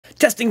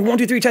Testing 1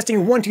 2 3.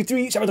 Testing 1 2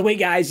 3. Start with the weight,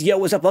 guys. Yo,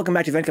 what's up? Welcome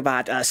back to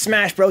Vencabot.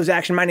 Smash Bros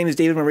action. My name is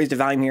David. I'm gonna raise the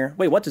volume here.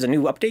 Wait, what? There's a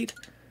new update?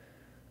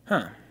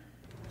 Huh?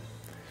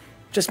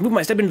 Just moved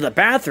my step into the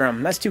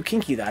bathroom. That's too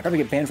kinky. Though. I probably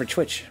get banned for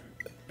Twitch.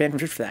 Banned from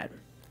Twitch for that.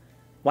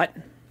 What?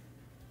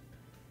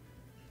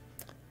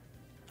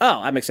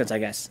 Oh, that makes sense, I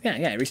guess.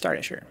 Yeah. Restart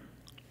it, sure.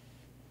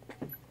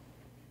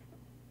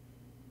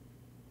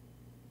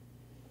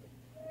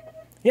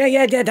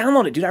 Yeah.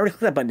 Download it, dude. I already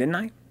clicked that button, didn't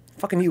I?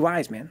 Fucking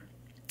UIs, man.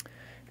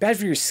 Bad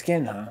for your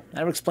skin, huh?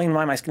 That would explain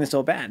why my skin is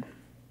so bad.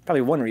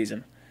 Probably one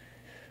reason.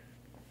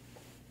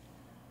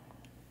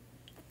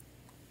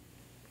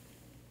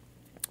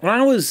 When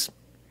I was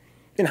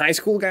in high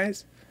school,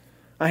 guys,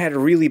 I had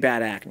really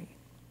bad acne.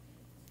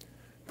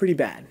 Pretty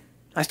bad.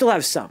 I still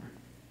have some.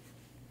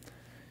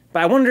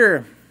 But I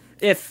wonder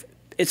if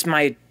it's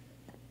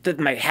that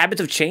my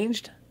habits have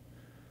changed.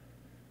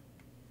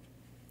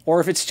 Or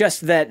if it's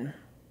just that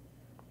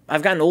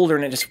I've gotten older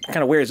and it just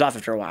kind of wears off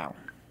after a while.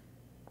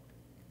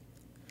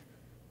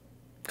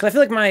 Because I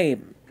feel like my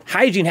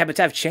hygiene habits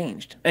have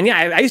changed. And yeah,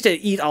 I used to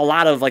eat a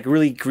lot of like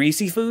really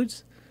greasy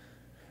foods.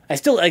 I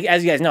still, like,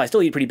 as you guys know, I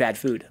still eat pretty bad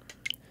food.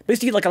 But I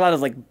used to eat like a lot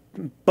of like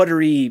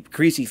buttery,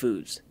 greasy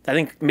foods. I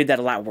think made that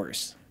a lot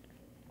worse.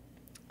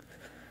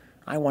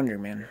 I wonder,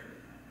 man.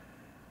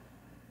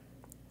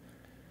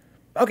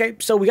 Okay,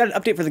 so we got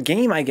an update for the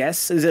game, I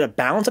guess. Is it a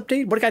balance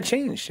update? What got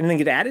changed? Anything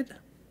get added?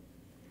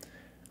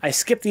 I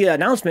skipped the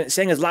announcement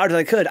saying as loud as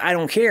I could, I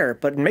don't care,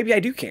 but maybe I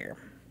do care.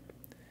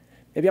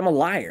 Maybe I'm a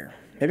liar.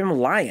 Maybe I'm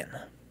lying.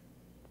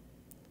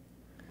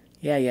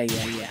 Yeah.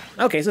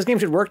 Okay, so this game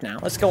should work now.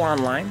 Let's go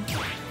online.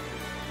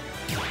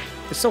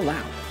 It's so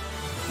loud.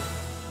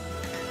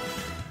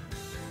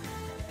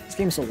 This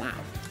game's so loud.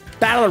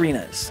 Battle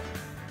arenas.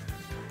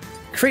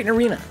 Create an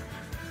arena.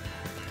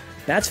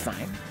 That's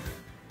fine.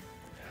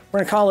 We're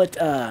gonna call it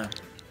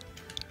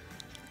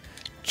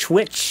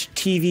Twitch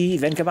TV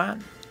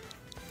Vencabot.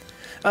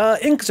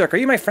 Inkzerk, are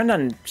you my friend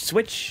on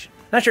Switch?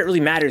 Not sure it really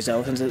matters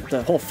though, since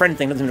the whole friend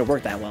thing doesn't seem to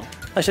work that well.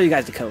 I'll show you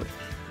guys the code.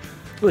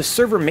 It was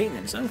server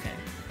maintenance. Okay.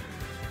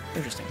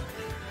 Interesting.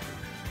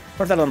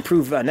 What if that'll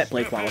improve net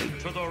play quality?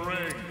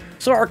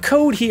 So our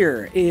code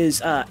here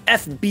is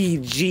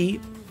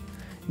FBGJC.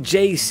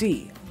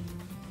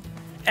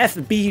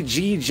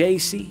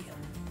 FBGJC.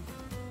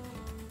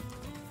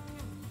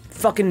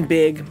 Fucking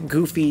big,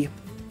 goofy,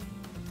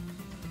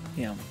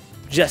 you know,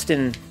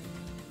 Justin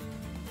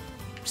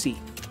C.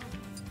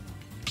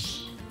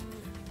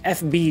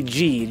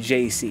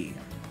 FBGJC.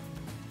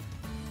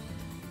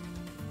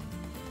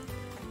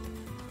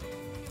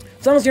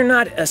 As long as you're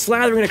not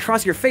slathering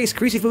across your face,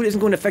 greasy food isn't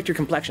going to affect your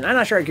complexion. I'm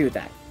not sure I agree with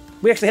that.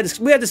 We actually had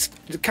this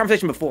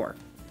conversation before.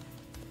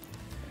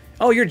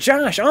 Oh, you're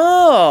Josh.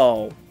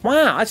 Oh,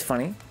 wow, that's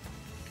funny.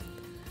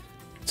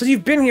 So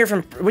you've been here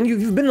from when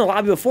you've been in the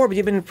lobby before, but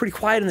you've been pretty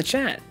quiet in the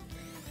chat.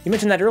 You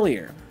mentioned that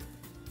earlier.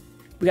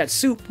 We got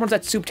soup. What's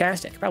that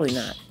soup-tastic? Probably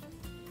not.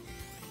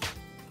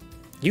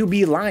 You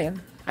be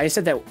lion. I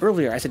said that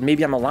earlier. I said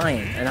maybe I'm a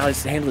lion, and now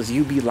his handle is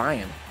you be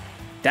lion.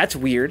 That's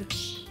weird.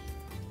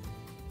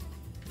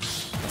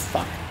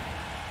 Fuck.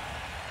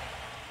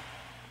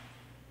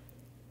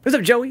 What's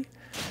up, Joey?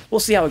 We'll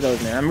see how it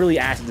goes, man. I'm really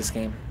ass at this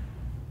game.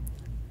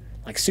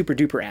 Like super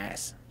duper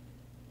ass.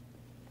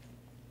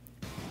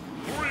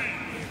 3,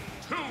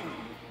 2,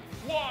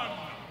 1,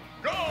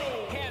 go!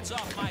 Hands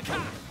off my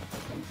back.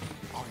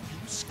 Are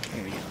you scared?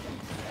 Here we go.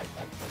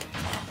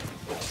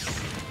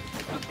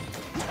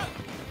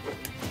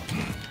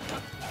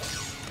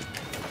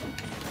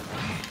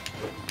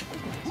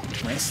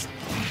 Nice.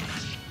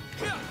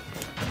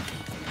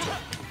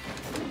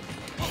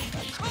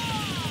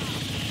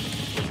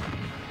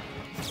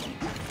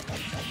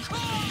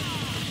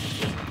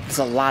 That's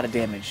a lot of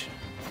damage.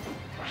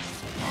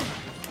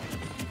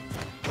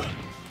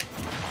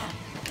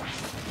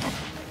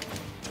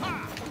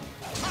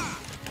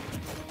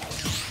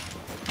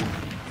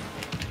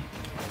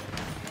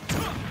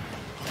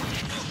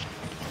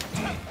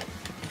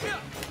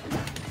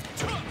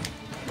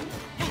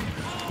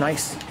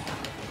 Nice.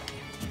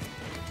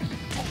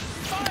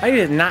 I need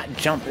to not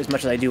jump as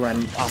much as I do when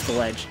I'm off the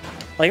ledge.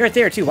 Like right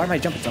there too, why am I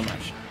jumping so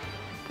much?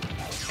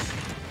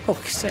 Oh,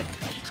 sick.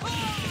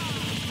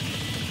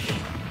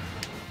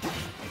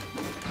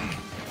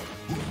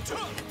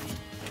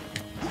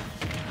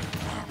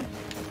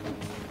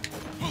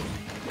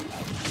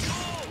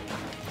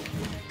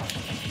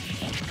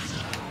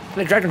 Did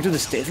I drag him through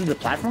the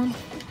platform?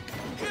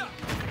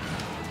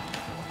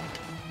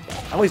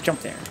 I always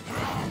jump there.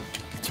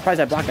 Surprised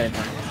I blocked that in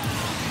time.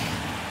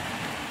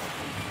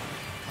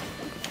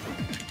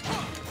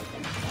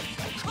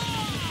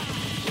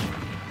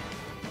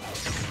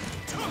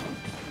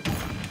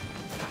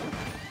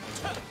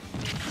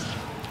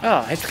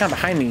 Oh, it's kind of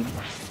behind me.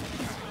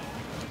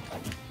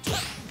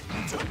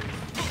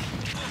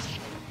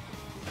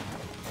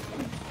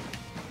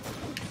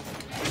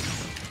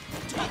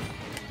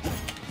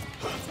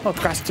 Oh, it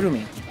crossed through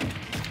me.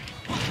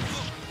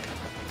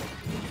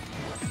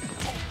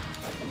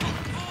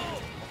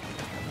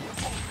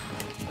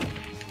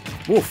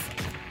 Woof.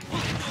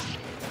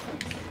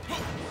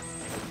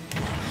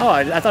 Oh,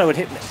 I thought it would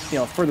hit, you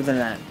know, further than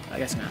that. I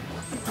guess not.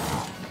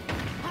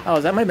 Oh,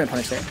 that might have been a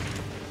punish there.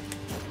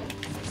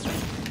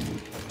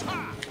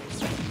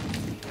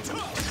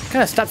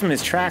 Kind of stops him in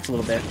his tracks a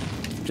little bit,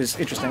 which is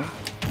interesting.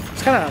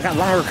 It's kind of got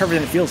longer recovery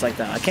than it feels like,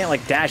 though. I can't,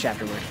 like, dash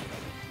afterward.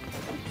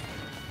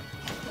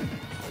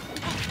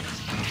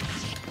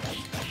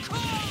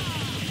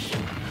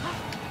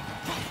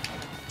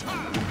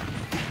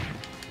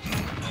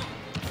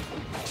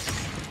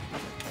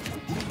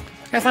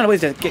 I gotta find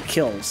ways to get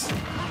kills.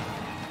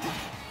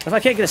 If I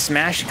can't get a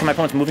smash because my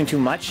opponent's moving too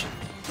much.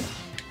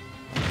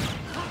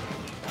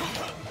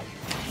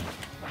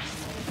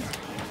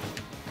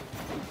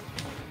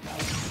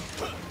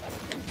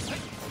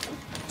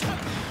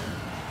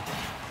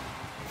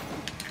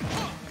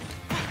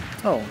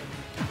 Oh.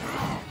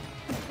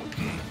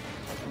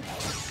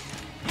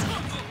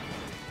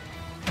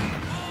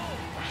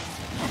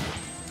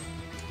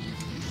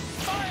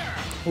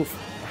 Oof.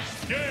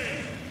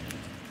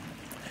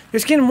 Your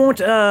skin won't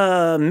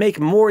make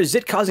more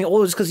zit causing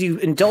oil just because you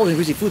indulge in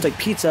greasy foods like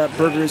pizza,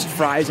 burgers,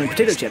 fries, and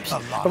potato chips.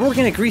 But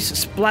working in a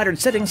grease-splattered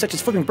setting, such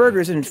as flipping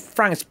burgers and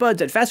frying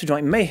spuds at fast food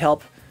joint, may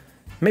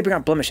bring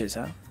out blemishes,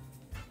 huh?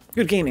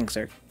 Good gaming,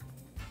 sir.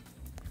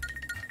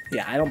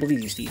 Yeah, I don't believe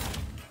you, Steve.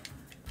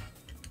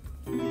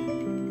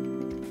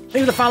 Thank you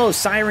for the follow,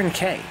 Siren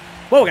K.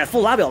 Whoa, we got a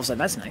full lobby all of a sudden.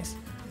 That's nice.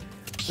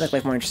 Make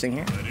life more interesting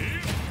here.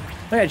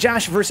 We got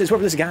Josh versus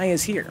whoever this guy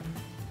is here.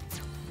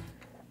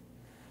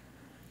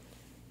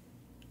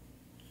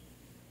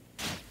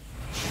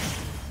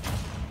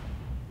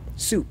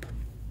 Soup.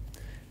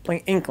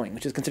 Playing Inkling,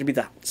 which is considered to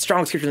be the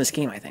strongest character in this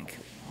game, I think.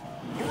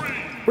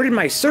 Where did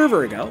my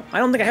server go? I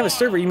don't think I have a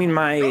server. You mean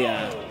my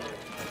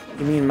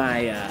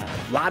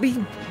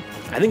lobby?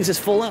 I think this is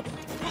full up.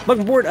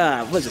 Welcome aboard,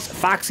 what is this?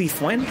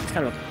 FoxieFwend? It's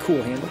kind of a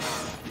cool handle.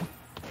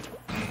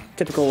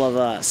 Typical of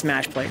a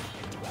Smash player.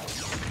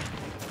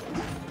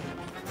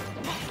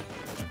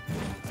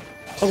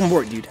 Welcome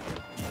aboard, dude.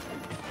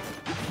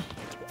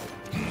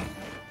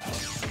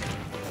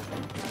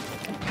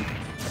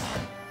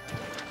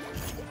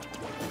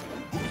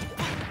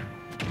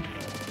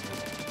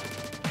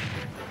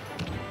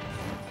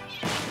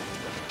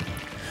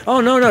 Oh,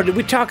 no, did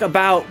we talk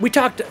about...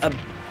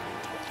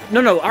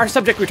 No, our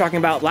subject we were talking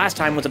about last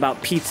time was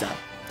about pizza.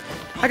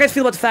 How do you guys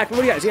feel about the fact...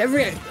 What do you guys...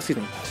 Excuse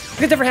me.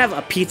 You guys ever have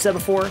a pizza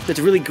before that's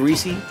really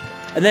greasy?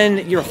 And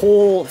then your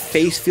whole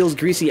face feels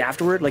greasy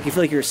afterward? Like you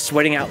feel like you're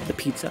sweating out the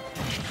pizza?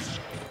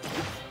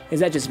 Is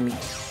that just me? I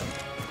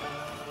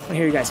want to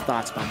hear your guys'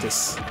 thoughts about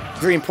this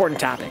very important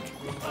topic.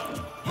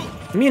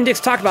 Me and Dix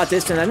talked about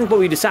this, and I think what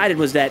we decided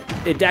was that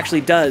it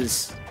actually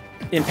does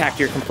impact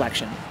your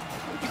complexion.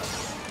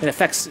 It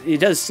affects... It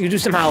does... You do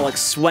somehow, like,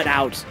 sweat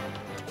out...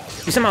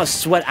 You somehow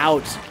sweat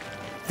out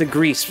the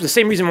grease. The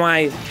same reason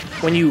why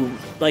when you,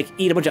 like,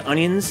 eat a bunch of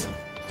onions,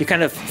 you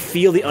kind of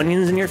feel the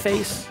onions in your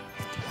face.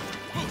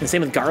 And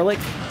same with garlic.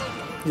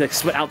 You, like,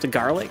 sweat out the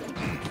garlic.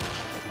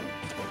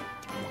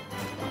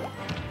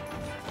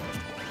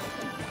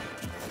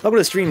 Welcome to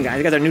the stream, guys.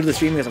 You guys are new to the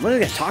stream. You guys are, what are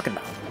you guys talking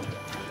about?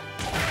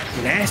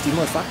 Nasty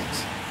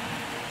motherfuckers.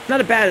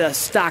 Not a bad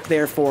stock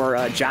there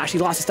for Josh. He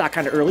lost his stock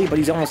kind of early, but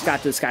he's almost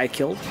got this guy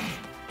killed.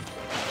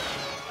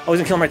 Oh, he's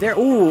gonna kill him right there?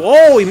 Ooh,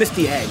 oh, he missed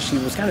the edge. He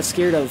was kind of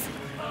scared of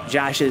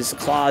Josh's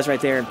claws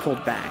right there and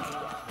pulled back.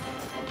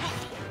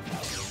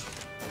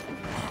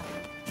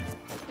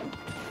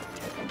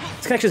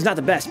 This connection's not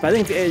the best, but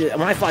I think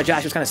when I fought Josh,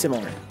 it was kind of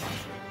similar.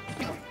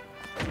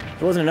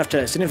 It wasn't enough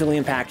to significantly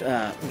impact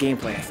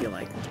gameplay, I feel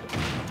like.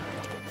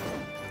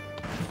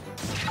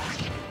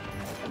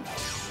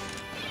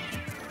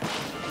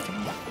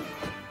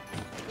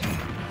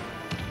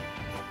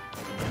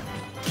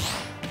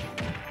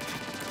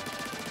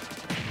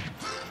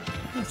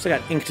 So I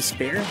got ink to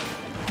spare.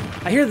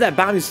 I hear that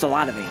bomb uses a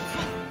lot of ink.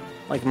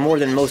 Like more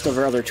than most of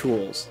our other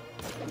tools.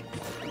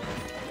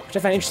 Which I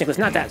find interesting, because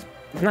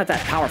it's not that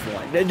powerful.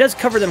 It does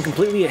cover them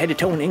completely head to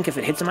toe in ink if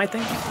it hits them, I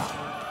think.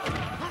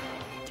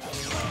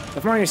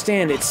 But from what I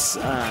understand, it's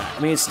I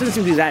mean, it doesn't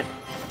seem to be that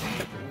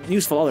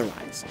useful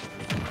otherwise.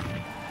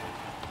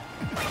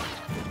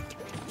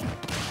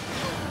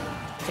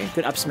 Okay,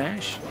 good up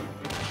smash.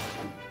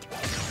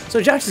 So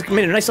Josh has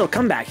made a nice little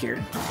comeback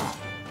here.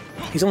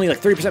 He's only like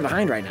 30%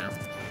 behind right now.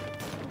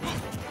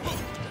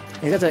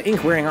 He's got the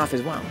ink wearing off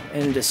as well.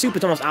 And the soup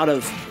is almost out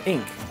of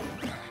ink.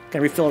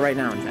 Gonna refill right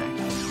now, in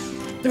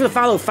fact. Look at the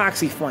follow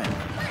FoxieFwend.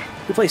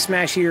 We play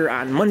Smash here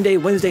on Monday,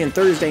 Wednesday, and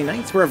Thursday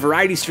nights. We're a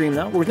variety stream,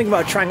 though. We're thinking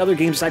about trying other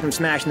games aside from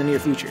Smash in the near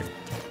future.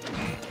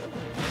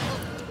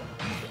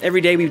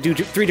 Every day we do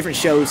 3 different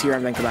shows here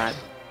on Vencabot.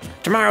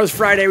 Tomorrow's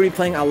Friday, we'll be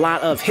playing a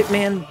lot of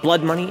Hitman,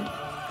 Blood Money,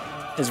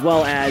 as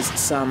well as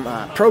some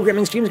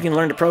programming streams. You can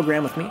learn to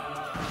program with me.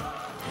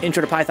 Intro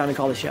to Python, we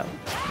call the show.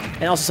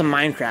 And also some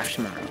Minecraft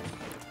tomorrow.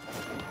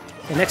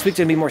 And next week's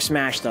gonna be more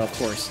Smash, though, of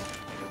course.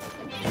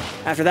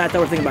 After that,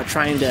 though, we're thinking about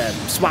trying to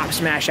swap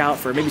Smash out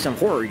for maybe some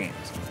horror games.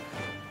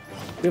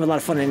 We have a lot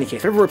of fun in any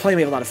case. Whenever we're playing,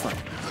 we have a lot of fun.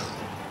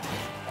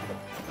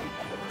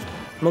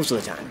 Most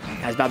of the time,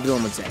 as Bob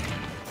Dylan would say.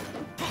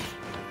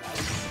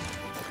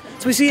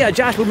 So we see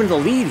Josh moving to the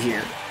lead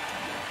here.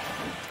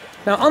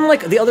 Now,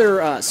 unlike the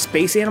other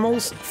space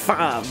animals,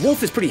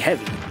 Wolf is pretty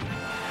heavy.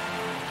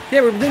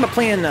 Yeah, we're thinking about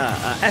playing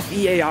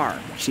FEAR.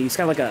 She's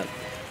kind of like a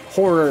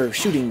horror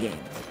shooting game.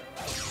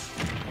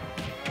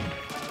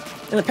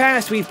 In the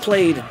past, we've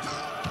played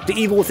The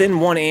Evil Within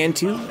 1 and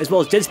 2, as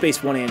well as Dead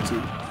Space 1 and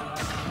 2.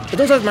 But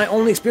those are my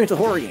only experience with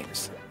horror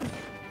games.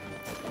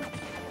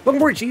 Welcome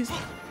aboard, Cheese.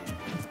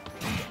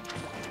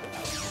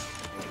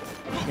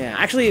 Yeah,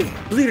 actually,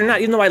 believe it or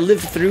not, even though I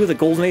lived through the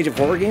golden age of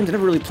horror games, I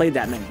never really played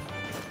that many.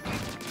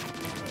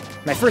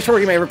 My first horror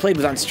game I ever played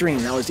was on stream.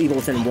 That was Evil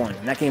Within 1,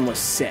 and that game was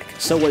sick.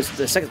 So was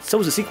the second. So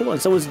was the sequel, and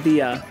so was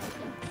the.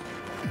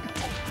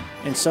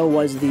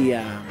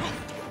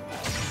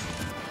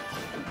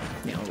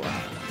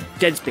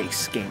 Dead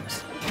Space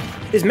games.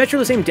 Is Metro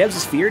the same devs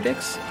as Fear,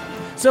 Dix?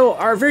 So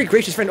our very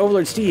gracious friend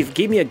Overlord Steve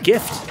gave me a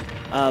gift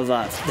of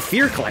the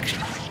Fear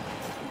collection.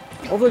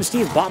 Overlord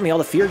Steve bought me all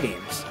the Fear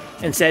games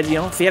and said, you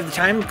know, if you have the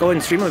time, go ahead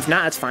and stream them. If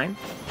not, that's fine.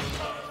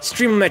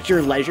 Stream them at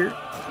your leisure.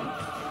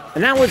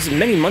 And that was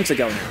many months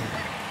ago now.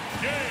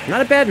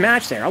 Not a bad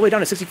match there, all the way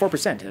down to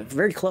 64%.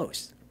 Very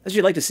close. That's what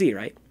you'd like to see,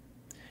 right?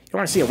 You don't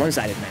want to see a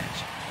one-sided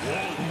match.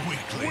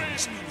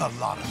 Weaklings, a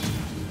lot of them.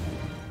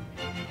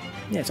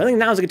 Yeah, so I think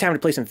now's a good time to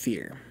play some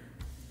Fear.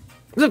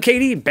 What's up,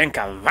 KD?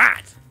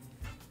 Vencabot!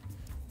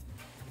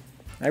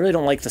 I really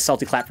don't like the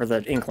salty clap for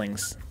the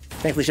Inklings.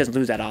 Thankfully, she doesn't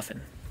lose that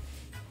often.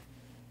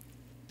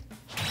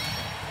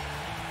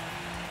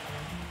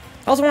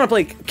 I also want to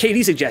play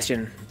KD's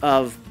suggestion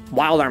of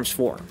Wild Arms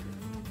 4.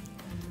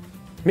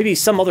 Maybe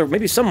some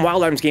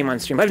Wild Arms game on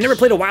stream. I've never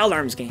played a Wild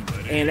Arms game,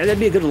 and that'd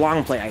be a good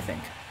long play, I think.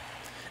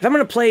 If I'm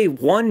going to play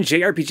one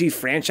JRPG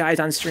franchise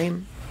on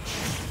stream,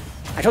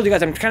 I told you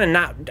guys I'm kind of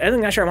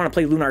not sure I want to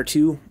play Lunar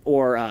 2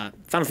 or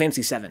Final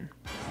Fantasy 7.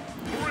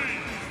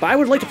 But I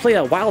would like to play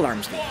a Wild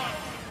Arms game.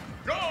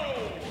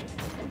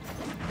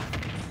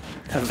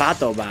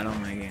 Vato bot, oh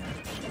my god.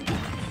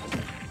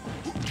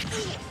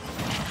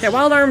 Yeah,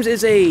 Wild Arms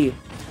is a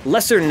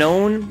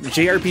lesser-known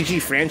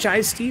JRPG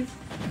franchise, Steve.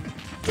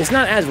 It's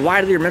not as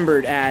widely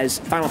remembered as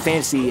Final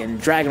Fantasy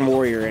and Dragon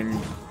Warrior and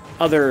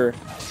other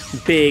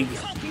big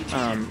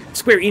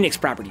Square Enix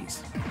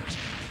properties.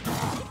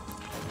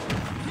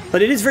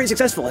 But it is very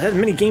successful. It has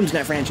many games in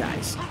that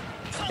franchise.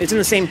 It's in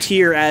the same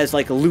tier as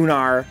like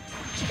Lunar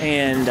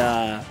and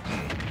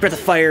Breath of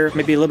Fire,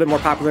 maybe a little bit more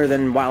popular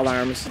than Wild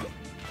Arms.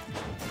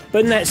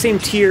 But in that same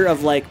tier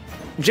of like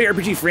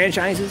JRPG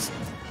franchises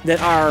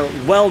that are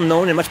well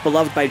known and much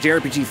beloved by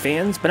JRPG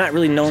fans, but not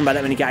really known by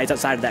that many guys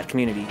outside of that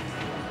community.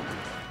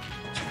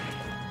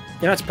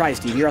 You're not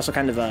surprised, Steve. You're also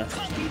kind of a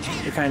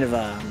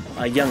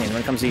youngin' when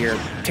it comes to your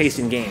taste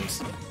in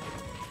games.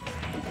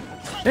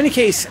 In any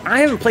case, I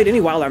haven't played any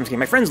Wild Arms game.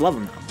 My friends love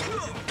them though.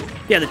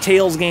 Yeah, the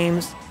Tales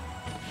games.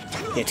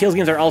 Yeah, Tales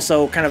games are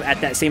also kind of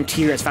at that same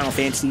tier as Final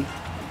Fantasy.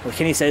 Where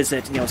Kenny says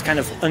that, you know, it's kind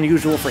of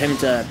unusual for him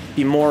to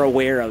be more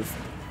aware of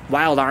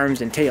Wild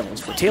Arms and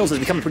Tales, but Tales has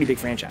become a pretty big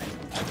franchise.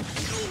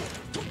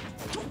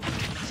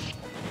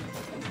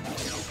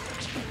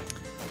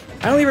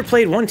 I only ever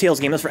played one Tales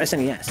game. That was for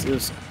SNES. It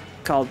was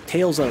called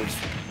Tales of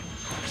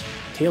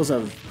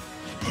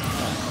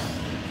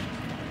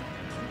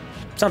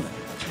something.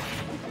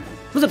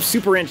 What's up,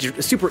 Super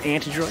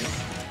Antidroid?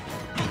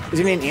 Is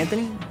your name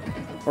Anthony?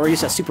 Or are you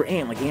just a Super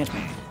Ant like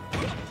Ant-Man?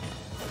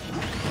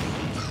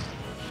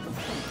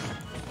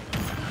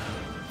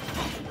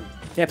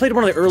 Yeah, I played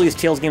one of the earliest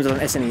Tales games on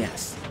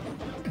SNES.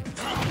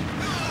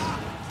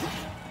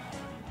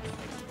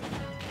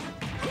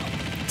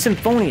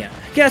 Symphonia.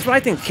 Yeah, that's what I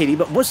think, Katie,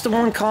 but what's the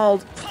one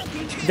called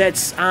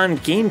that's on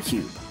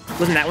GameCube?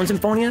 Wasn't that one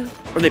Symphonia?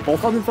 Or were they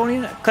both called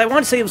Symphonia? Because I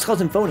want to say it was called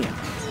Symphonia.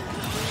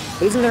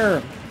 But isn't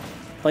there...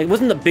 Like,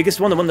 wasn't the biggest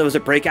one the one that was a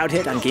breakout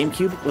hit on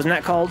GameCube? Wasn't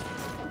that called?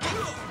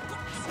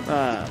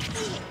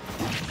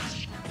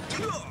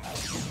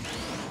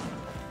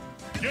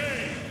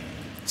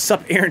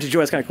 Sup, Aaron to Joy.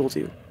 That's kind of cool,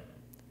 too.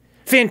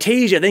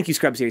 Fantasia. Thank you,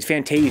 Scrub Series.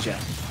 Fantasia.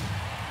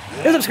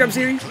 What's up, Scrub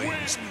Series?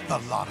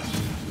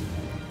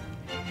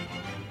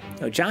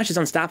 Oh, Josh is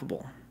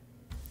unstoppable.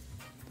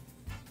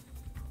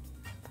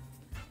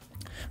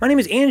 My name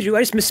is Andrew.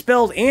 I just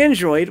misspelled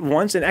Android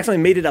once and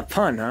accidentally made it a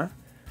pun, huh?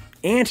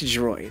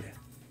 Antdroid.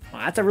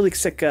 Wow, that's a really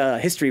sick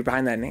history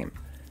behind that name.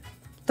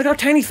 Look how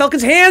tiny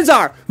Falcon's hands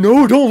are!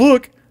 No, don't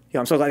look! Yo,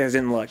 I'm so glad I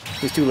didn't look.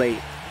 It's too late.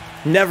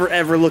 Never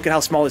ever look at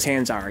how small his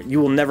hands are. You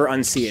will never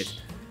unsee it.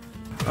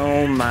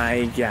 Oh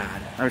my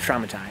god. I'm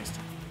traumatized.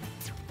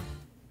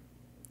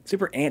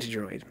 Super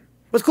Antdroid.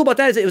 What's cool about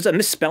that is it was a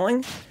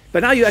misspelling,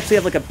 but now you actually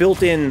have like a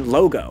built-in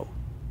logo.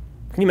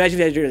 Can you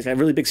imagine if you had a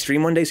really big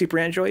stream one day, Super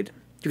Android?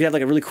 You could have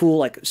like a really cool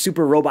like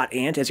super robot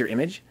ant as your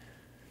image.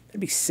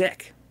 That'd be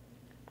sick.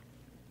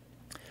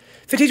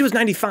 Fantasia was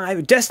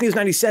 95, Destiny was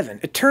 97,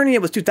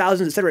 Eternia was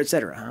 2000, etc.,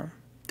 etc., huh?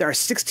 There are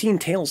 16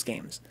 Tales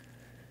games.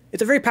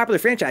 It's a very popular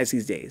franchise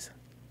these days.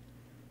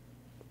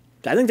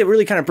 I think they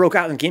really kind of broke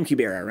out in the GameCube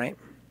era, right?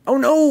 Oh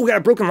no, we got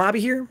a broken lobby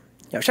here?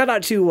 Yeah, shout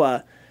out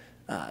to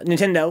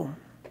Nintendo,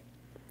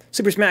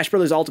 Super Smash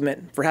Bros.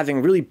 Ultimate for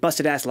having really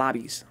busted-ass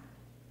lobbies.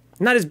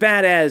 Not as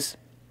bad as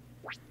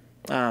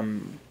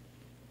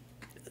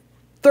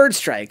third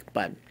strike,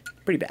 but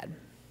pretty bad.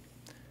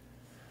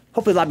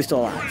 Hopefully Lobby's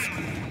still alive.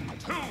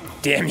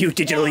 Damn you,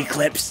 Digital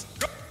Eclipse.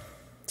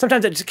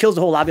 Sometimes it just kills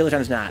the whole lobby, other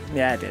times not.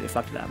 Yeah, it did. It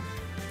fucked it up.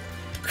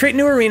 Create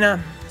new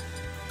arena.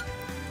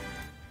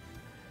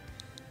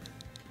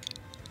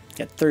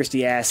 Get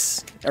thirsty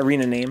ass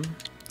arena name.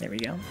 There we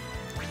go. Alright,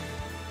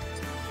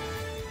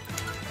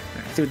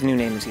 see what the new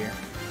name is here.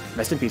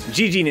 Rest in peace.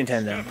 GG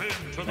Nintendo.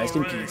 Rest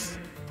in peace.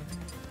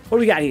 What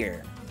do we got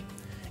here?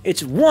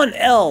 It's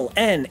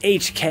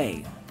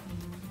 1LNHK.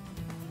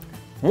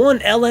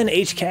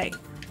 1LNHK.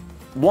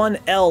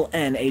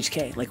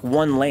 1LNHK. Like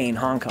one lane,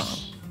 Hong Kong.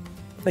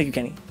 Thank you,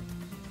 Kenny.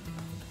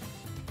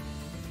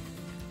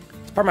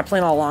 It's part of my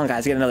plan all along,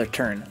 guys. Get another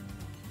turn.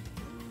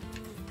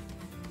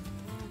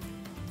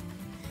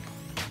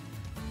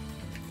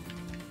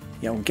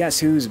 Yo, guess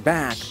who's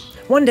back?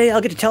 One day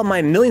I'll get to tell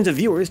my millions of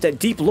viewers that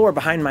deep lore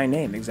behind my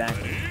name.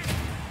 Exactly.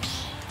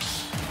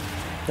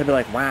 They'll be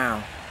like,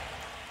 wow.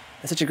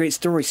 That's such a great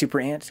story, Super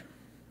Ant.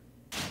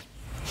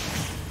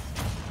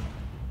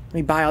 Let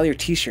me buy all your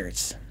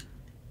t-shirts.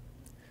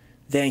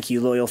 Thank you,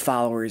 loyal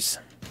followers.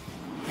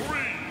 3,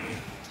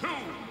 2,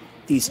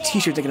 These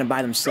t-shirts are gonna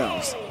buy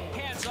themselves.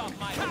 hands off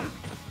my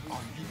Are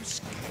you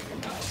scared?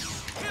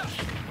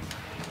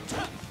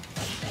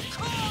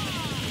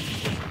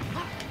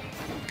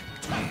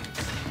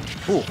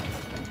 Ooh.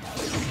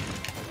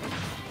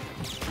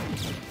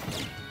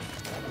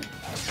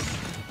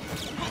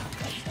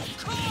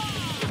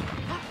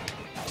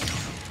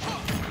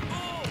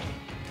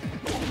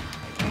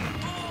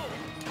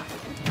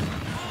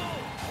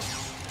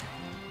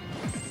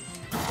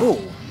 Ooh.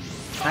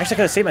 I actually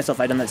could have saved myself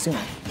if I'd done that sooner.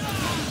 I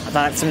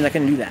thought something I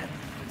couldn't do that.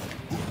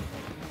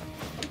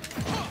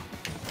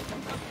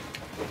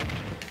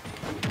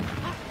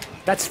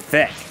 That's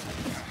thick.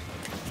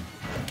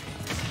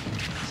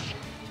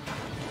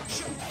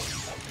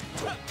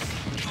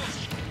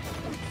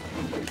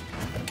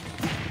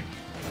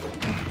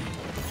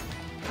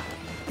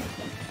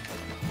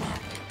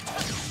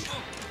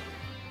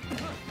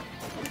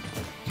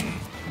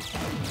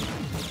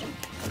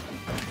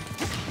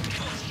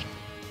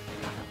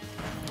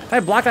 If I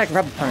block that, I can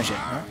probably punish it.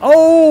 Huh?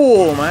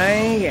 Oh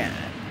my god.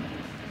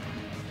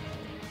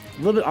 A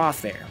little bit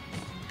off there.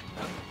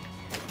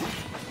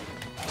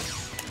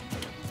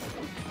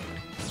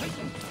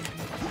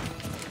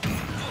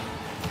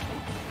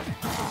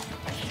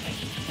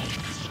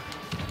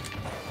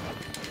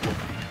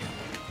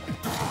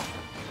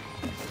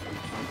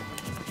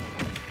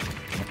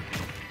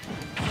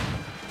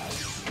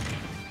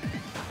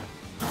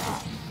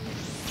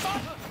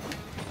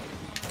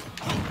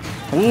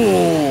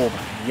 Ooh,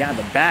 yeah,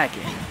 the back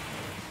end.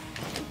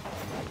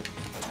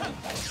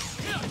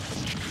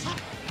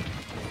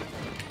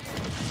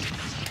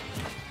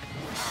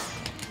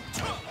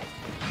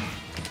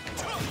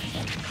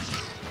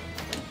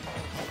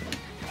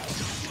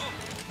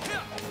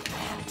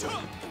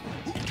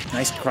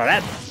 Nice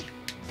grab.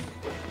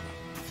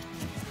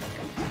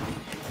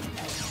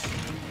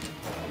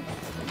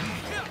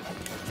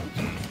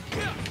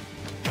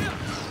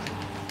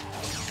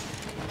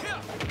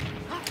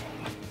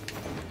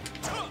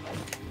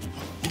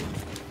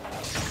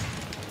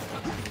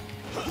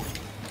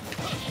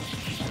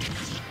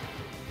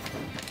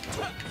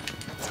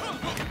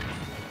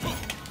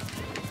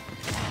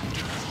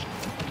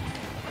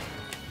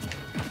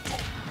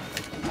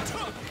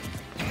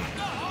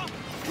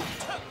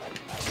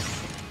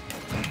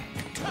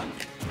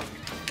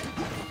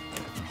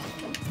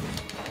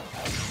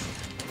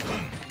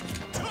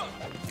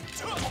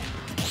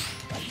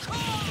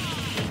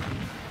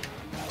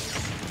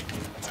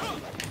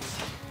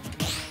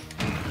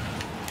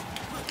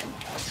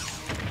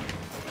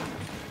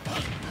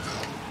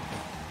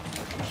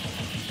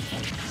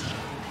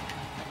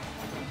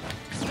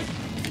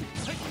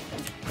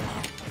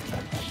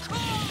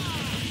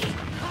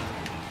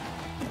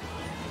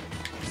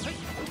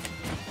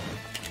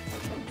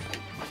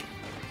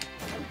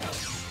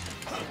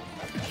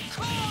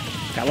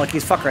 Got lucky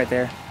as fuck right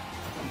there.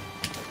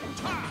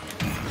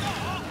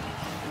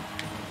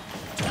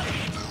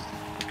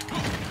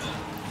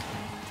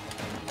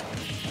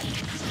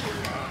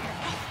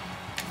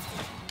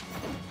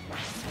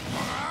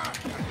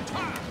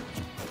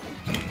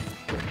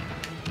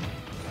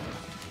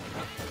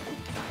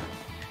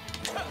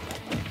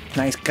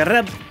 Nice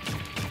grab.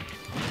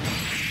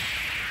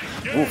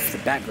 Oof, the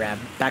back grab,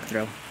 back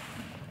throw.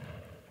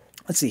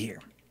 Let's see here.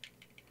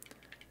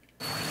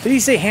 Did he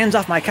say hands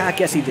off my cock?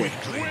 Yes, he did.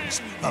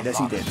 Yes,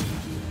 he did.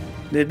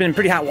 They've been in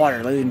pretty hot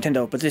water, lately,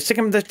 Nintendo, but they're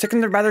sticking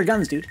there by their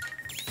guns, dude.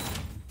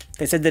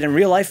 They said that in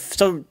real life,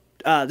 so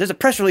there's a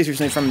press release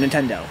recently from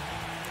Nintendo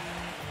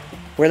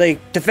where they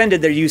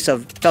defended their use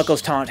of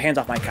Falco's taunt, hands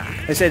off my cock.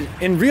 They said,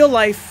 in real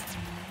life,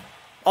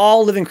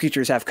 all living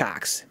creatures have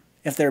cocks,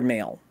 if they're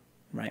male,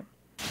 right?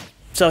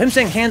 So him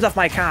saying hands off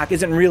my cock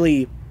isn't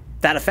really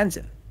that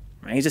offensive,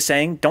 right? He's just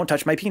saying, don't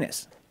touch my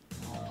penis.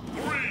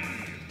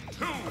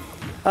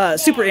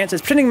 Super Ant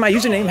says, pretending my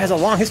username has a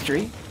long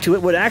history to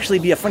it would actually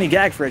be a funny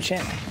gag for a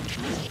channel.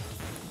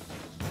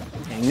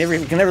 And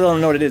You can never let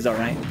them know what it is, though,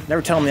 right?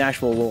 Never tell them the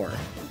actual lore.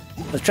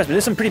 But trust me,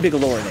 there's some pretty big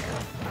lore there.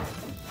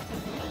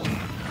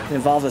 It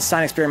involves a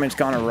science experiment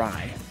gone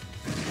awry.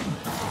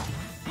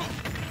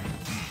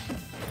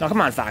 No,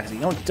 come on, Foxy.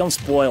 Don't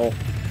spoil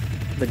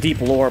the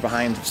deep lore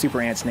behind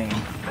Super Ant's name.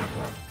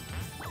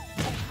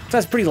 So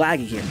that's pretty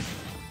laggy here.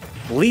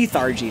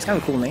 Leathargy. It's kind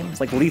of a cool name. It's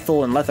like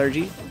lethal and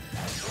lethargy.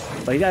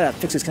 But you gotta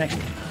fix his connection.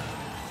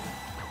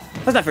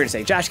 That's not fair to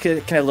say. Josh can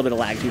have a little bit of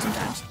lag too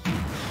sometimes.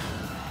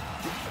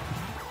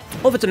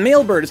 Well, if it's a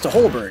male bird, it's the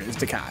whole bird. It's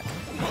the cock,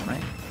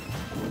 right?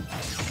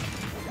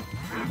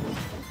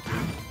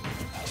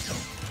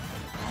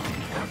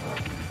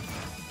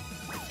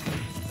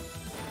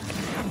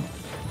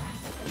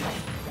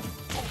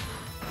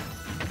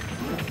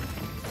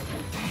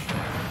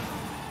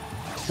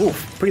 Ooh,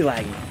 pretty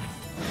laggy.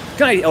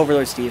 Good night,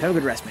 Overlord Steve. Have a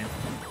good rest, man.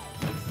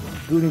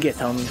 Guten Gith,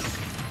 homie.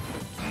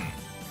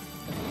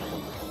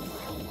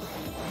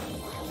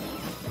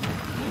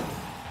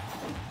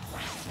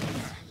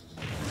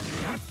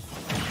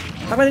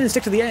 How come I didn't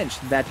stick to the edge?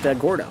 That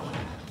Gordo.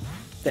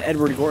 That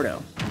Edward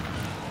Gordo.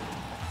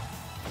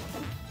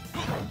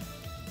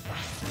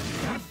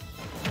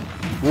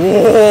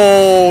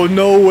 Whoa!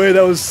 No way,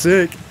 that was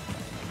sick.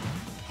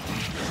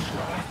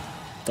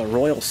 The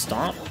Royal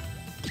Stomp.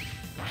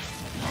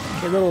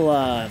 Okay, a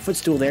little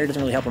footstool there.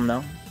 Doesn't really help him,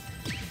 though.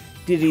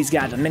 Diddy's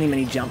got many,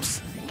 many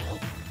jumps.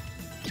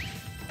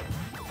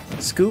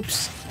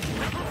 Scoops.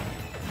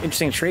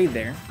 Interesting trade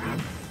there.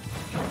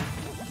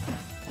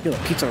 Yo,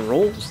 pizza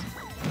rolls.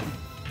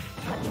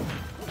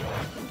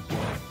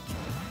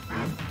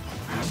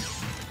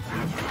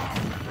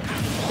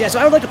 Yeah, so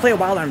I would like to play a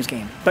Wild Arms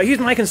game. But here's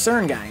my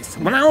concern, guys.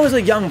 When I was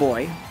a young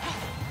boy,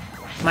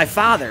 my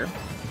father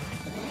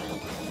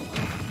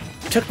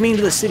took me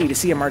into the city to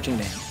see a marching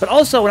band. But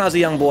also, when I was a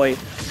young boy,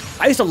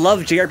 I used to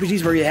love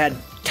JRPGs where you had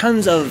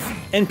tons of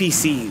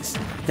NPCs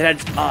that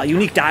had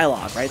unique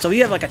dialogue, right? So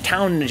you have like a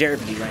town in a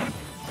JRPG, right?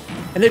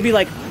 And there'd be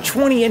like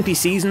 20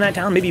 NPCs in that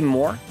town, maybe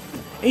more.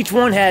 Each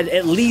one had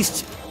at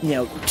least,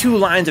 2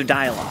 lines of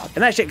dialogue.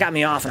 And that shit got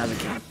me off when I was a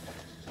kid.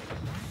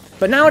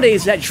 But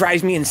nowadays, that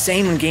drives me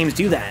insane when games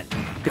do that,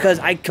 because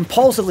I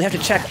compulsively have to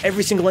check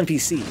every single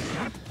NPC.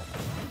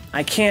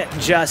 I can't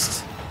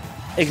just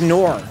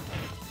ignore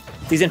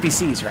these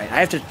NPCs, right? I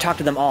have to talk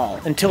to them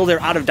all until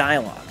they're out of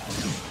dialogue.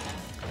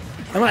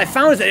 And what I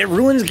found is that it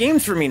ruins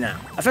games for me now.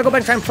 If I go back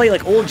and try and play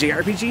like old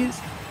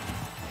JRPGs,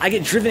 I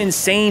get driven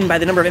insane by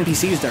the number of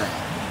NPCs there are.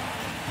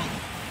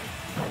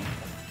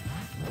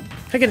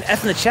 I get an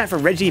F in the chat for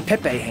Reggie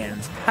Pepe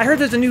hands. I heard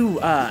there's a new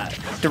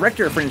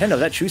director for Nintendo. Is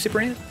that true, Super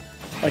Ant?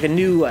 Like a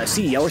new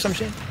CEO or some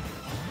shit?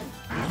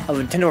 Of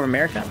Nintendo of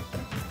America?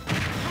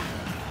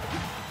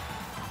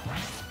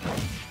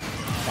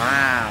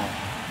 Wow.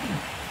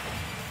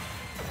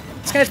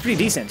 This guy's pretty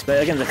decent,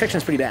 but again, the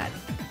connection's pretty bad.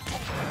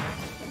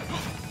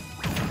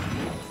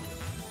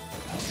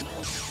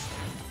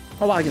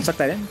 Oh wow, I can suck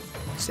that in?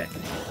 Sick.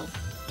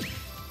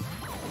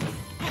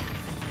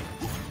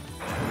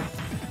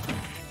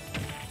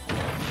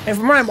 And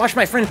from where I watched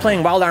my friend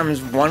playing Wild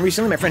Arms 1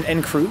 recently, my friend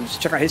N Cruz,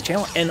 check out his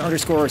channel,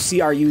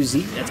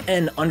 N_CRUZ. That's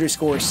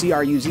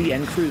N_CRUZ,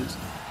 N Cruz.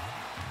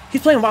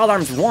 He's playing Wild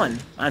Arms 1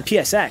 on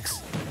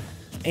PSX.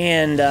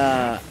 And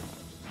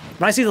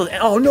when I see those,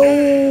 oh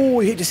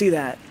no, I hate to see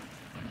that.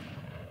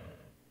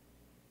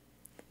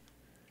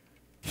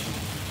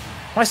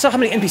 When I saw how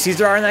many NPCs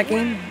there are in that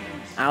game,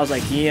 I was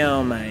like,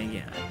 yo my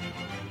god.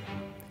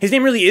 His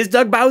name really is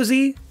Doug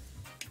Bowsy?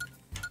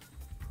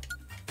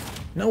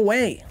 No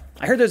way.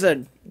 I heard there's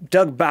a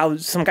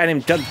some guy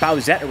named Doug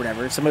Bowsette or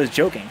whatever. Somebody was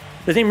joking.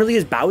 His name really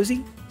is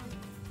Bowsy?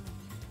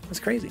 That's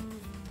crazy.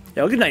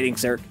 Yo, good night,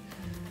 Inkzerk.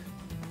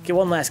 Get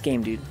one last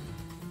game, dude.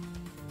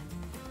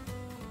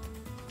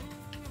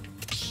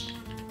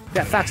 We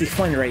got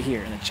FoxieFwend right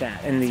here in the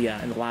chat, in the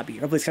lobby.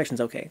 Hopefully this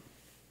section's okay.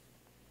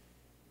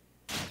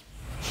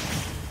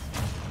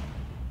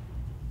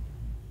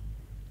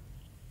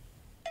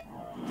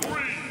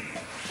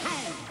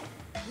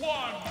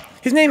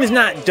 His name is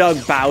not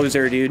Doug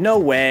Bowser, dude. No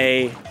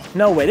way.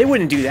 No way. They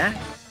wouldn't do that.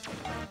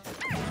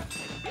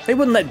 They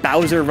wouldn't let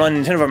Bowser run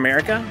Nintendo of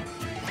America.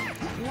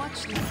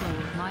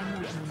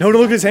 No,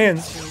 don't look at his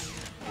hands.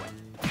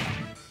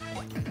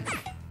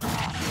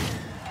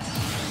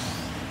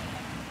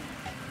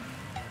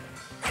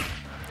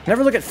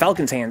 Never look at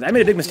Falcon's hands. I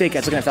made a big mistake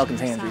looking at Falcon's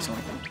hands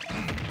recently.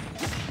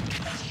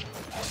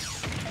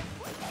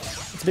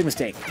 It's a big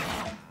mistake.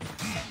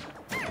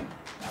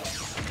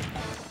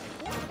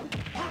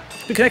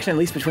 Good connection, at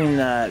least, between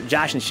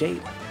Josh and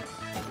Shade.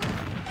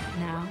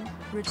 Now,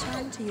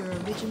 return to your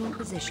original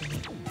position.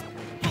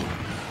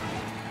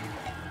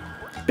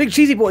 Big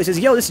Cheesy Boy says,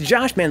 yo, this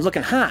Josh man's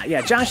looking hot.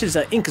 Yeah, Josh is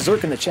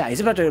Inkzerk in the chat. He's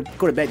about to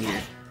go to bed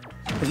here.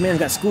 His man's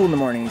got school in the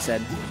morning, he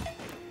said.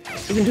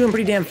 He's been doing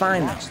pretty damn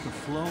fine, though. Watch the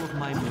flow of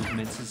my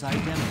movements as I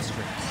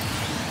demonstrate.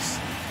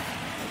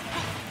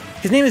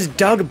 His name is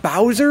Doug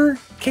Bowser,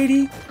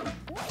 Katie?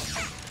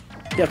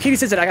 Yo, Katie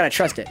says that I gotta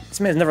trust it. This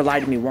man's never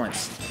lied to me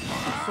once.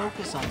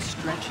 Focus on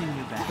stretching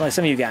you back. Like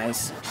some of you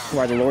guys who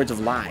are the lords of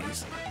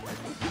lies.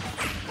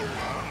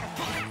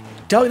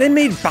 Doug, they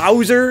made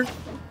Bowser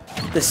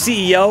the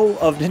CEO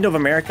of Nintendo of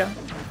America.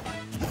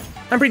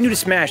 I'm pretty new to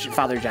Smash,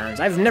 Father John's.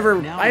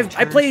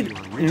 I played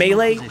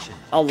Melee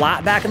a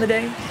lot back in the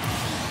day.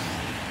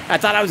 I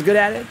thought I was good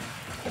at it,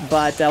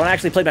 but when I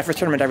actually played my first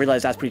tournament, I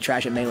realized I was pretty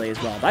trash at Melee as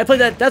well. But I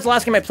played that. That's the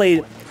last game I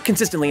played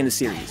consistently in the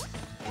series.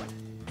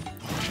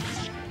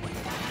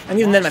 And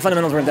even then, my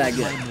fundamentals weren't that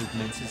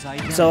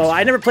good. So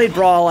I never played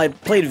Brawl. I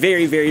played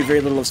very, very,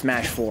 very little of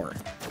Smash 4.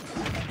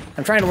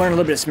 I'm trying to learn a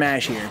little bit of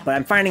Smash here, but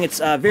I'm finding it's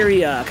a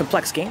very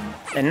complex game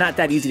and not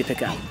that easy to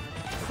pick up,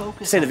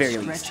 to say the very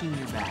least.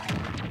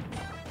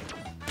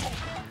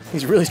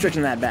 He's really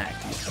stretching that back.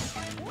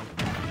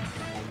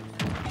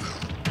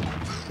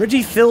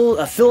 Reggie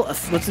what's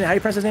the, how do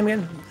you pronounce his name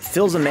again?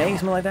 Phil's a May,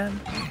 something like that?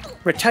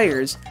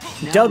 Retires.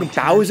 Doug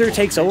Bowser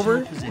takes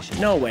over?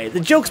 No way.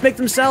 The jokes make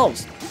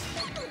themselves.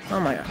 Oh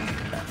my god.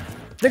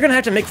 They're gonna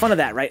have to make fun of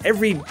that, right?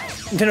 Every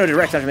Nintendo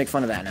Direct has to make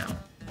fun of that now.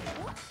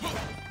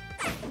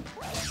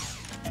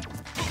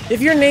 If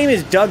your name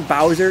is Doug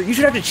Bowser, you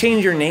should have to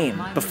change your name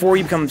before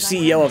you become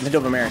CEO of Nintendo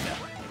of America.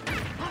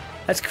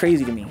 That's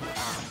crazy to me.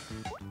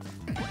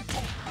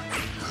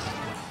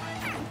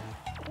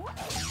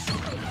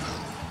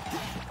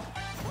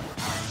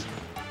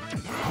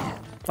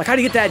 Like, how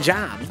do you get that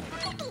job?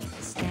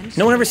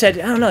 No one ever said,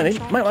 I don't know, you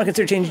might want to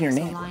consider changing your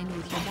name.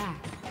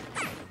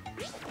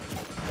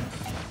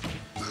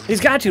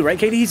 He's got to, right,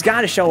 Katie? He's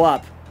got to show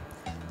up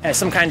as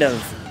some kind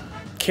of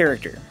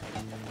character.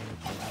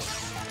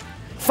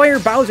 Fire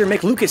Bowser,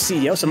 make Lucas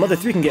CEO so Mother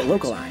 3 can get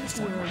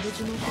localized.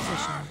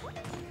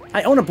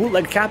 I own a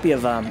bootleg copy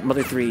of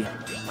Mother 3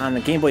 on the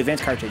Game Boy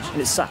Advance cartridge,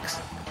 and it sucks.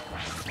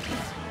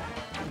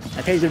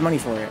 I paid good money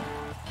for it.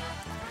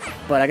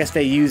 But I guess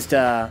they used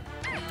a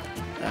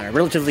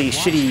relatively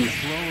shitty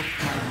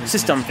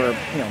system for,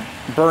 you know,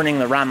 burning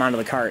the ROM onto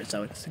the cart,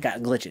 so it's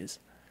got glitches.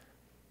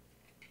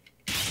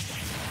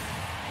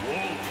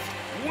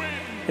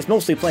 It's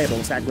mostly playable,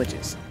 it's got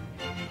glitches.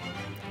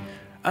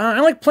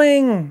 I like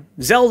playing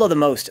Zelda the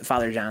most,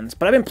 Father John's,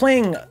 but I've been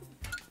playing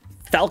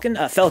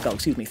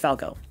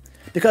Falco.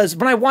 Because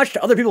when I watched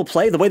other people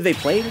play, the way they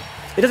played,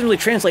 it doesn't really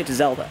translate to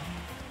Zelda.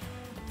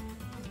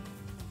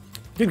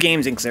 Good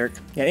games, Inkzerk.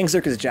 Yeah,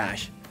 Inkzerk is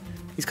Josh.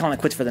 He's calling it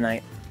quits for the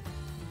night.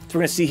 So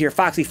we're going to see here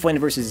FoxieFwend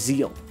versus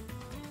Zeal.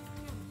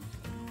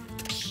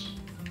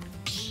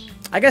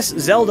 I guess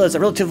Zelda is a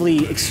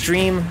relatively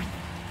extreme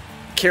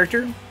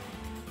character.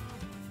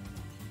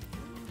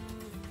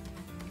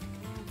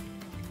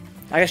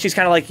 I guess she's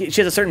kind of like, she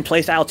has a certain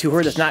playstyle to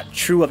her that's not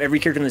true of every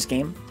character in this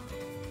game.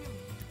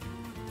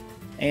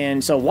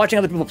 And so watching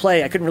other people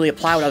play, I couldn't really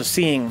apply what I was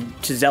seeing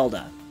to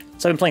Zelda.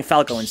 So I've been playing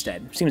Falco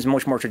instead. Seems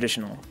much more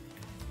traditional.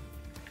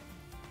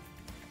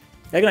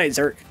 Yeah, good night,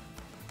 Zerk.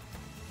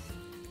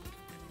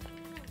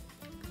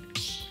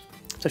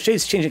 So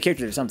Shade's changing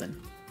characters or something.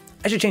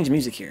 I should change the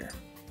music here.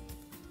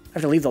 I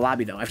have to leave the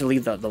lobby, though. I have to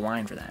leave the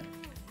line for that.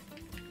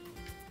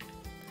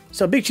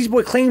 So Big Cheese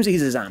Boy claims that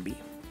he's a zombie.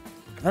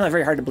 I find that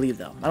very hard to believe,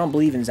 though. I don't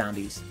believe in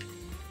zombies.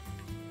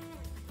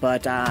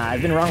 But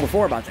I've been wrong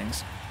before about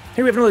things.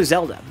 Here we have another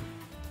Zelda.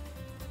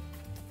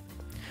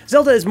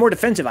 Zelda is more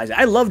defensive, Isaac.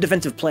 I love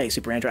defensive play,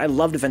 Super Android. I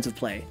love defensive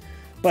play.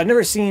 But I've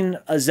never seen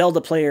a Zelda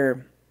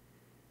player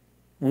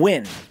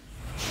win.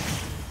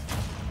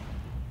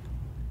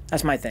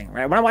 That's my thing,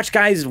 right? When I watch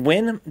guys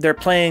win, they're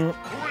playing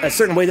a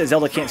certain way that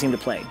Zelda can't seem to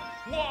play.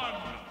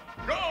 I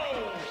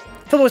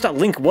always thought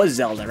Link was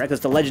Zelda, right? Because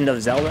the Legend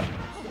of Zelda.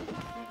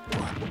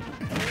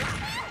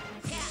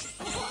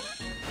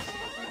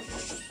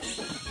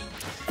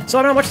 So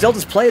when I watch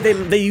Zelda's play,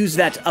 they use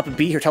that up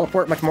B or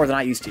teleport much more than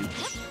I used to.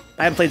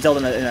 I haven't played Zelda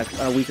in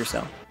a week or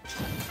so.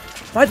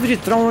 Why is Luigi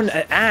throwing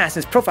an ass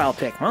in his profile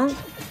pic? Well,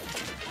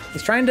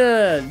 he's trying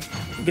to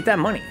get that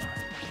money.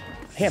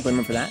 I can't blame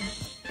him for that.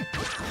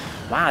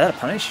 Wow, is that a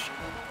punish?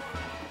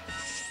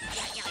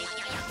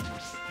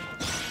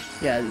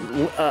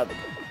 Yeah,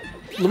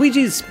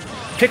 Luigi's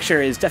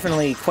picture is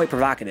definitely quite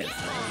provocative.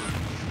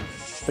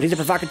 But he's a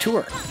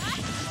provocateur.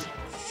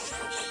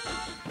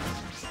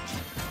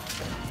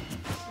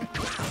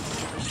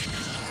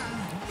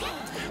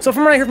 So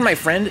from what I heard from my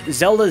friend,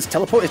 Zelda's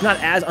teleport is not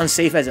as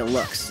unsafe as it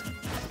looks.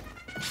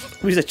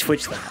 Luigi's a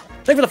Twitch though.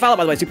 Thank you for the follow,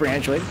 by the way, Super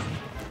Android. I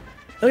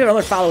have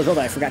another follow as well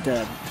that I forgot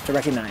to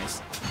recognize.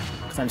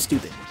 Because I'm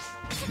stupid.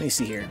 Let me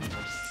see here.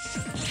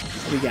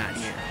 What we got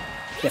here?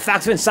 Yeah,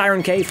 FoxieFwend,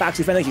 Siren K,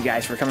 FoxieFwend, thank you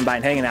guys for coming by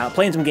and hanging out,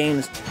 playing some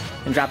games,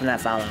 and dropping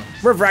that follow.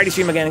 We're a variety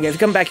stream again, guys. If you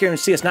come back here and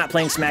see us not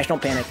playing Smash, don't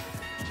panic.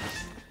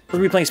 We're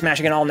going to be playing Smash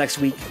again all next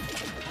week.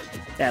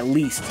 At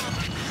least.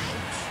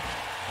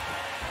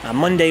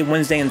 Monday,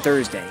 Wednesday, and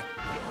Thursday.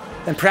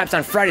 Then perhaps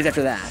on Fridays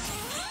after that.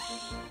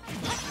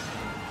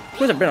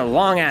 Those have been a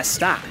long-ass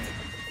stock.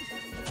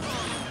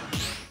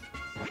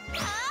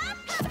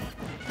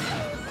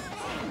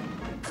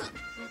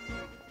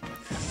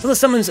 So this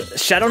summons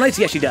Shadow Knights?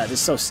 Yes, she does. It's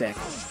so sick.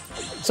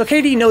 So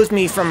KD knows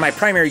me from my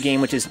primary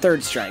game, which is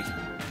Third Strike.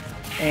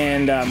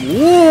 And,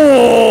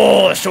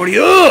 whoa! Shorty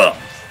up!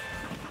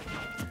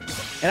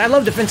 And I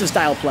love defensive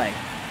style play.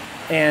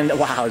 And,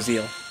 wow,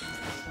 Zeal.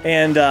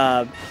 And,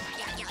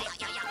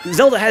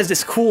 Zelda has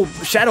this cool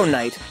Shadow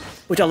Knight,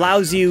 which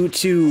allows you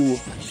to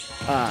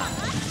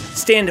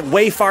stand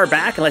way far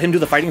back and let him do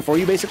the fighting for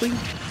you, basically.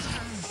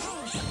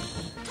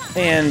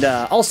 And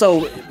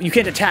also, you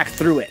can't attack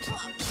through it.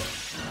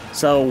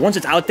 So once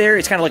it's out there,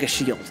 it's kind of like a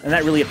shield, and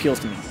that really appeals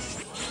to me.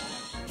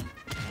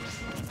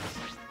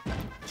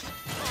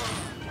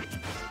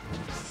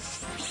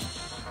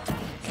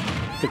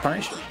 Good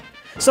punish.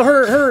 So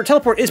her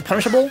teleport is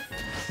punishable,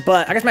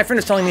 but I guess my friend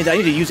is telling me that I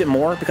need to use it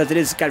more because it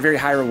is got a very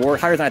high reward,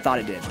 higher than I thought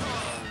it did.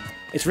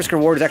 Its risk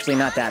reward is actually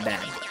not that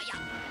bad.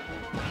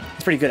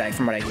 It's pretty good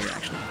from what I hear,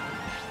 actually.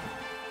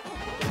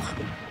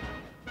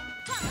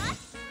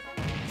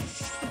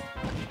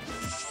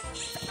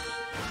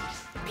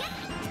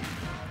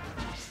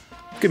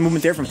 Good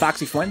movement there from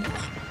FoxieFwend.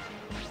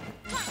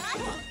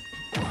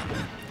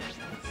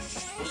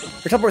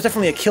 Her teleport is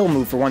definitely a kill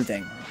move for one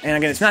thing. And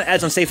again, it's not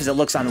as unsafe as it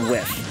looks on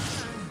whiff.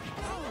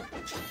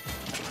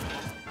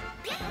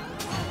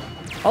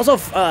 Also,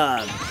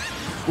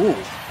 ooh.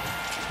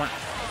 Wow.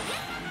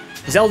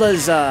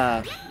 Zelda's,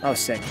 oh,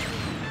 sick.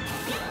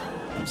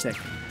 I'm sick.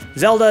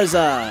 Zelda's,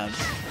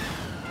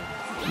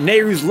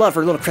 Nehru's love,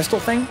 her little crystal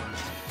thing,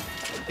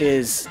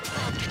 is,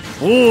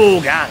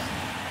 ooh, got it.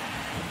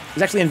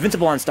 It's actually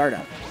invincible on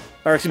startup.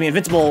 Or, excuse me,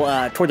 invincible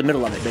toward the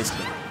middle of it,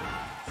 basically.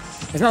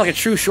 It's not like a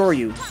true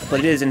Shoryu, but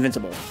it is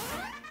invincible.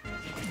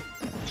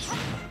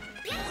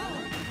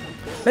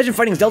 Imagine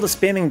fighting Zelda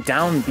spamming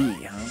down B,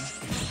 huh?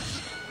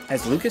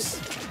 As Lykos?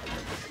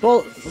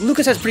 Well,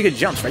 Lykos has pretty good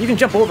jumps, right? You can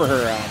jump over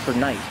her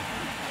knight.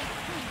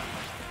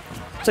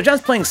 So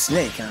John's playing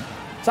Snake, huh?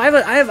 So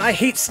I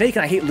hate Snake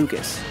and I hate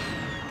Lykos.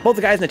 Both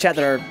the guys in the chat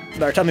that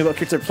are telling me what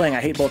characters they're playing,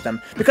 I hate both of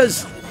them.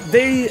 Because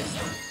they...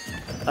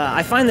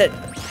 I find that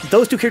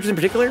those two characters in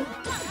particular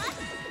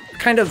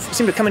kind of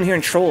seem to come in here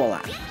and troll a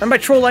lot. And by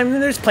troll, I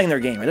mean they're just playing their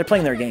game, right? They're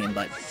playing their game,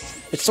 but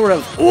it's sort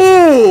of...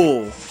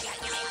 Ooh!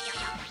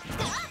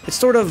 It's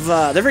sort of...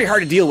 they're very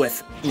hard to deal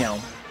with, you know,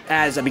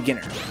 as a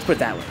beginner. Let's put it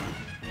that way.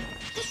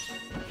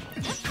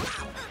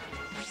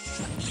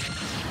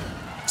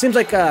 Seems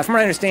like, from what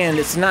I understand,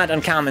 it's not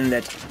uncommon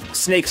that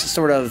snakes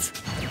sort of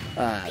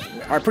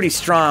are pretty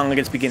strong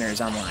against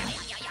beginners online.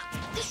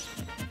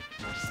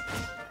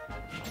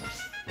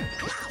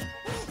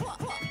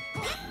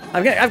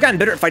 I've gotten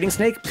better at fighting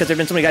Snake because there have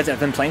been so many guys that have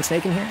been playing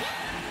Snake in here.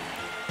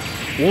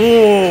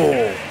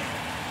 Whoa!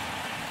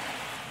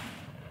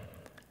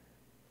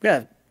 We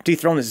gotta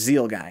dethrone this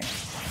Zeal guy.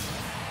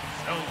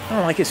 I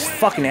don't like his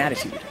fucking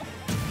attitude.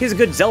 He has a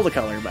good Zelda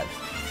color, but...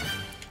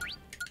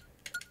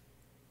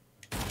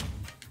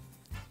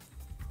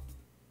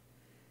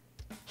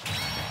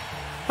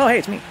 Oh, hey,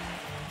 it's me.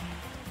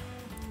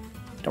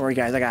 Don't worry,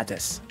 guys, I got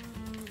this.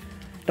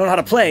 Don't know how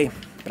to play,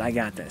 but I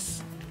got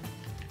this.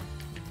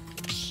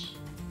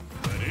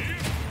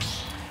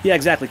 Yeah,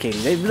 exactly, Katie.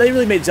 They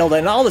really made Zelda,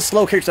 and all the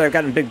slow characters that have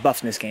gotten big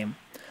buffs in this game.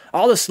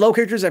 All the slow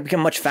characters have become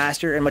much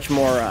faster and much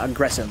more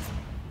aggressive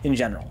in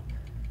general.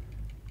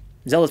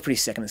 Zelda's pretty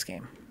sick in this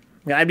game.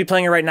 Yeah, I'd be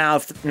playing her right now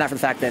if not for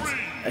the fact that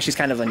she's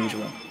kind of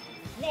unusual.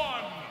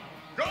 One,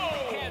 go!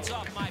 Hands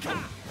off my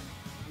back.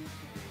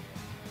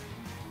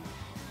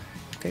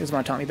 Okay, just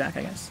want to taunt me back,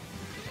 I guess.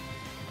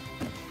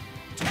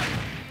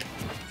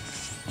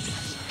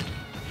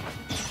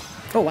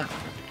 Oh, wow.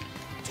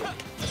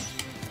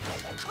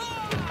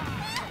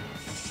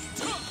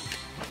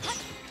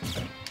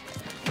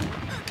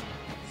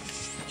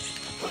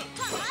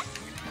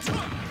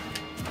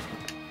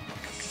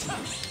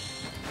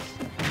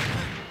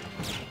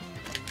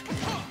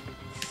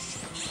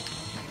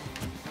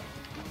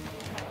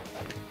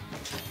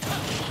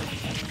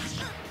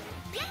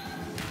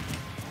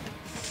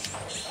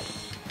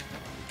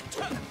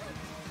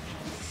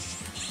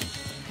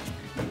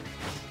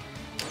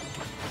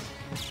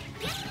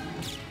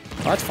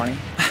 Oh, that's funny.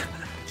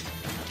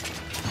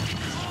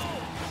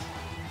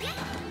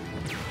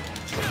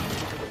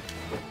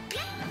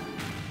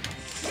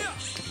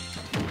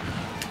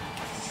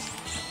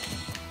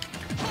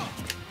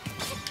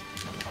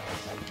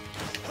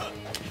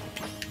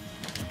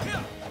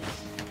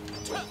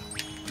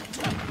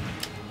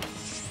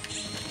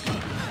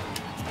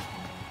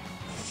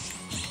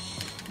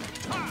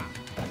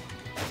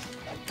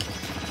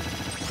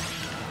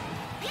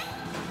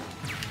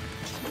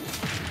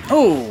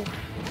 Oh!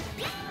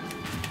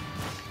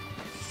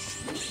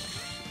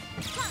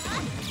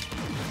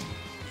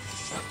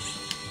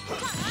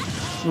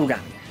 Ooh, got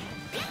me.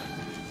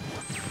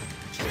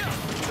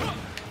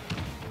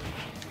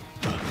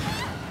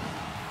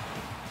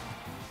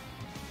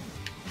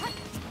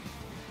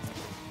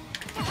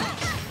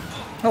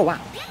 Oh, wow.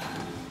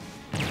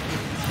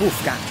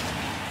 Oof, got me.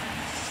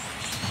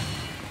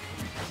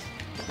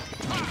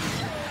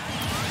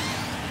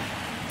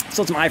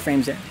 Still some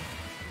iframes there.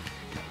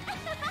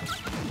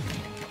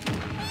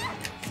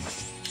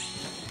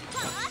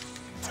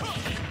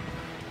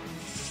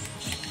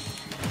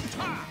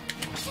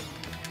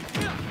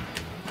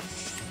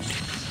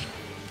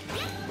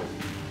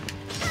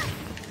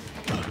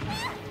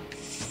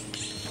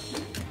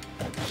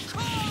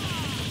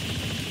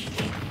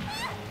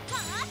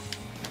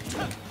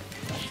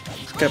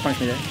 Could've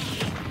punched me there.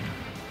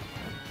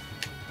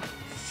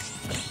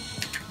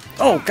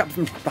 Oh, got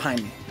from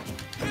behind me.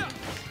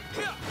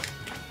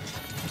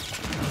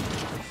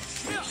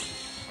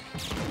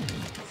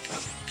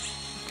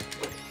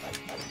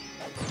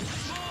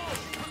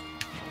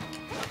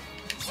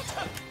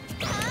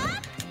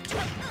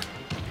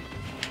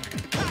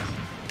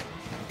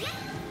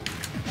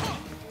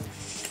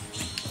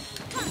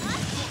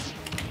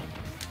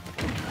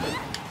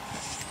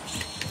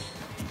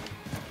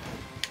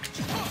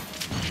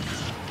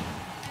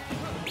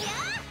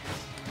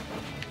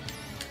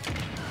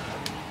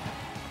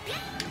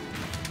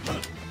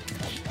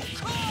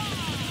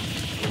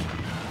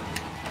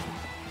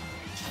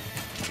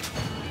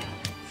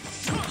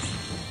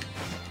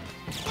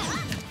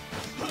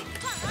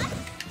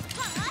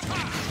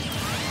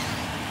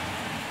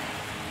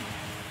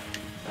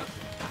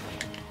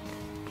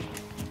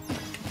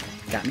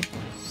 Got me.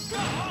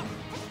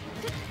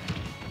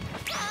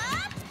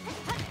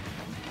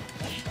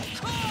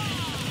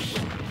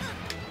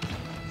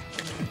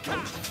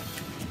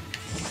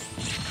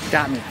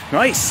 Got me.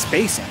 Nice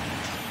spacing.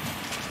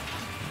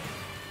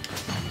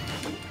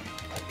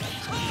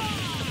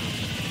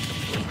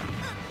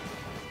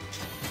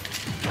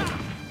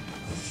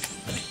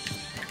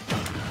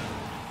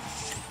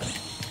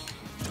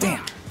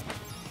 Damn.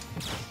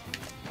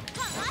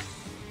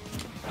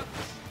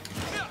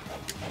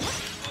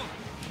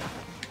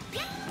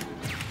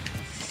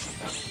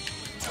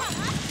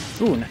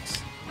 Ooh,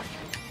 nice.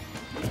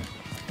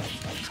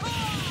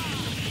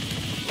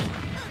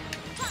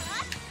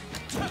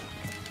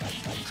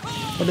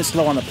 A little bit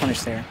slow on the punish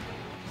there.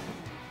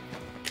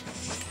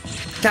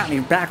 Got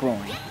me back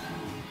rolling.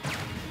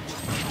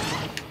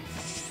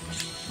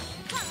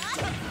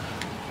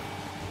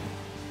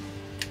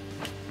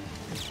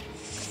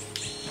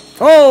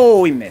 Oh,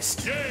 we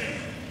missed.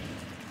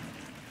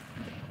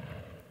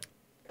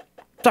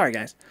 Sorry,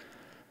 guys.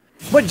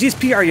 What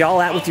GSP are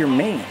y'all at with your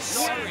mains?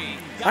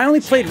 I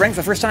only played ranked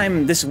for the first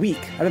time this week.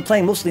 I've been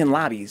playing mostly in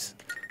lobbies,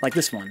 like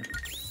this one.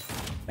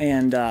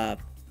 And I'm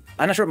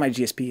not sure what my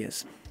GSP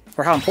is,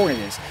 or how important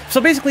it is.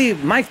 So basically,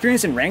 my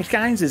experience in ranked,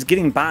 guys, is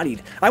getting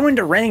bodied. I went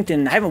into ranked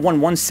and I haven't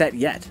won one set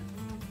yet.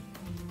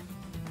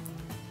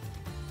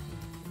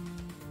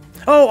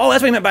 Oh,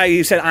 that's what you meant by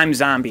you said I'm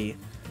zombie.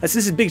 This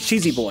is Big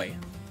Cheesy Boy.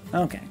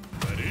 Okay.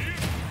 I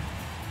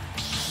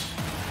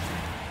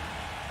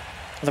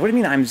was like, what do you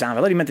mean I'm zombie?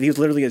 I thought he meant that he was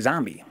literally a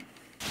zombie.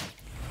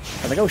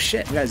 I was like, oh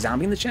shit, we got a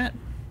zombie in the chat?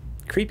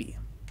 Creepy.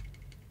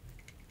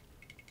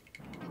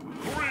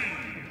 3,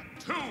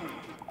 2,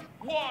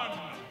 1,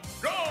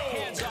 go!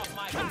 Hands off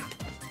my back.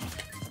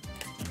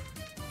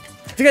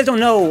 If you guys don't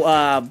know,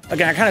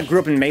 again, I kind of grew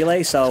up in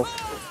Melee, so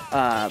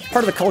part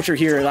of the culture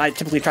here that I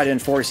typically try to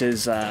enforce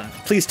is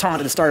please taunt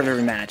at the start of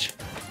every match.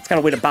 It's kind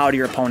of a way to bow to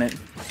your opponent.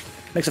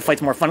 Makes the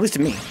fights more fun, at least to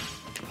me.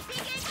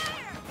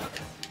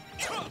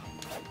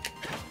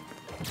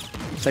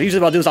 So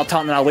usually what I'll do is I'll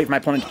taunt and then I'll wait for my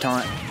opponent to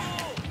taunt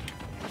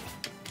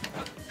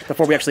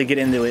before we actually get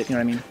into it, you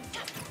know what I mean?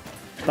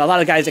 But a lot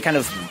of guys that kind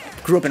of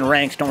grew up in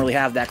ranked don't really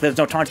have that, because there's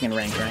no taunting in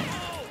ranked, right?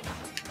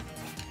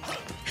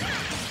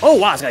 Oh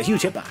wow, it's got a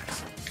huge hitbox.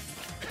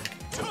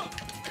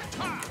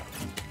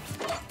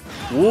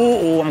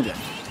 Whoa, I'm good.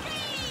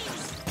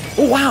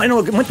 Oh wow, I didn't know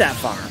it went that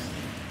far.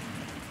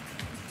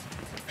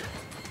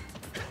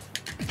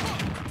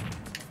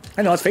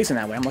 I know it's facing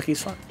that way, I'm lucky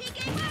as fuck.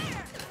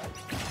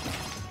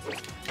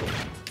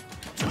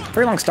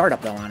 Very long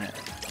startup though on it.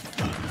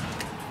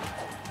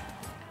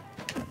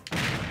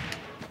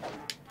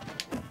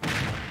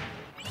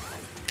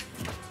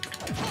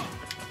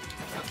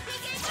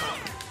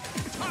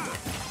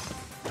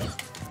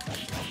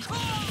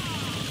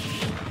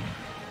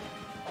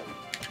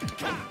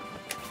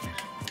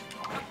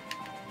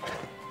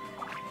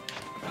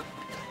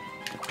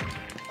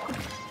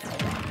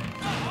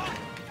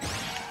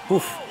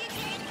 Oof.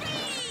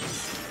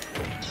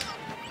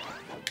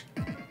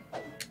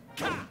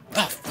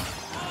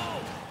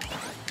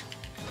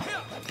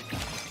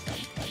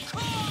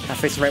 I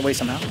face the right way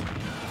somehow.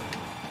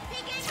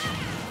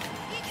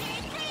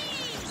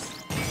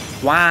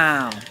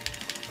 Wow.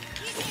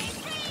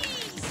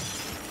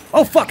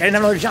 Oh fuck, I didn't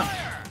have another jump.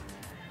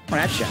 Oh,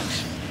 that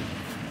sucks.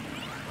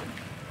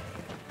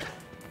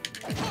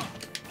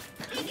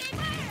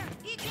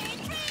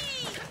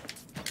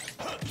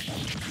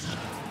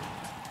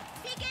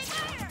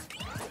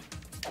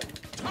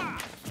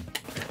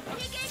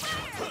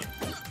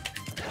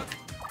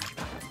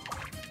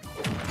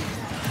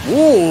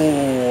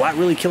 Ooh, that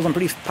really killed him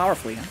pretty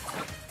powerfully. Huh?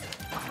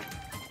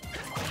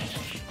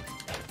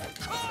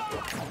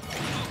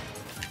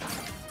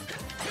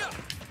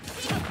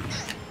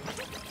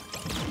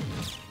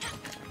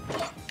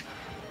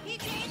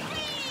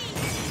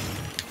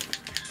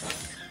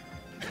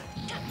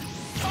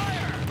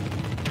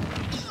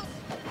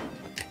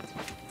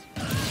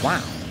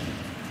 Wow.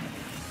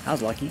 That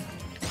was lucky.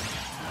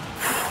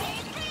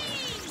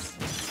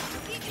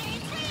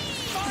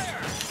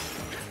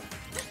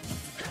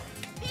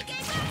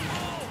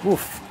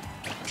 Oof.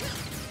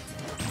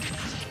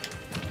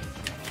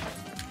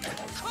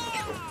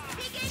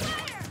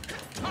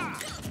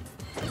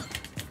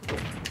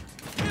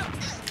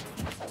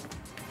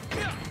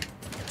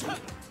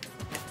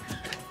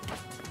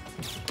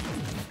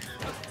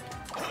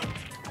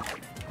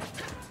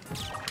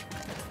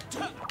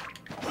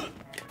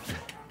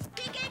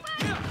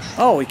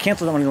 Oh, he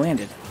canceled it when he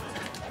landed.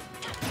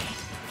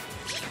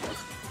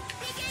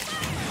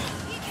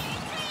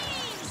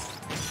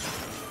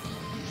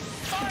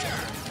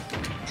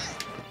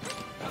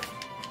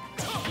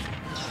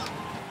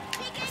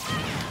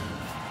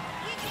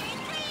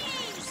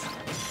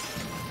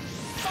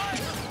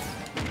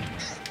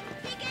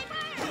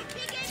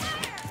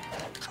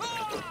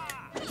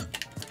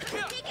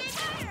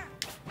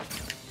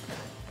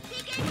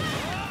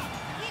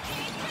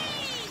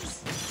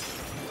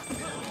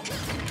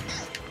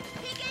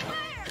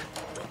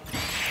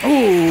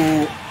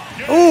 Ooh!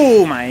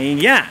 Oh my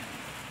god!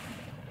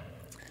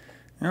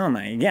 Oh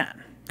my god.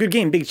 Good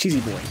game, big cheesy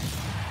boy.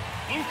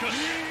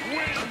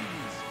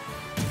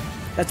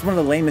 That's one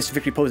of the lamest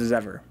victory poses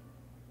ever.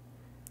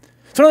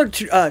 So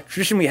another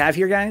tradition we have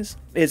here, guys,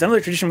 is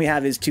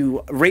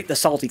to rate the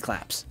salty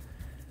claps.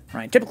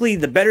 Right. Typically,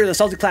 the better the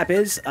salty clap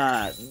is,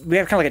 we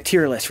have kind of like a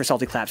tier list for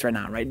salty claps right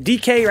now, right?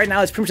 DK right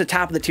now is pretty much the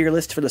top of the tier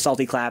list for the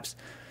salty claps.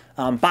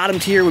 Bottom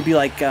tier would be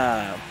like,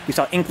 we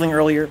saw Inkling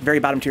earlier, very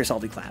bottom tier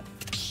salty clap.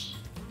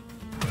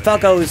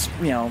 Falco's,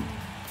 you know,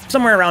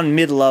 somewhere around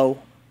mid-low,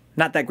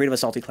 not that great of a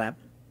salty clap.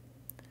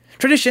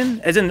 Tradition,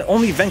 as in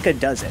only Venka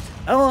does it.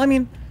 Oh, I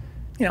mean,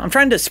 you know, I'm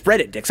trying to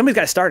spread it, Dick. Somebody's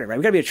got to start it, right?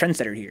 We got to be a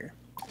trendsetter here.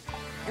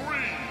 3,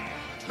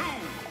 2,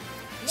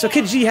 So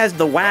KidG has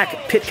the whack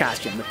pit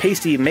costume, the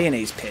pasty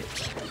mayonnaise pit.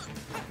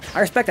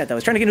 I respect that, though.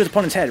 He's trying to get into his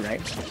opponent's head,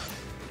 right?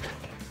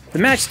 The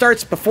match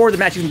starts before the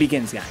match even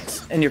begins,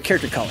 guys, and your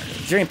character color.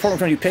 It's very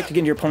important when you pick to get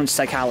into your opponent's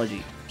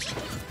psychology.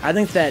 I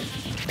think that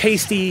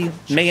pasty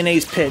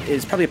mayonnaise pit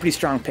is probably a pretty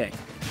strong pick.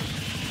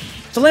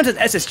 So Lamb's an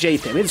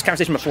SSJ pit. We had this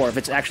conversation before, if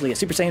it's actually a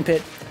Super Saiyan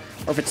pit,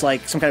 or if it's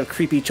like some kind of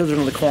creepy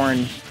Children of the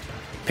Corn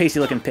pasty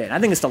looking pit. I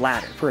think it's the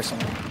latter,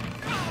 personally.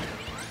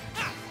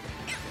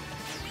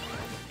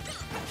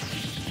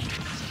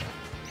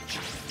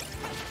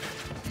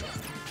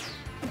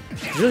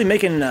 He's really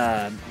making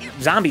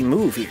zombie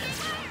move here.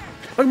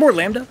 Look more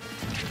Lambda.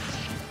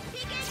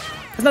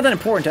 It's not that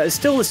important. It's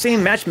still the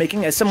same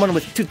matchmaking as someone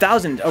with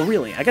 2,000. Oh,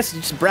 really? I guess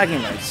it's just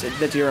bragging rights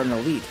that you're an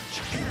elite.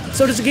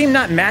 So does the game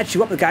not match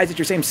you up with guys at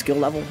your same skill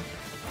level?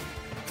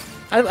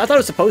 I thought it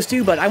was supposed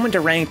to, but I went to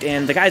ranked,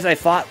 and the guys that I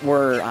fought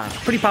were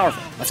pretty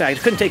powerful. I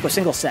couldn't take a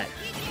single set.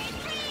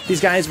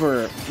 These guys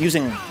were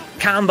using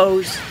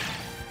combos.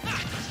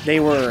 They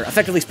were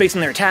effectively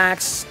spacing their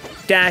attacks,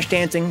 dash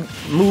dancing,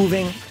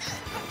 moving.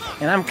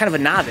 And I'm kind of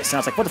a novice, and I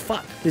was like, what the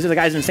fuck? These are the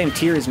guys in the same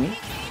tier as me?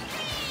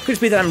 Could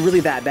just be that I'm really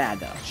that bad,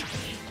 though.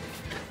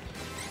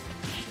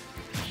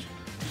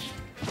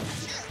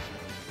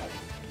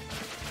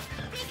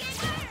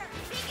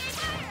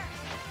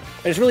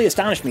 It just really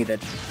astonished me that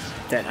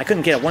I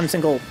couldn't get one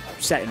single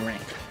set in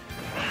rank.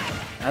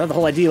 I thought the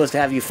whole idea was to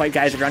have you fight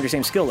guys that are on your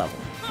same skill level.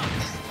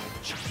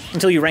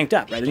 Until you ranked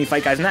up, right? Then you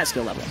fight guys on that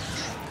skill level.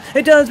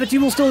 It does, but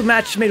you will still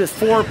match made with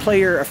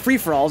 4-player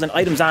free-for-alls and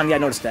items on. Yeah, I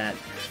noticed that.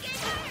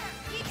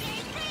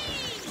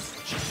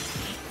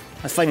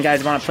 I was fighting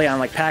guys that want to play on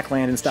like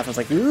Pac-Land and stuff. I was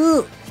like,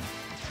 ooh!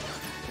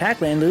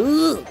 Pac-Land,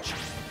 ooh!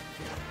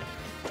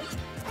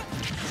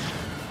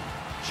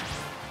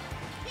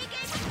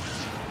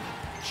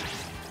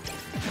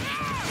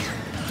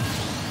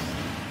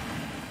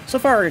 So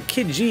far,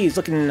 KidG is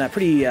looking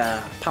pretty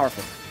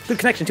powerful. Good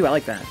connection, too. I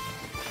like that.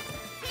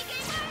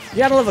 You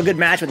gotta love a good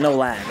match with no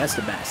lag. That's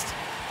the best.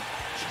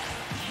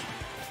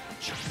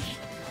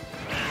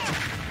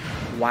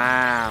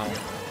 Wow.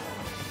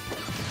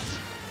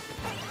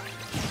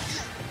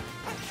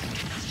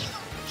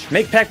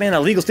 Make Pac-Man a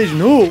legal stage.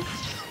 No!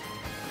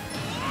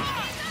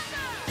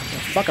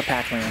 Fuck a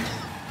Pac-Man.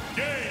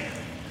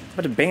 I'm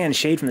about to ban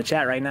Shade from the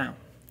chat right now.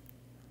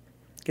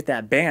 Get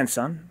that ban,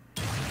 son.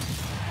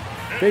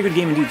 Very good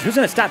game indeed. Who's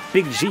gonna stop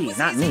Big G?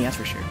 Not me, that's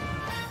for sure.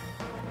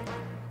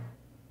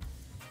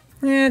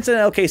 Yeah, it's an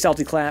okay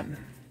salty clap.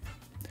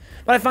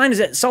 What I find is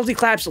that salty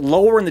claps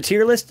lower in the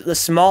tier list, the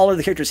smaller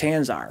the character's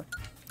hands are.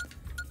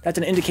 That's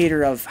an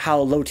indicator of how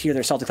low tier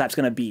their salty clap's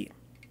gonna be.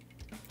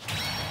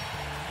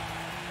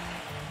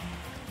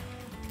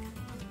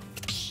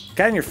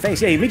 Got in your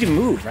face. Yeah, he made you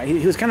move, right?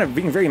 He was kind of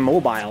being very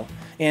mobile.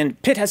 And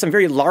Pit has some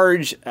very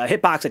large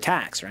hitbox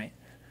attacks, right?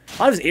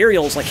 A lot of his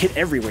aerials like hit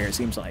everywhere, it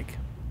seems like.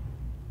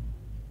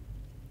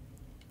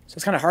 So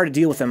it's kind of hard to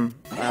deal with him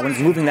when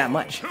he's moving that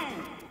much. 2,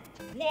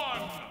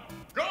 1,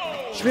 go!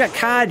 So we got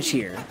KidG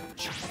here.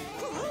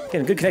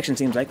 Getting a good connection,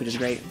 seems like, which is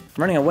great.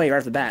 Running away right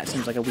off the bat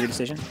seems like a weird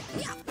decision.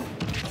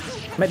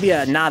 Might be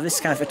a novice,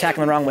 kind of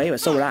attacking the wrong way, but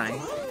so would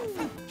I.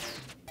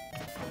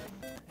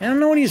 I don't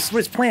know what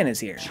his plan is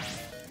here.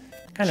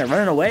 Kind of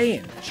running away.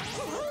 And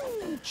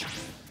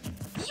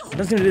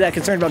doesn't seem to be that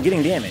concerned about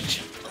getting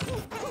damage.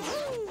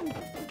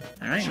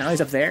 Alright, now he's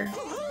up there.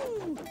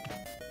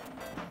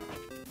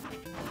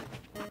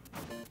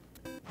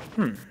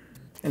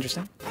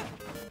 Interesting.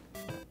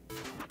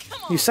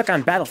 You suck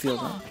on Battlefield,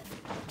 huh?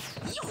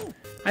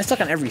 I suck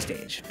on every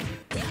stage.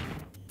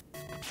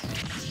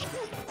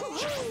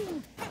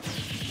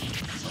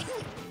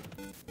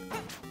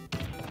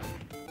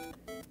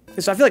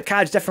 So I feel like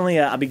KidG's definitely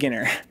a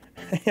beginner.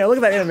 Yeah, look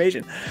at that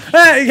animation.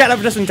 Ah, he got up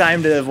just in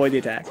time to avoid the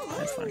attack.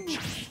 That's funny.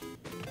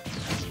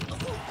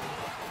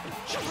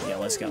 Yeah,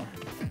 let's go.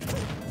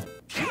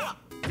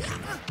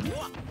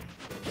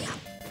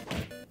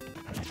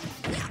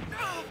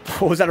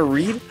 Oh, was that a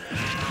read?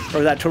 Or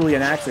was that totally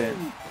an accident?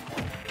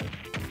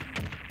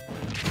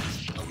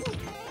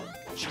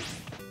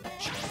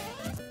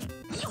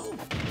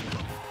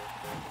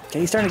 Okay,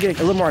 he's starting to get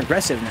a little more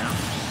aggressive now.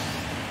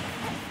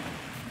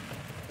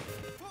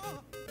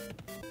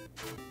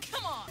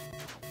 Come on.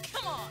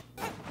 Come on.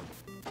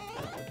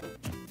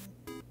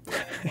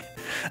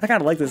 I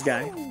kind of like this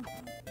guy.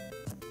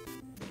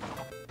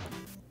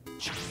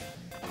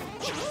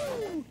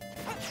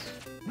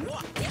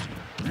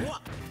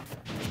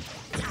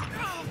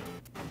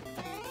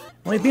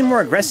 Well, he's being more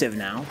aggressive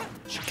now.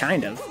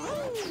 Kind of.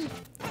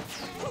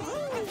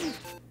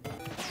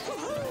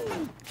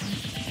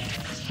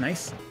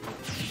 Nice.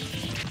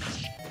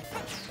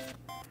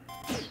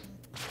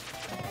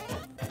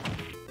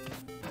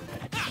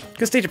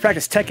 Good stage to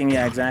practice teching,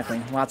 yeah,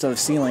 exactly. Lots of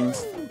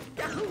ceilings.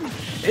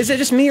 Is it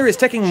just me, or is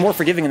teching more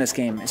forgiving in this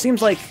game? It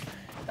seems like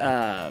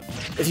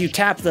if you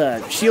tap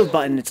the shield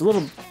button, it's a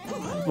little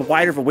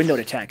wider of a window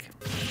to tech.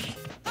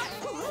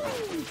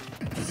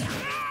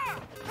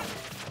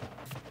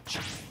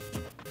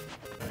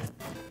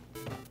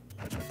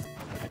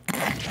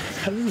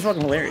 This is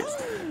fucking hilarious.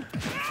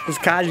 This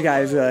KidG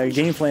guy's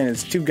game plan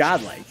is too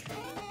godlike.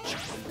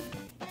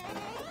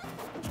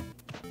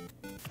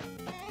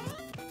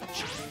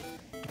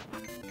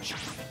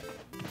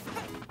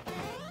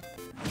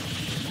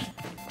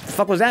 The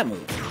fuck was that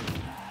move?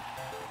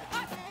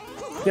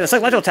 Yeah, the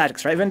psychological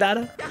tactics, right,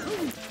 Vendetta?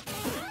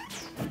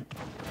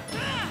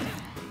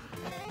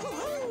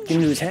 Get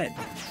into his head.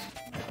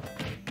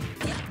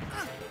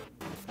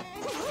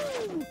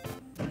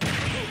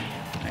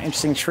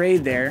 Interesting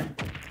trade there.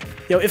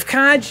 Yo, if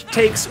KidG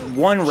takes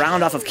one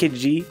round off of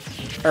KidG,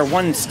 or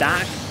one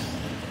stock,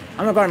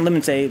 I'm gonna go out on a limb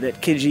and say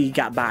that KidG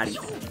got bodied.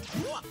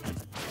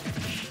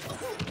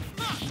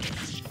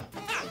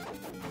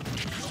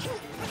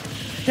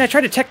 Yeah, I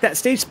tried to tech that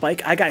stage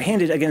spike. I got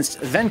handed against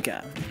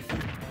Venka.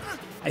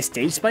 I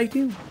stage spiked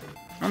you?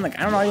 I'm like,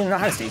 I don't even know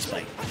how to stage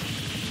spike.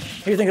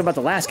 What do you think about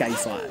the last guy you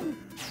fought?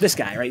 This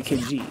guy, right?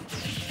 KidG.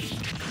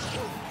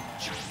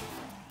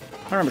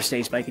 I remember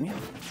stage spiking you.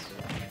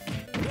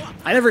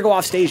 I never go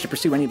off stage to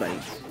pursue anybody.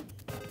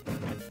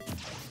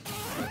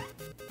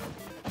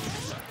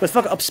 But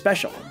fuck up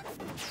special.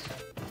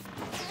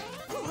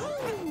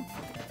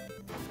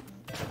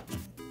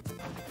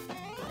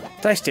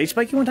 Did I stage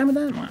spike you one time with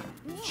that? Wow.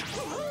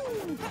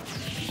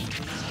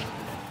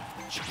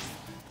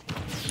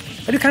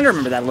 I do kind of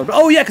remember that a little bit.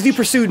 Oh yeah, because you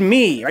pursued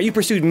me, right? You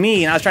pursued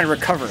me, and I was trying to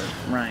recover.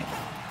 Right.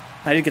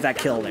 I did get that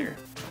kill there.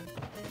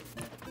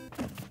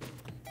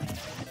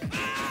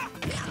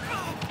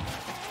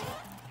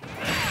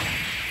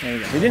 There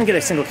you go. We didn't get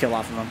a single kill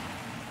off of him.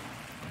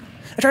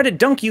 I tried to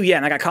dunk you, yeah,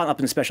 and I got caught up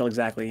in special,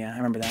 exactly, yeah, I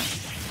remember that.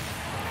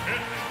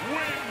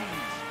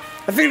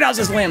 I figured out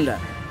this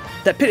Lambda.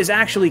 That Pit is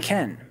actually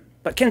Ken.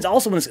 But Ken's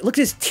also in this. Look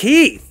at his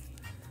teeth!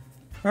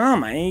 Oh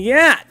my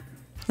god!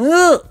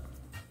 Ugh!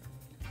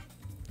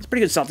 It's a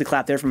pretty good salty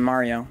clap there from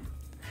Mario.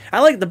 I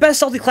like the best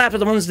salty claps are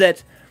the ones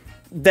that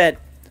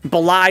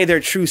belie their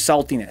true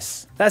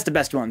saltiness. That's the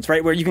best ones,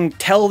 right? Where you can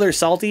tell they're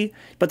salty,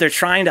 but they're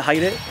trying to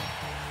hide it.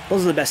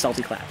 Those are the best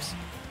salty claps.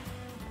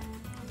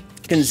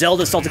 And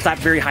Zelda's salty clap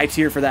very high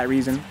tier for that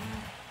reason.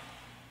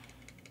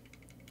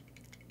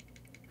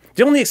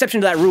 The only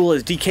exception to that rule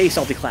is DK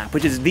salty clap,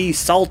 which is the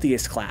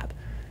saltiest clap.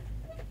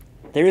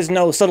 There is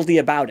no subtlety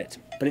about it,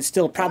 but it's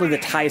still probably the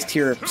highest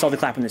tier salty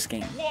clap in this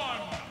game.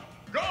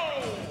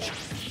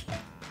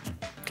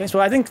 Okay, so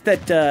I think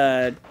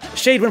that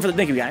Shade went for the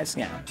thank you guys.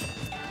 Yeah.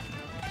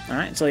 All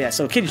right, so yeah,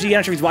 so KidG, I'm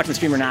not sure if he's watching the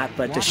stream or not,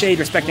 but Shade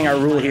respecting our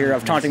rule here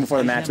of taunting before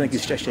the match. Thank you,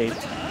 Shade.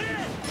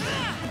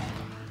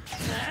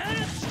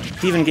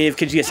 He even gave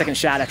KidG a second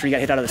shot after he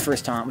got hit out of the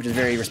first taunt, which is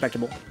very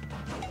respectable.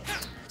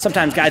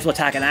 Sometimes guys will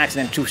attack an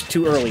accident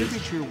too early,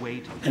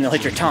 and they'll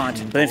hit your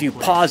taunt, but if you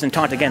pause and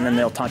taunt again, then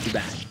they'll taunt you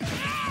back.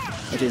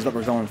 Which is what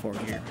we're going for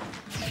here.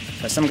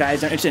 But some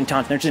guys aren't interested in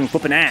taunting, they're interested in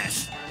whooping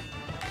ass.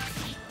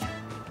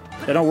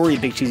 So don't worry,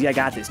 Big Cheesy, I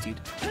got this, dude.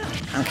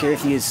 I don't care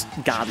if he is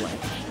godlike.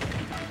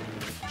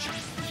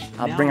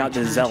 I'll bring out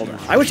the Zelda.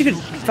 I wish you could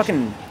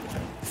fucking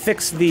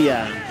fix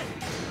the,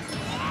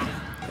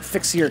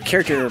 fix your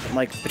character,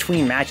 like,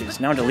 between matches.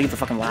 Now to leave the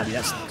fucking lobby,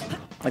 that's,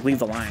 like, leave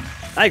the line.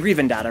 I agree,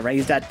 Vendetta, right?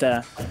 He's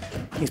that,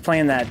 he's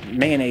playing that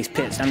mayonnaise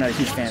Pit, so I'm not a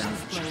huge fan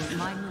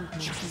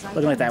of.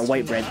 Looking like that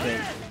white bread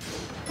Pit.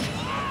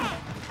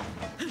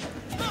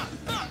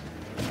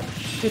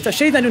 It's a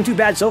Shade's not doing too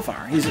bad so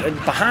far. He's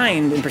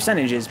behind in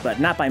percentages, but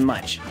not by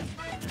much.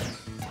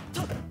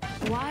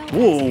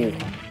 Whoa.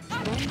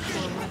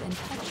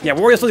 Yeah,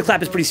 Warrior's Slowly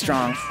Clap is pretty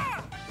strong.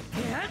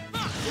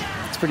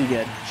 It's pretty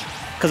good.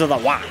 Because of the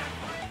wah.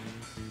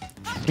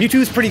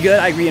 Mewtwo's pretty good.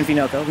 I agree,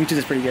 Infinoco. Mewtwo's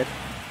is pretty good.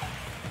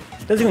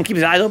 Doesn't even keep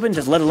his eyes open,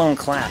 just let alone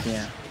clap,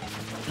 yeah.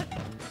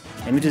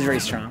 And Mewtwo's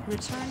very strong.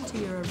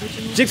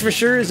 Jigs for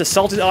sure is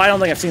assaulted. Oh, I don't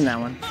think I've seen that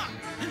one.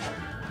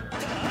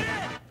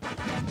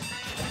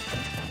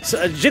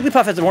 So,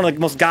 Jigglypuff has one of the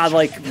most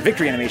godlike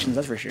victory animations,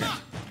 that's for sure.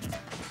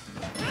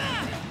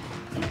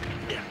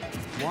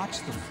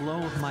 Watch the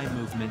flow of my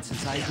movements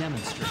as I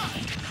demonstrate.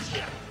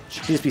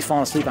 He just be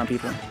falling asleep on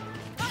people.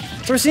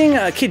 So we're seeing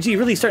KidG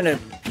really starting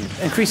to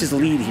increase his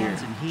lead here.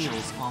 Hands and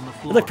heels on the It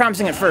floor. looked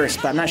promising at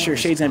first, but I'm not sure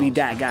Shade's gonna be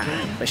that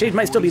guy. But Shade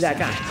might still be that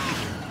guy.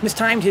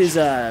 Mistimed his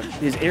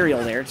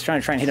aerial there. It's trying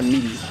to hit him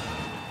meaty.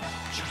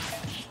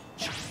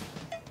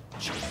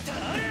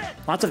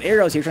 Lots of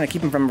arrows here trying to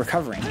keep him from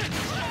recovering.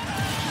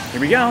 Here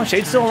we go.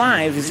 Shade's still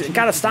alive. He's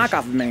got a stock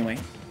off of him anyway.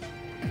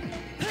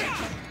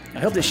 I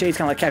hope this Shade's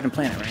kind of like Captain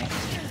Planet, right?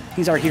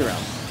 He's our hero.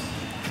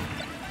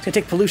 He's gonna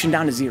take pollution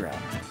down to 0.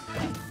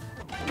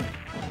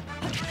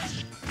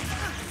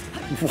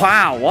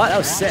 Wow, what? That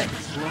was sick. Watch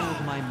the flow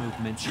of my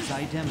movements as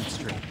I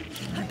demonstrate.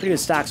 Pretty good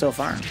stock so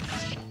far.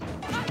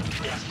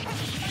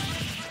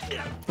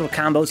 Little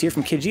combos here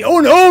from KidG. Oh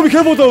no, be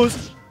careful with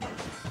those!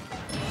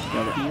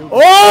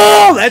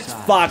 Oh, let's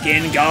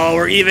fucking go.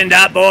 We're evened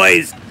up,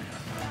 boys.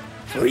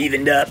 We're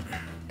evened up.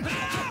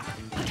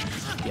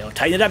 Yo,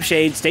 tighten it up,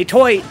 Shade. Stay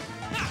tight.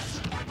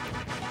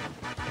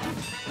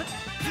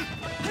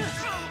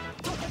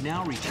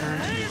 Now return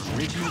to your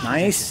original.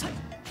 Nice.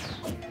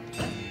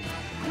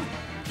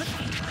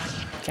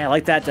 Okay, I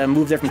like that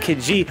move there from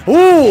KidG.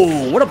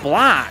 Ooh, what a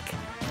block.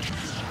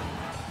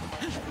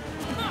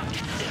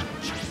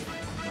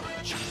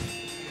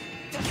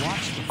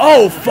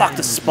 Oh, fuck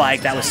the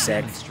spike. That was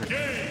sick.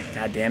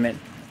 God damn it.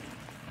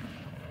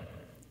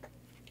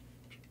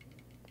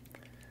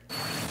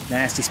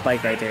 Nasty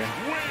spike right there.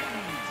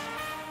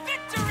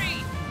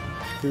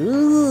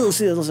 Ooh,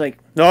 see, it looks like...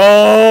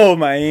 Oh,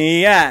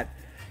 my God.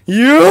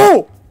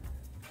 You!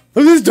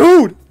 Look at this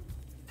dude!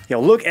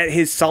 Yo, look at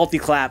his salty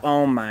clap.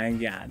 Oh, my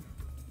God.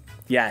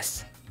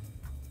 Yes.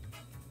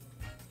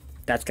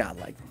 That's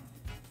godlike.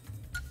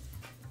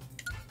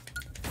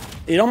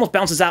 It almost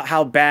balances out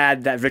how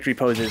bad that victory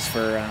pose is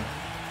for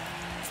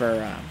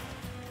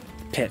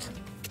Pit.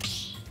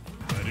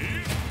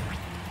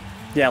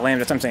 Yeah, Lamb,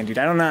 that's what I'm saying, dude.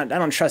 I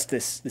don't trust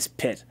this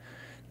Pit.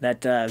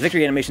 That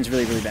victory animation is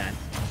really, really bad.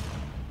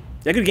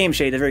 Yeah, good game,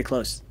 Shade. They're very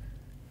close.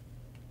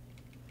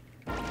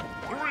 3,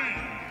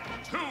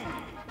 2,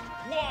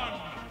 1,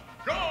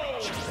 go!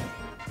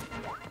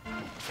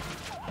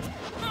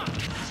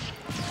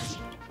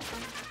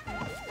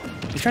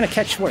 He's trying to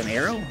catch, what, an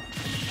arrow?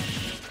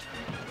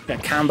 Got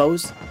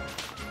combos.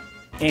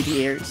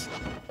 Anti-airs.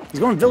 He's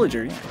going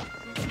villager, yeah.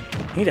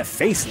 He needs a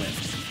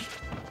facelift.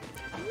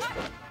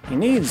 He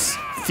needs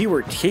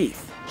fewer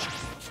teeth.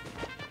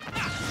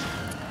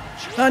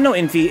 No,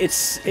 Infi.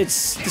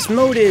 This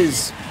mode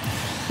is...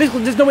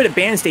 Basically, there's no way to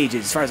ban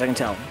stages, as far as I can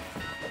tell.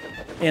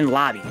 In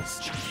lobbies.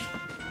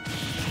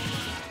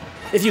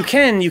 If you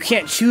can, you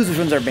can't choose which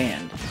ones are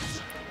banned.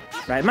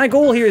 Right? My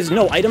goal here is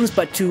no items,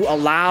 but to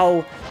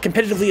allow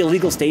competitively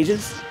illegal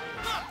stages,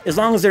 as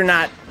long as they're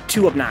not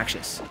too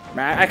obnoxious.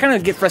 Right? I kind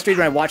of get frustrated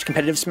when I watch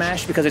competitive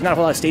Smash because there's not a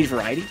whole lot of stage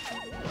variety.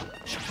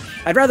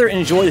 I'd rather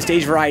enjoy the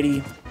stage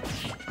variety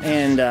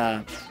and,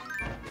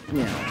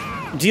 you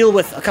know, deal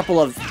with a couple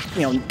of,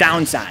 you know,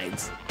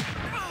 downsides,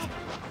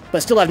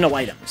 but still have no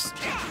items.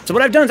 So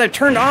what I've done is I've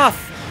turned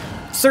off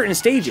certain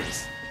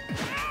stages,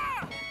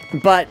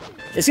 but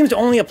it seems to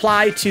only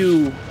apply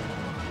to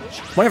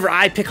whenever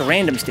I pick a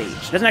random stage.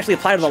 It doesn't actually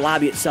apply to the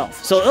lobby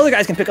itself. So other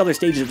guys can pick other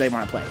stages if they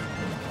want to play.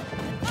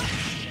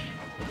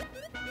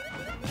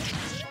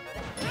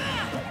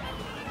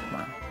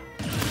 Wow.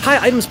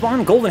 High item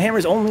spawn, golden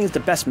hammers only is the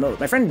best mode.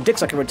 My friend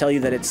Dicksucker would tell you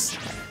that it's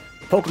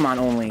Pokemon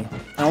only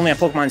on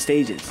Pokemon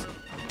stages.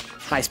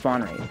 High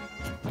spawn rate.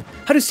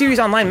 How do series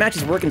online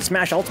matches work in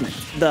Smash Ultimate?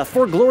 The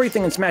 4 glory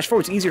thing in Smash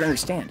 4 is easier to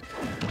understand.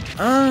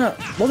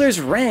 Well,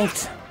 there's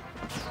ranked.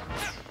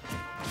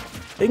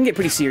 They can get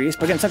pretty serious,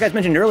 but again, some guys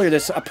mentioned earlier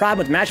there's a problem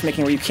with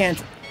matchmaking where you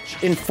can't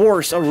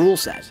enforce a rule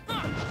set.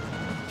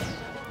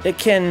 It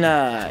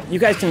can, you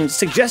guys can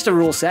suggest a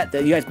rule set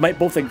that you guys might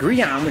both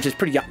agree on, which is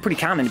pretty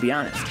common, to be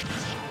honest.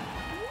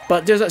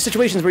 But there's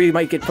situations where you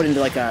might get put into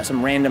like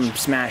some random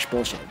Smash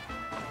bullshit.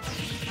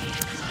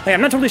 Like,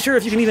 I'm not totally sure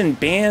if you can even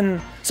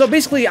ban... So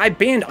basically, I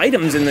banned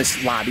items in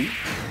this lobby.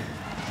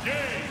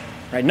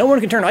 Right, no one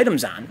can turn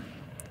items on.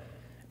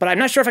 But I'm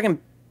not sure if I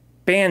can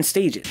ban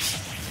stages.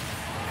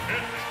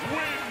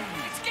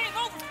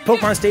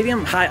 Pokemon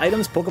Stadium, high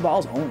items,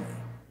 Pokeballs only.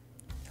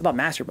 How about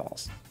Master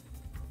Balls?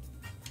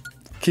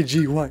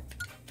 KidG, what?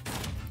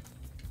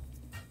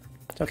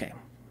 It's okay.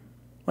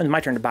 When's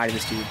my turn to body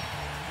this dude?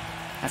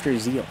 After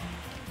Zeal.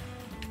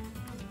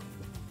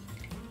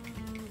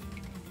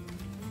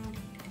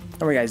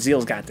 Don't worry, guys.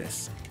 Zeal's got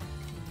this.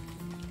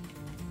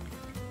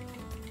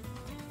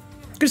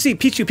 Good to see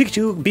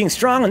Pikachu being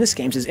strong in this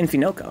game, says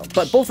Infinoko.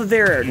 But both of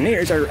their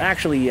nairs are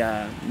actually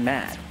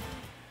mad.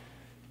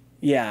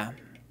 Yeah.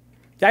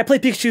 I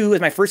played Pikachu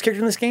as my first character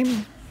in this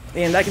game,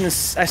 and I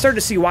started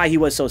to see why he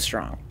was so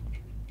strong.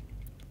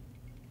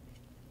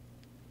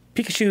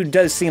 Pikachu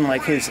does seem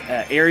like his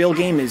aerial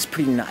game is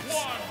pretty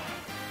nuts.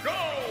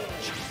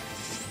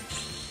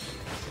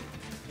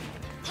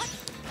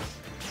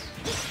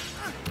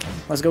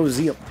 Let's go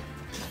Zeal.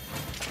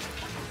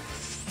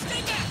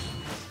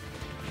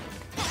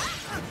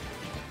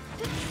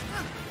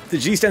 The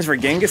G stands for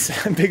Genghis,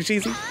 Big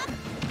Cheesy.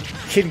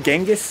 Kid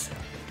Genghis.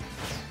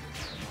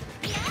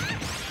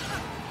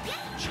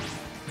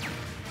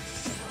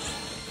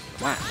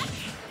 Wow.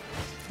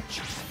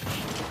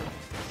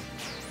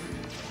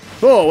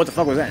 Whoa, what the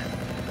fuck was that?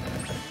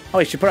 Oh,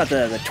 he should put out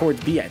the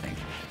towards B, I think.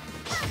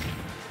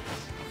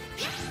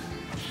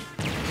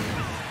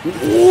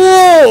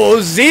 Whoa,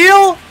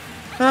 Zeal?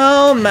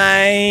 Oh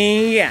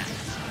my god.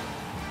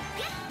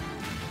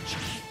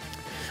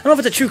 I don't know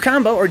if it's a true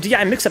combo or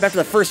DI mix-up after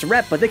the first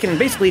rep, but they can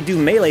basically do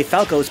melee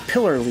Falco's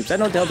pillar loops. I don't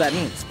know what the hell that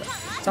means, but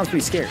sounds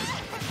pretty scary.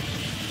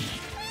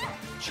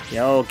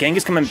 Yo,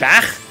 Genghis coming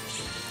back?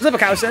 What's up, a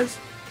cow says?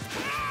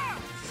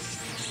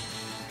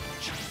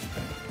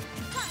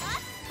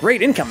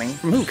 Great incoming.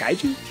 From who,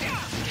 KidG?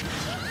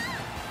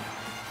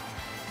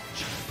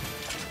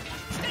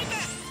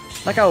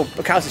 I like how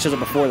Akausa shows up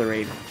before the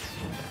raid.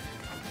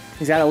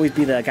 He's gotta always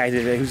be the guy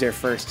who's there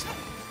first.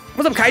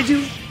 What's up,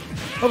 KidG?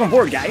 Welcome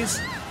aboard,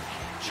 guys.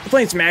 We're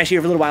playing Smash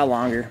here for a little while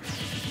longer.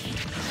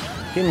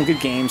 Getting good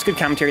games, good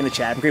commentary in the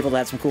chat. I'm grateful to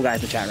have some cool guys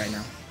in the chat right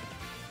now.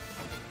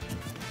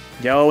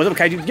 Yo, what's up,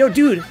 KidG? Yo,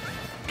 dude,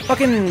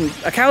 fucking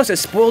Akausa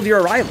spoiled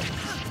your arrival.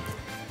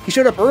 He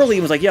showed up early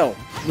and was like, yo,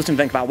 listen,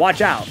 Vencabot,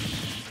 watch out.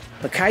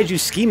 But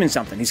KidG's scheming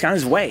something. He's on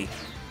his way.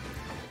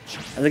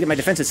 I look at my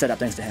defenses set up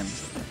thanks to him.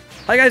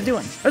 How you guys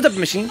doing? What's up,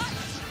 machine?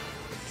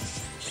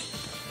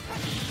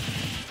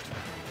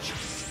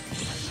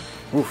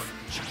 Oof.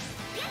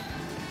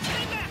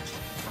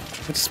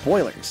 What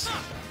spoilers?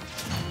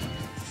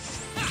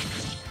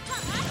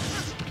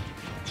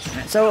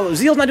 Right, so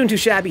Zeal's not doing too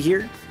shabby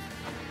here.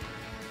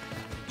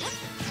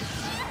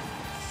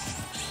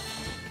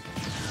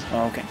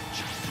 Oh, okay.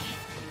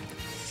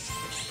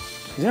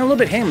 He's doing a little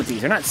bit ham with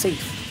these. They're not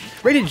safe.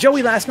 Rated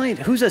Joey last night.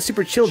 Who's a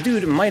super chill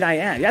dude, might I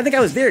add? Yeah, I think I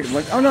was there.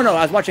 Oh no,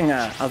 I was watching.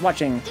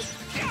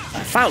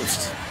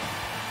 Faust.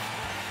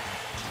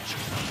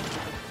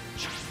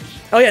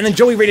 Oh yeah, and then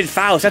Joey rated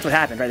Faust. That's what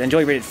happened, right? Then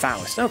Joey rated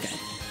Faust. Okay.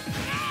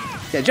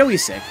 Yeah,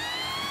 Joey's sick.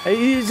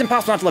 It's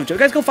impossible not to love Joey.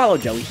 Guys, go follow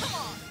Joey.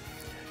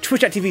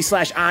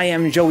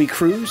 Twitch.tv/IamJoeyCruz.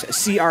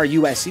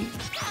 CRUSE.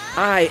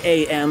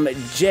 IAMJOEY.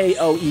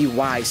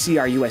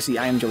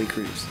 I am Joey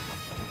Cruz.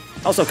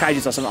 Also,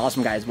 KidG's also an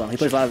awesome guy as well. He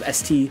plays a lot of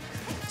ST,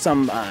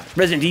 some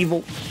Resident Evil.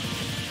 One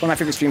of my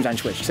favorite streams on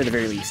Twitch, to say the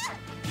very least.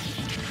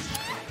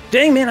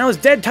 Dang, man, I was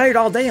dead tired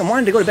all day and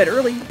wanted to go to bed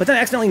early, but then I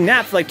accidentally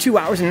napped for like 2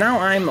 hours, and now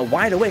I'm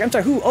wide awake. I'm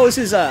sorry, who? Oh, this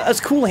is us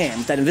Coolhand,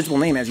 with that invisible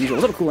name as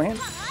usual. What's up, Coolhand?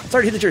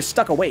 Sorry to hear that you're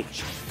stuck awake.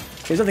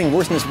 There's nothing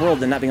worse in this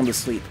world than not being able to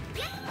sleep.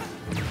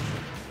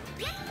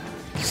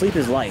 Sleep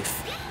is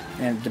life,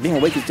 and being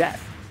awake is death.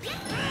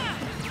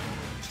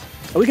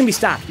 Oh, we can be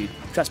stopped, dude.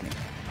 Trust me.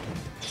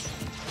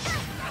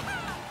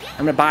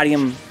 I'm gonna body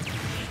him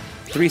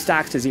 3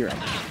 stocks to 0.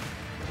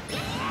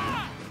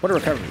 What a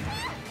recovery.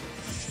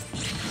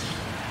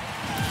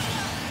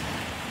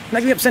 Not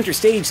giving up center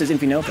stage, says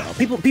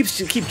Infinoco. Peeps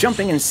should keep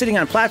jumping and sitting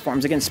on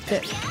platforms against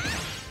Pit.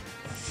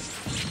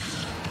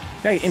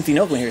 Gotta get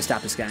Infinoco in here to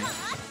stop this guy.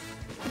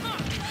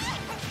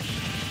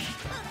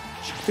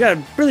 We got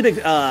a really big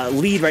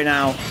lead right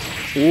now.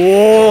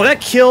 Whoa, that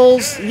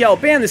kills. Yo,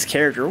 ban this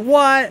character.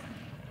 What?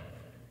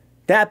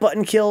 That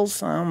button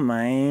kills? Oh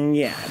my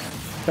god.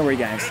 Don't worry,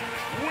 guys.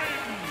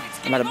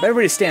 I'm about to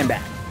everybody stand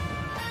back.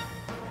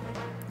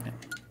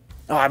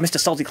 Oh, I missed a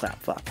salty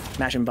clap. Fuck.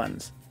 Mashing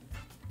buttons.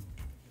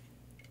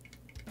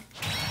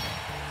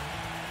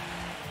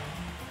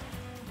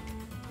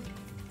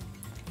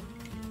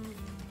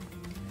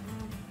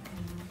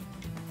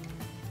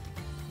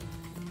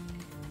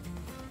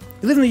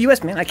 You live in the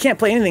US, man. I can't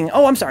play anything.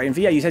 Oh, I'm sorry.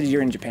 Yeah, you said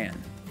you're in Japan.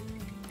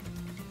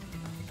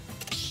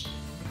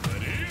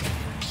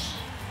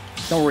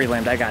 Don't worry,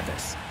 Lambda. I got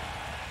this.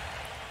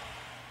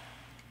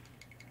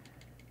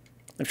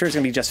 I'm sure it's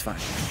going to be just fine.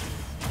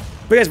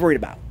 What are you guys worried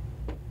about?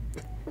 I'm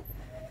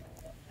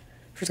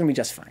sure it's going to be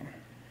just fine.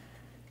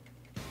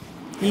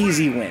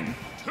 Easy win.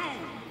 2,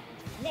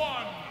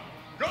 1,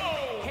 go!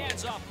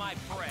 Hands off my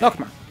prey. Oh,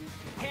 come on.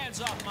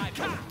 Hands off my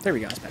prey. There we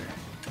go. That's better.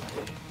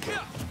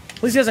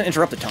 At least he doesn't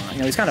interrupt the taunt. You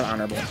know, he's kind of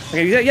honorable.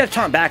 Okay, you got to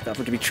taunt back, though,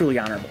 for it to be truly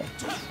honorable.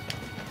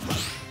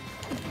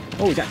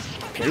 Oh, we got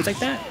parries like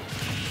that?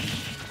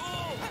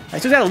 I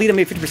still got to lead him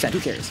maybe 50%. Who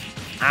cares?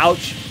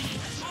 Ouch.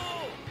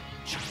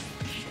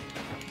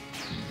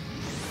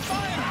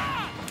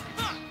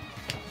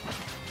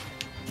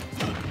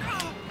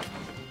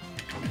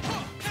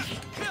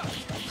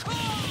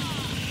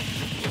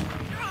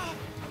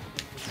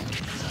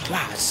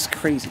 Wow, this is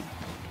crazy.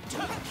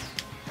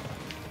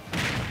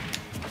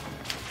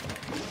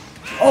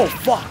 Oh,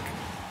 fuck.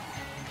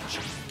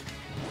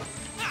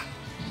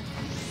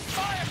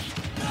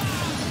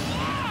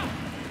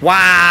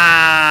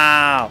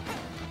 Wow.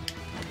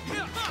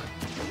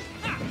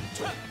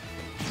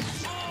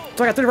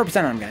 So I got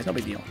 34% on him, guys. No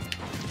big deal.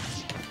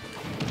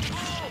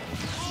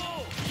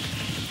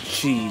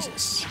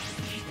 Jesus.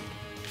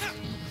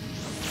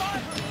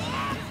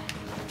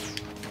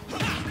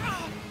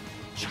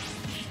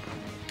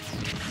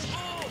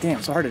 Damn,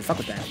 it's so hard to fuck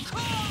with that.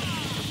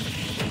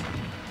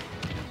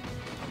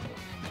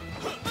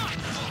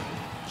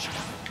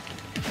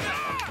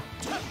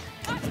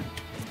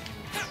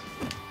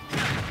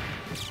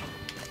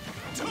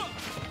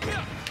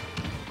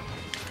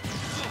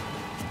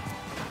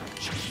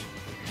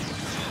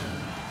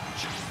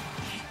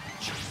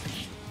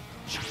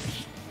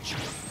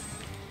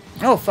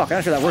 Oh, fuck. I'm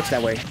not sure that works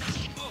that way.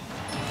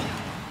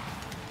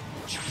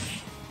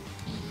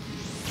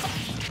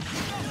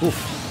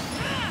 Oof.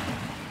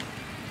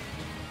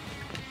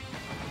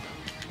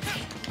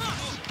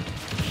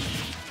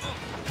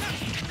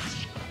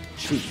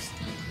 Jeez.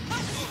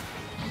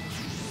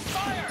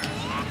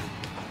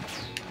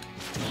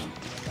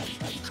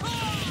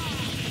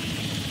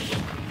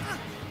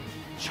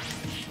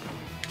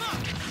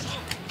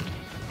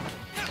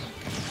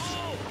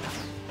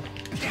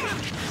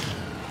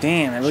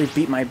 Damn, I really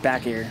beat my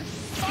back here.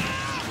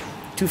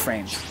 2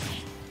 frames.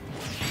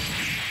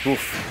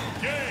 Oof.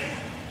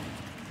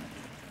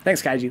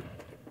 Thanks, KidG.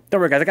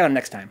 Don't worry, guys. I got him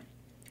next time.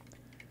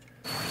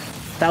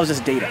 That was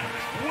just data.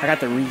 I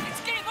got the read.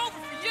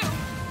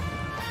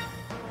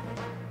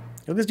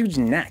 Look at this dude's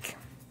neck.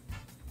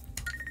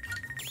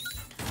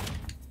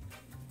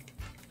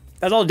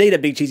 That's all data,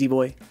 big cheesy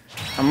boy.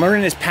 I'm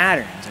learning his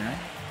patterns, alright?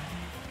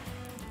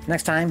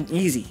 Next time,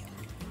 easy.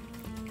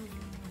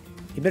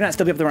 You better not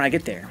still be up there when I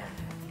get there.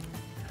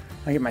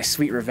 I get my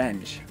sweet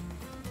revenge.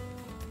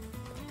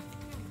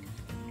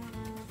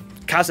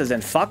 Kyle says then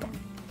fuck him.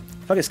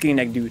 Fuck a skinny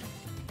neck dude.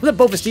 What's up,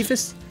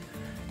 Bofastifus?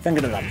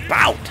 Thinking of a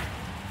bout.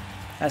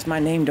 That's my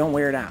name, don't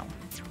wear it out.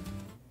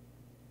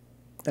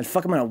 Then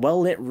fuck him in a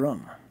well-lit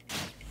room.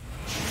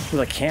 With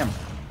a camera.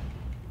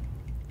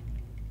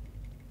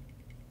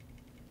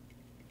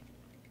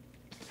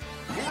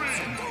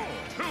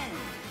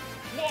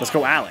 Let's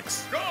go,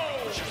 Alex.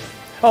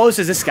 Oh, this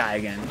is this guy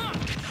again.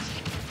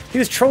 He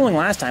was trolling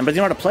last time, but does he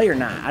know how to play or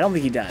not? I don't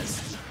think he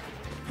does.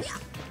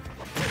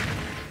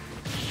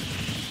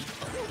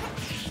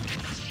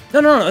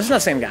 No, this is not the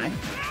same guy.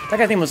 That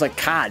guy's name was like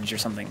KidG or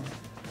something.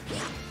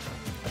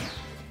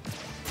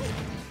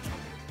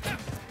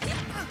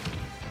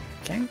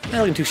 Okay, not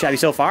looking too shabby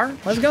so far.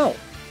 Let's go.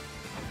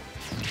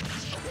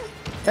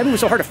 That move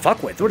was so hard to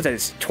fuck with. What is that,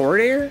 his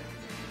Torrid Air?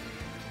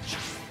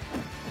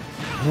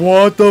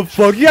 What the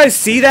fuck? You guys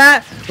see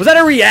that? Was that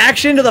a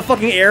reaction to the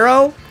fucking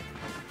arrow?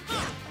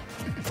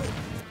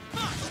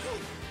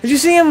 Did you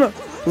see him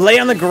lay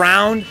on the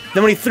ground,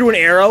 then when he threw an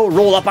arrow,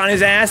 roll up on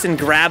his ass and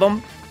grab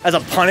him as a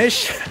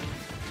punish?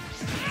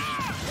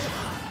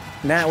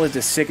 That was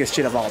the sickest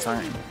shit of all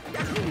time.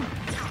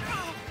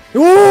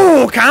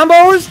 Ooh,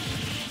 combos?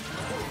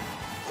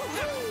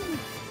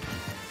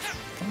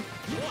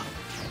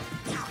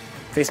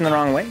 Facing the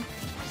wrong way.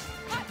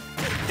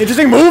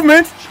 Interesting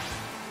movement.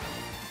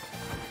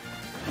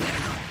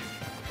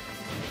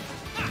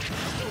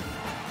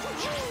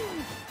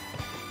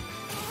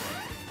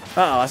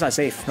 Uh-oh, that's not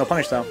safe. No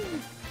punish, though.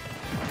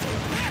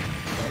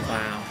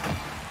 Wow.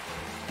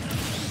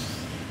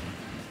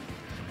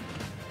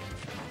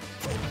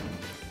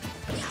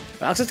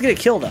 Alex, let's get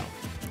a kill, though.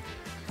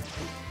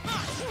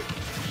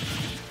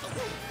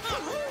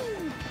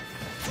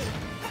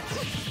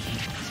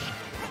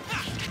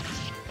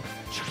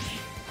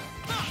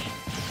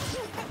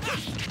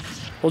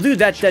 Well, dude,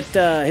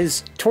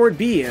 his Torrid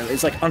B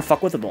is, like,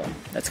 unfuckwithable.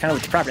 That's kind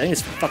of the property. I think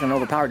it's fucking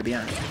overpowered, to be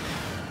honest.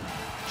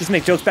 Just to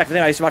make jokes back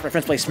then, I used to watch my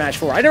friends play Smash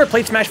 4. I never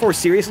played Smash 4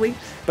 seriously,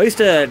 but I used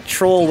to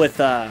troll with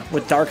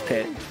Dark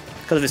Pit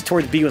because of his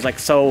Torrid B was, like,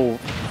 so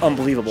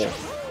unbelievable.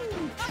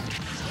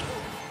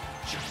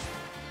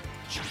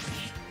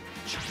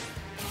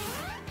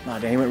 Oh,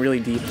 damn, he went really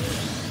deep.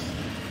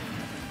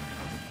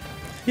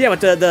 Yeah, but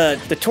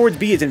the Torrid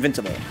B is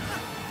invincible.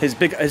 His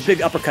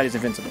big uppercut is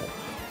invincible.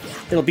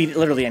 It'll beat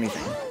literally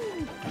anything.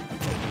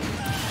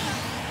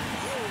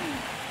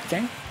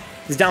 Okay.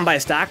 He's down by a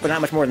stock, but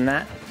not much more than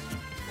that.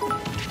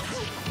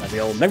 That's the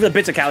old... Remember the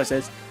bits of Cow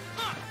says?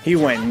 He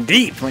went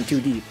deep. Went too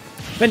deep.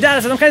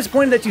 Vendetta says, I'm kind of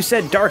disappointed that you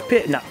said Dark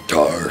Pit. No.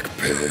 Dark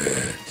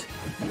Pit.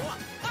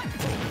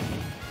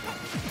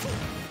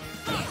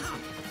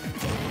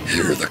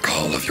 Hear the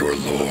call of your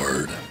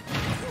lord.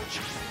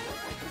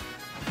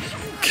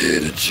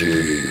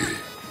 KidG.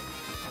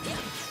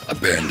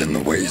 Abandon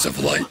the ways of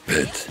Light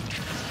Pit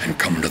and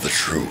come to the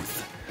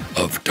truth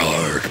of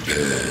Dark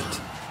Pit.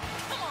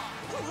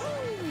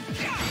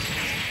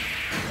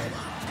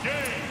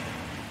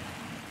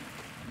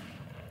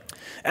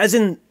 As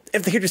in,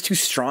 if the character's too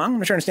strong? I'm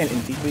not sure I understand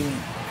anything. What do you mean?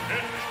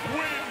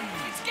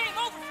 It's game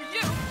over for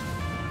you.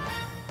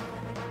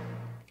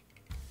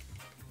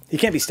 He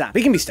can't be stopped.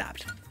 He can be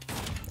stopped.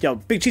 Yo,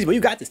 Big Cheese Boy, you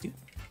got this, dude.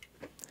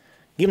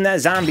 Give him that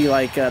zombie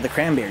like the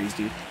cranberries,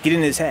 dude. Get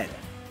in his head.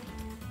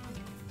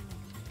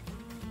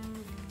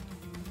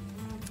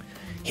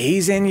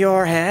 He's in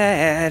your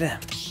head.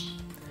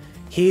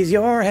 He's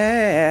your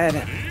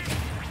head.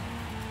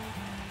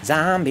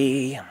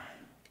 Zombie.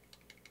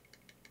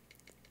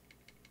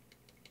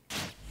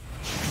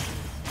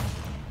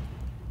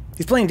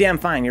 He's playing damn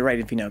fine, you're right,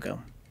 Infinoko.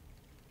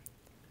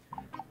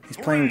 He's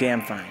playing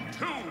damn fine.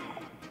 2,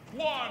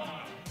 1,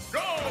 go!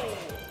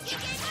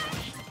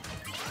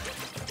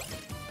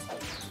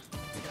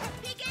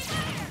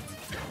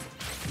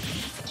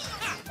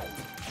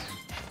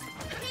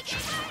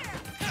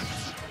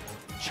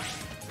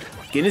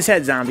 Get in his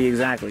head, zombie,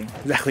 exactly.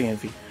 Exactly,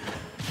 Infi.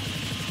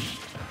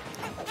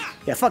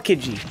 Yeah, fuck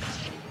KidG.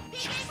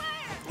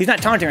 He's not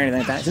taunting or anything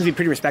like that. Seems to be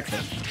pretty respectful.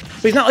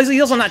 But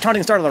he's also not taunting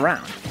the start of the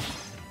round.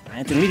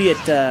 Right? It's immediate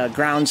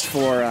grounds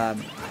for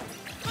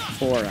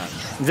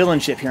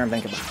villainship here on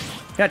Vencabot.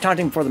 If you're not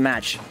taunting before the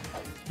match,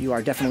 you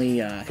are definitely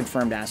a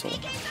confirmed asshole.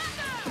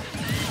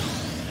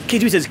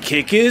 KidG says,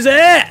 kick his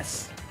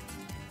ass!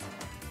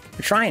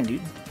 You're trying,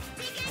 dude.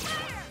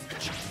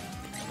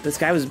 This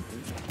guy was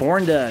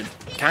born to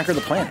conquer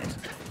the planet.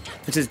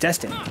 It's his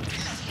destiny.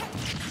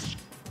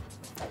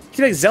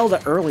 He teabagged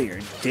Zelda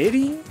earlier, did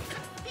he?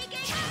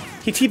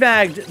 He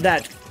teabagged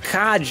that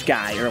KidG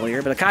guy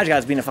earlier, but the KidG guy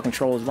was being a fucking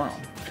troll as well.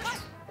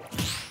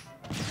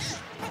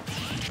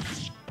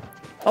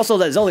 Also,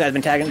 that Zelda guy's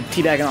been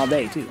teabagging all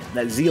day, too.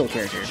 That Zeal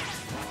character.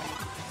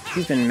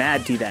 He's been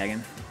mad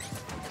teabagging.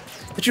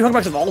 The true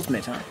Hungbox of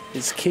Ultimate, huh?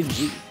 Is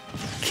KidG.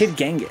 Kid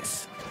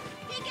Genghis.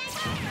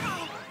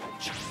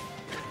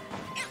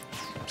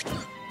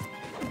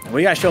 Well,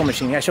 you gotta show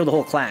Machine. You gotta show the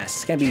whole class.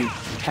 It's gonna be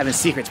having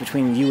secrets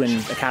between you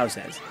and the cow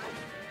says.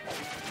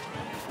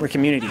 We're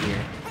community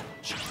here.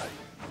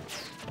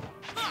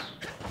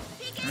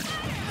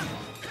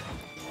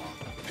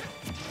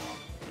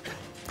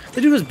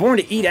 The dude was born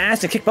to eat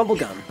ass and kick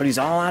bubblegum, but he's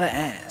all out of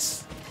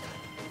ass.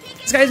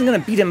 This guy isn't gonna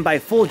beat him by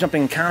full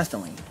jumping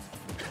constantly.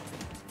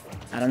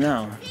 I don't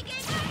know.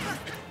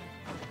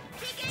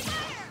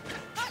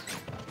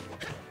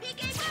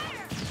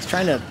 He's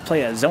trying to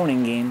play a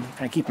zoning game,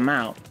 trying to keep him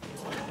out.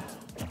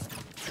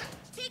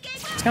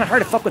 It's kind of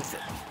hard to fuck with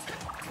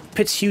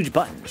Pitt's huge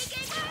buttons.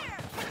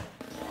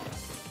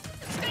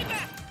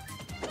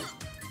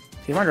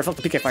 He wanted to fuck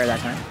the PK fire that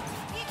time.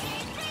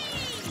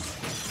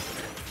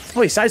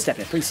 Oh, he sidestepped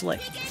it. Pretty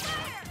slick.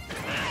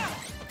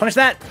 Punish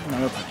that! No,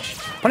 no punish.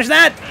 Punish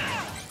that!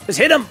 Just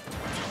hit him!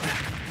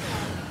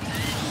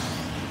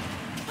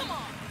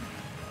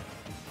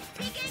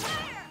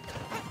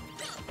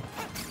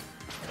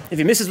 If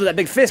he misses with that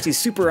big fist, he's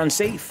super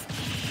unsafe.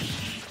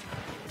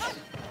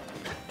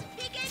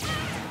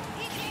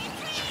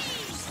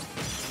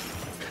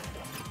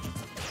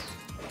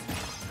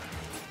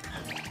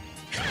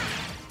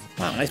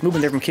 Wow, nice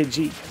movement there from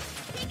KidG.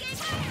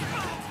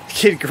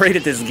 Kid great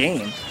at this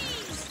game.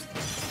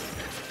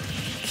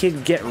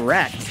 Kid get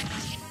wrecked.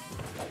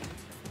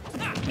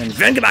 And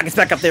Vencabot gets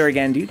back up there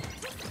again, dude.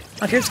 I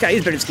don't care if this guy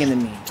is better at this game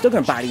than me. I'm still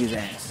gonna body his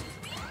ass.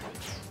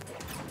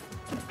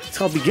 It's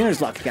called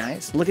beginner's luck,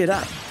 guys. Look it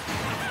up.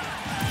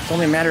 It's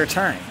only a matter of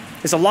time.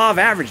 It's a law of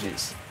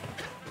averages.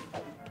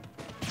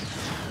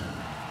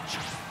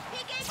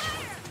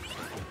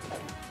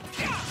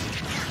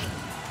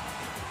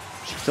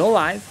 Still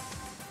alive.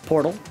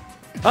 Portal.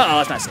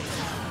 Uh-oh, that's not safe.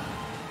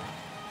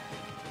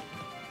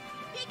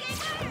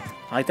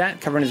 I like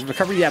that. Covering his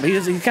recovery. Yeah, but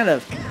he's kind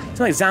of... It's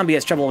like Zombie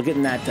has trouble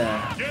getting that,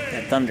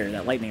 that thunder,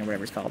 that lightning, or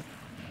whatever it's called.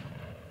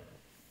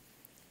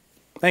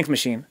 Thanks,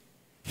 Machine.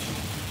 It's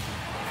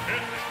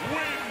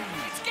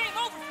game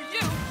over for you.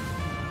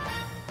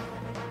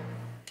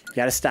 You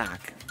got a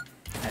stock.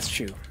 That's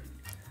true.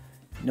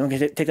 No one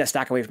can take that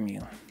stock away from you.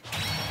 You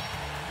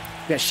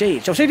got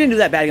Shade. So Shade didn't do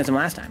that bad against him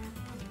last time.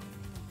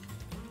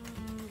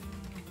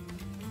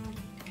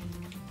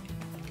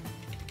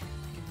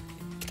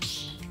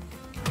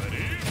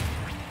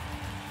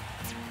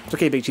 It's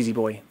okay, big cheesy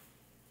boy.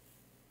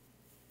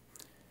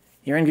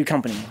 You're in good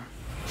company.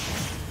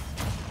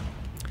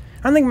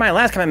 I don't think my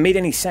last comment made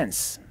any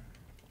sense.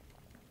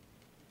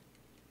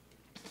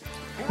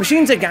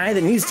 Machine's a guy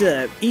that needs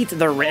to eat at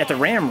the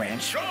Ram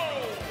Ranch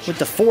with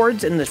the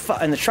Fords and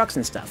the trucks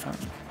and stuff. Huh?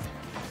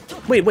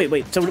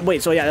 Wait.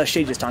 So yeah,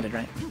 Shade just taunted,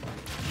 right?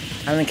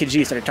 I don't think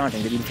KidG started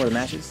taunting, did he, before the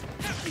matches?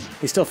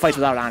 He still fights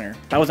without honor.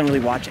 I wasn't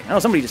really watching. I know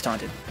somebody just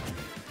taunted.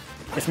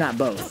 If not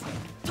both.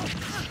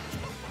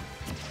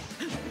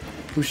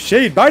 Who's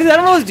Shade? Bye to that. I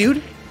don't know this dude.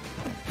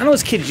 I don't know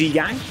this KidG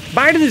guy.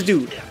 Bye to this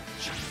dude.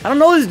 I don't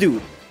know this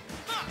dude.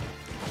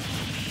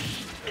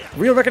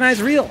 Real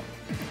recognize real.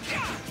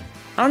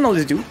 I don't know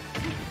this dude.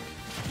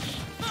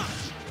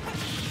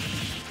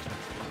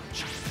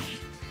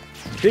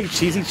 Big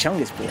cheesy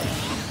chungus boy.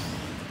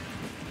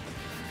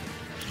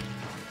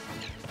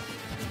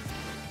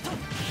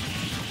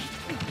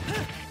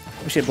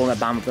 Wish he had blown that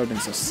bomb up. That would have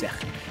been so sick.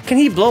 Can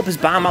he blow up his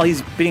bomb while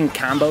he's being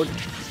comboed?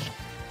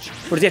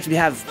 Or does he have to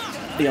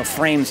have, you know,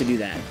 frames to do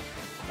that?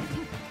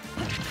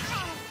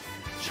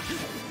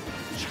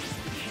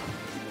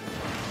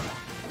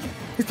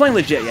 He's playing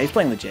legit. Yeah, he's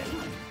playing legit.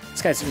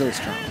 This guy's really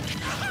strong.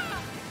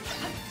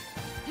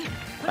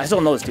 I still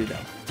don't know this dude, though.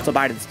 So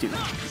bye to this dude.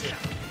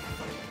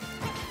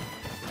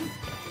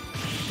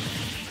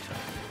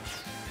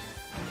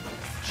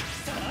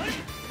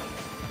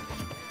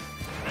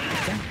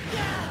 Okay.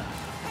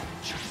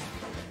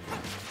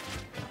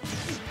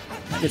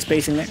 Good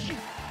spacing there.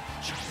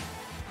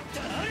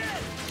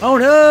 Oh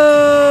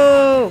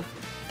no!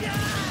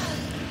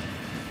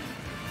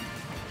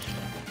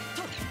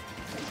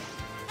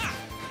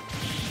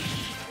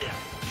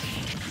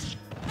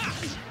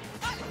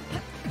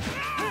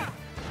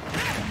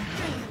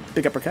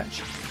 Big uppercut.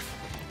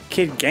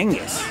 Kid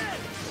Genghis.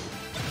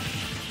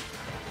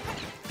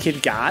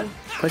 Kid God?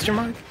 Question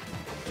mark?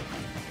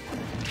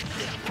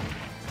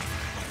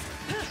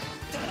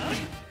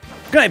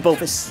 Good night,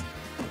 Bofus.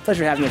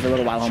 Pleasure having you for a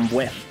little while,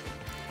 homeboy.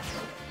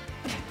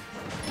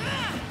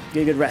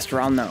 Get a good rest,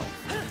 or I'll know.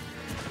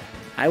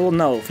 I will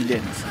know if you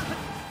didn't.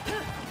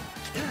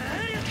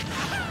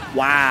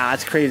 Wow,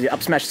 that's crazy.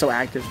 Up smash is so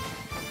active.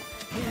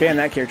 Ban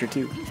that character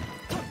too.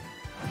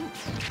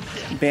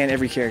 Ban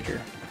every character.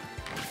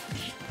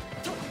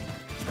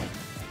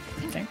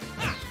 Okay.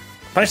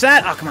 Punish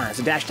that! Oh, come on, it's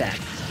a dash tag.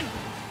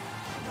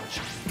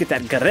 Get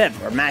that grib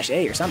or mash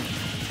A or something.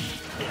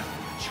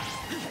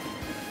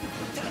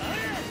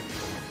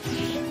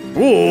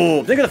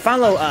 Ooh, they're gonna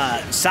follow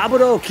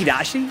Saburo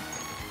Kidashi.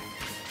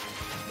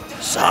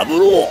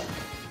 Saburo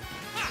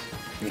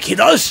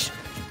Kidashi.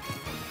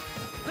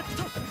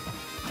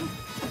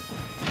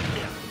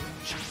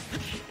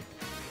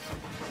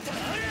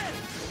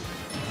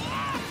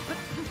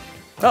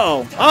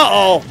 Uh-oh.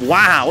 Uh-oh.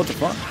 Wow, what the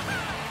fuck?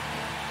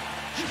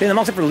 Ban them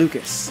all except for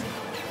Lykos.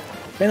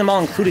 Ban them all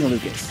including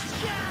Lykos.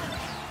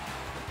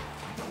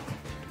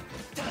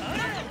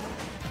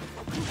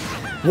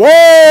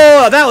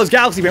 Whoa! That was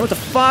Galaxy Brain. What the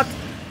fuck?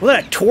 Was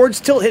that a towards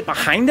tilt hit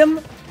behind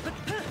him?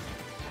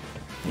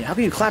 Yeah, how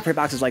can you clap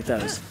hitboxes like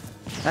those?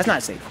 That's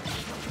not safe.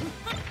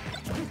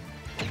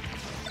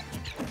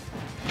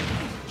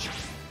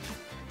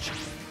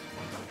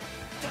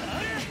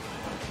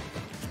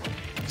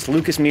 It's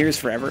Lykos mirrors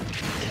forever.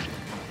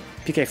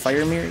 PK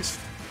fire mirrors.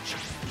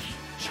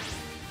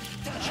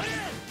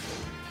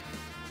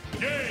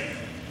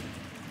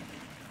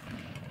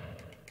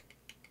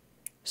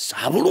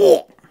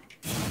 Saburo!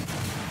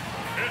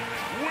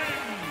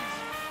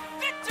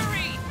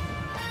 Victory!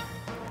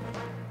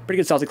 Pretty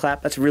good salty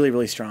clap. That's really,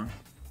 really strong.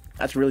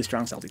 That's really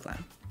strong salty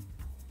clap.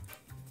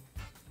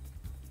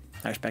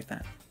 I respect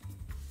that.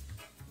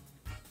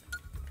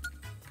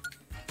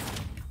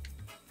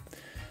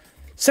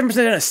 7%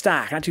 in a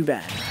stock, not too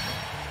bad.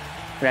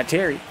 We got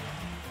Terry.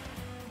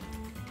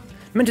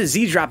 Meant to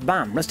Z drop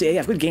bomb. Rusty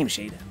AF, good game,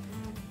 Shade.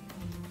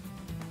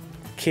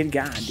 Kid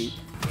God, dude.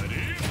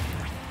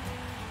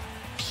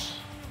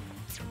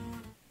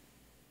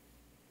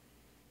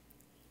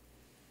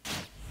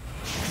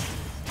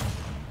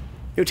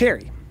 Yo,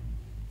 Terry.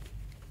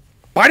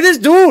 Body this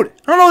dude!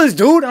 I don't know this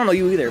dude. I don't know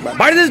you either, but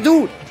body this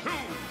dude! 2,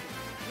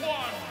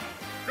 1,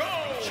 go!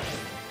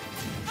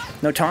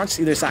 No taunts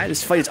either side.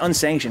 This fight is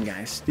unsanctioned,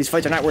 guys. These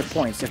fights are not worth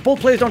points. If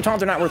both players don't taunt,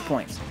 they're not worth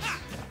points.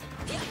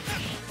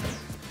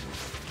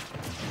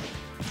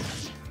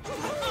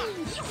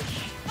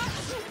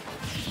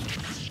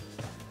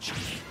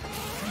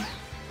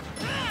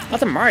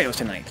 Lots of Marios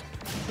tonight.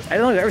 I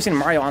don't think I've ever seen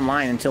Mario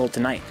online until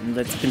tonight, and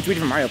it's been 3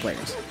 different Mario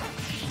players.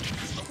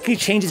 Can he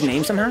change his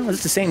name somehow? Is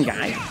this the same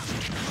guy?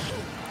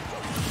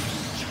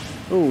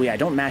 Oh yeah,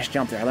 don't mash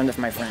jump there. I learned that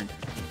from my friend.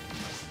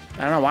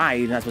 I don't know why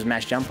you're not supposed to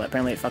mash jump, but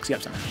apparently it fucks you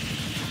up somehow.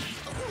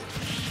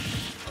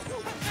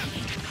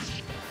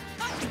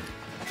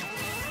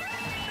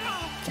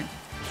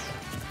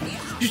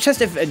 You should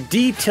test if a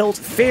D tilt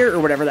fair or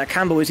whatever that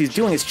combo is he's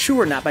doing is true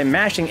or not by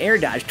mashing air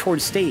dodge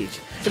towards stage.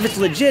 If it's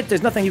legit,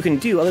 there's nothing you can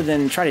do other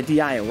than try to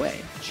DI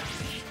away.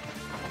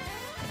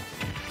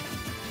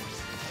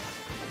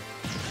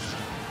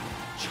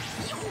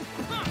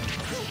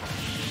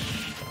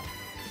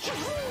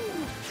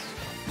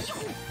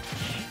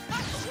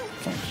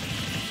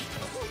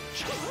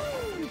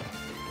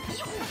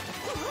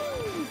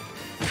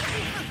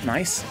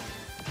 Nice.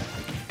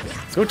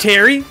 Let's go,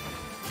 Terry.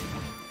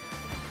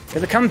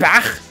 Gonna come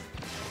back.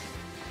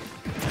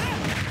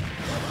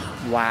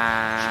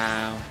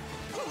 Wow.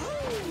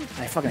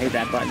 I fucking hate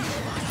that button.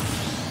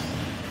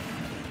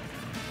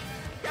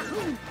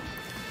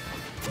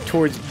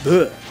 Towards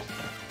buh.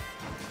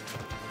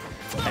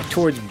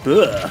 Towards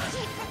buh.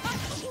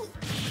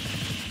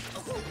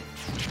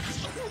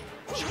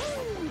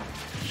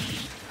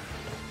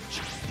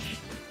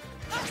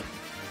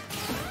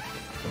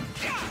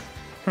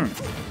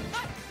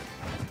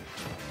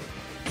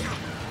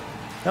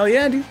 Oh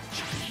yeah, dude.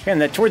 Man,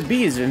 that towards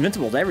B is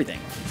invincible to everything.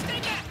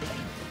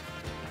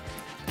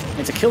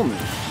 It's a kill move.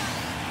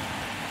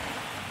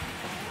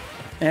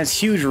 It has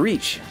huge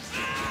reach.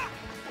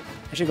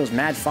 Actually goes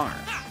mad far.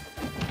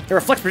 It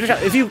reflects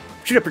projectile. If you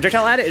shoot a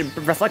projectile at it, it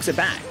reflects it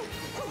back.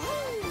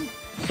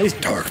 At least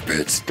Dark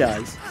Bits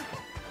does.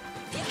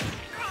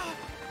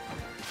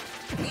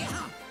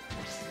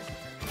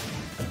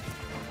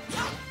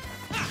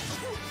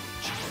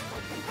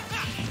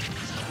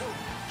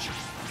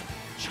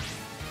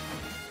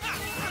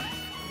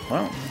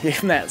 Well, gave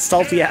him that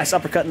salty ass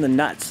uppercut in the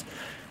nuts.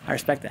 I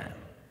respect that.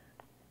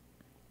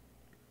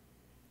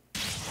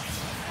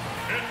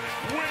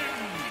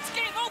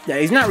 Yeah,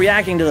 he's not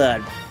reacting to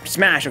the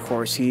smash, of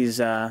course. He's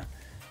doing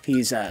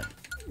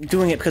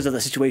it because of the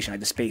situation, like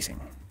the spacing.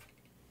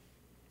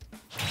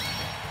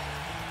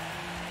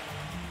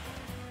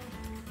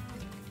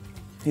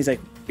 He's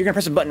like, you're gonna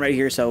press a button right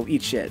here, so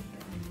eat shit.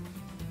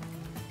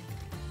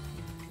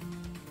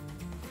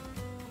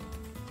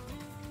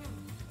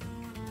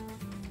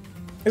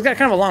 It's got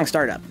kind of a long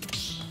startup,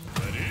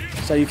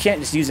 so you can't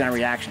just use it on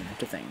reaction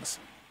to things.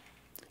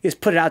 You just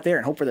put it out there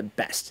and hope for the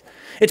best.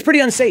 It's pretty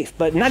unsafe,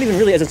 but not even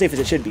really as unsafe as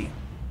it should be.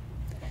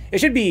 It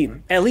should be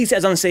at least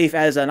as unsafe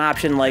as an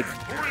option like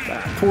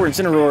Poor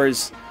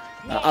Incineroar's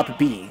up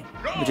B,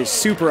 which is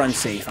super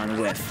unsafe on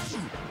whiff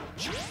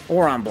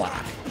or on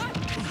block.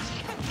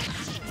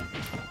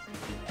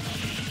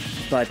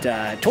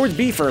 But towards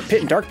B for Pit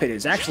and Dark Pit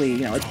is actually, you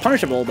know, it's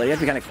punishable, but you have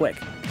to be kind of quick.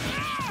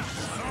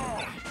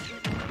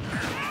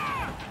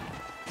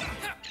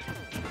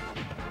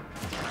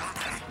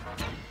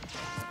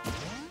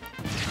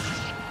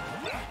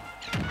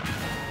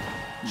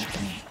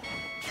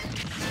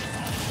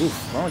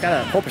 Oof, well, I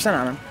got a 4%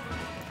 on him.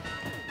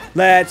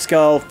 Let's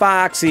go,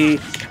 Foxy.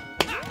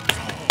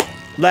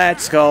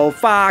 Let's go,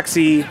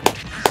 Foxy.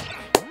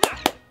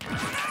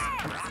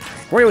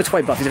 Wario's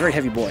quite buff. He's a very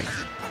heavy boy.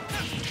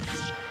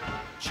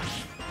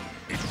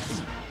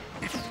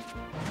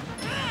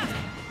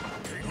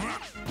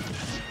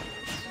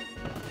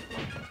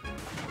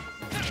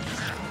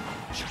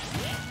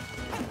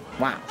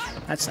 Wow,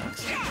 that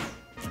sucks.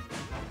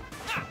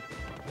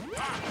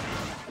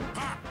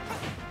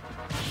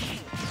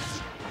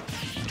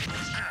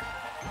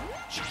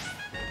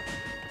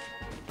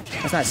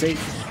 That's not safe.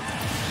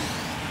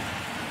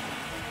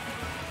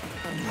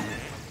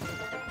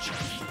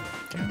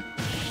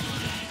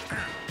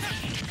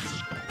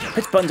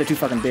 Pitch buttons are too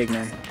fucking big,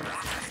 man.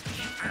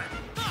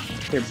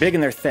 They're big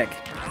and they're thick.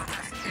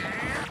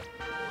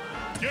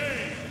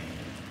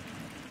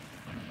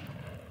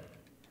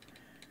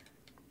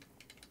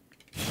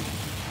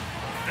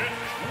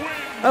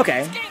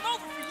 Okay.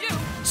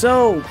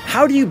 So,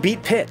 how do you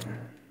beat Pit?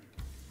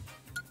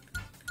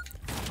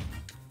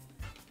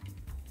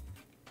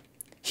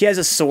 He has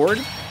a sword,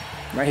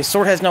 right? His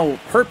sword has no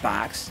hurt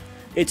box.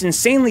 It's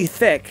insanely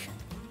thick.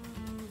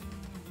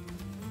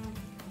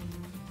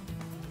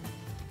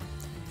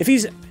 If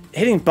he's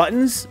hitting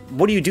buttons,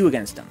 what do you do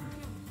against him?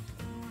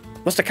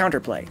 What's the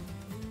counterplay?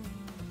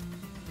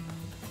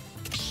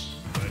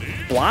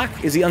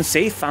 Block? Is he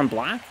unsafe on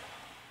block?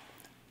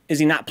 Is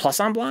he not plus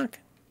on block?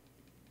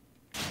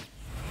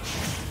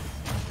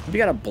 We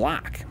got a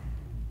block.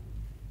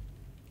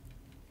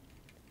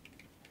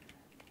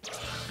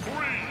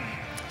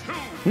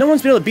 No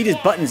one's been able to beat his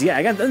buttons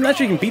yet. I'm not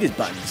sure you can beat his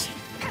buttons.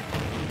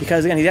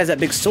 Because, again, he has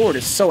that big sword.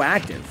 It's so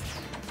active.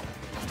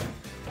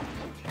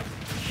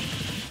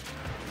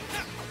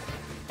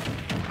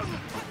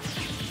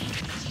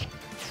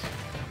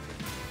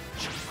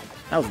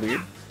 That was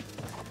weird.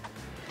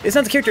 It's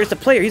not the character, it's the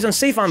player. He's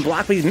unsafe on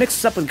block, but he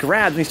mixes up with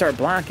grabs when he starts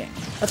blocking.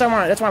 That's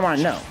what I want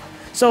to know.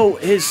 So,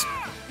 his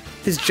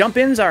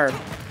jump-ins are...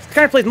 He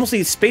kind of plays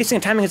mostly spacing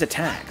and timing his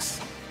attacks.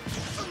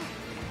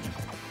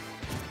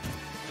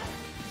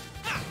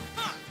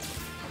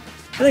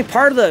 I think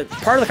part of the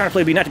counterplay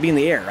would be not to be in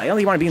the air. I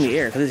only want to be in the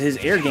air because his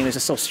air game is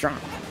just so strong.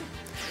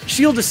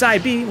 Shield to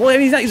side B. Well, I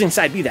mean, he's not using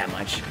side B that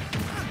much.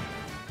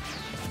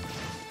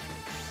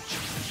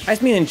 I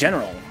just mean in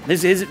general.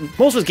 Most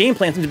of his game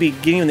plan seems to be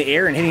getting you in the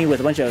air and hitting you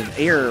with a bunch of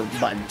air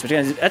buttons. Which,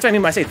 that's what I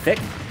mean when I say thick.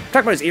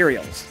 Talk about his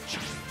aerials.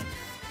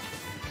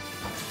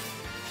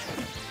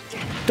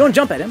 Don't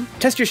jump at him.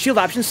 Test your shield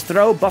options.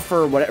 Throw,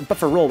 buffer, whatever,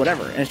 buffer, roll,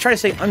 whatever, and try to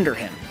stay under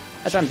him.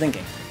 That's what I'm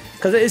thinking.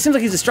 Because it seems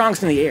like he's the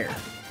strongest in the air.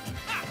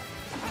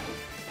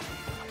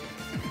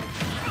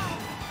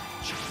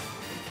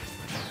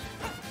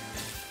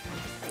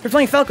 If you're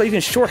playing Falco, you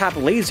can short hop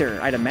laser,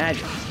 I'd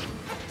imagine.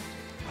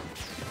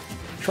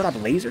 Short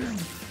hop laser?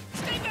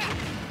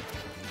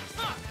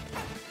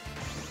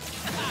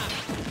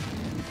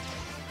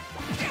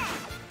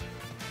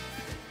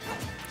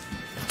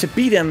 To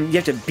beat him, you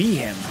have to be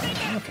him.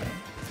 Okay.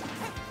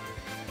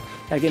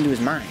 Gotta get into his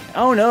mind.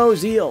 Oh no,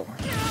 Zeal.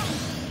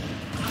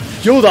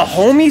 Yo, the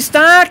homie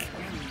stock?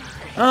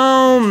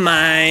 Oh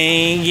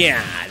my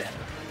god.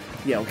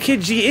 Yo,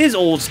 KidG is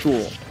old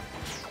school.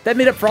 That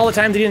made up for all the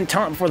time they didn't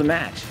taunt before the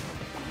match.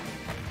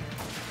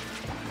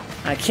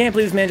 I can't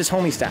believe this man just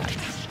homie stopped.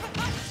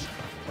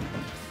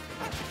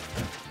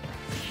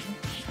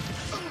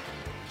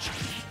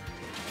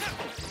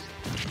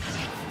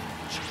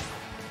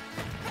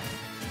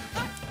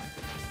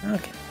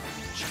 Okay.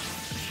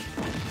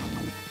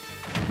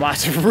 Wow,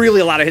 it's really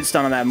a lot of hit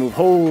stun on that move.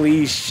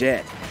 Holy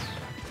shit.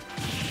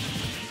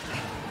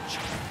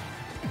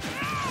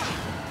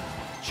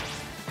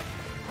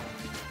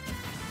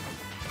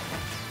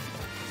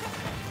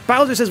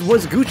 Bowser says,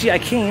 "Was Gucci? I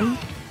came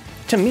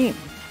to meme."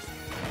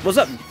 What's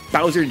up,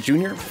 Bowser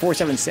Jr.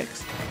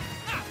 476?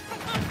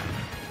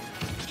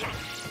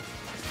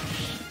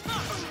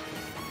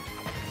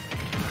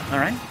 All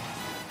right.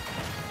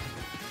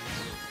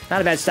 Not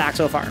a bad stock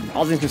so far,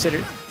 all things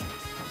considered.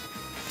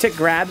 Tick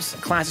grabs,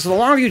 classic. So the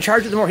longer you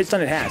charge it, the more hit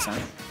stun it has, huh?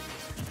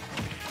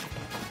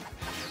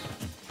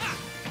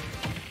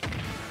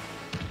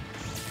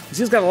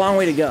 Zeal's got a long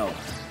way to go.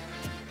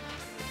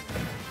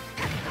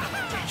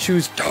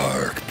 Choose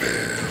Dark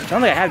Pit. I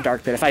don't think I have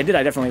Dark Pit. If I did,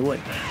 I definitely would.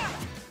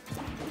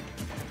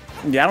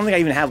 Yeah, I don't think I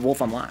even have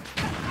Wolf unlocked.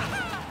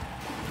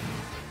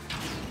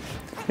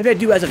 Maybe I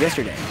do as of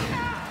yesterday.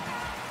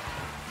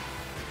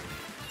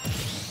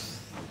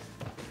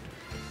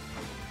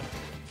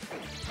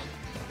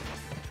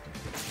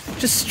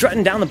 Just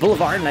strutting down the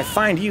boulevard and I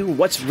find you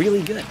what's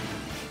really good.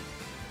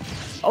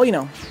 Oh, you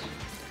know,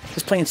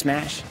 just playing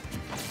Smash.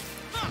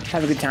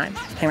 Have a good time.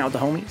 Hang out with the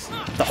homies.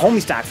 The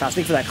homie stock file.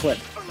 Speak for that clip.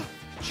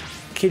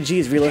 KidG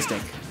is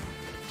realistic.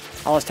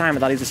 All this time I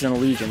thought he was just an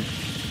illusion.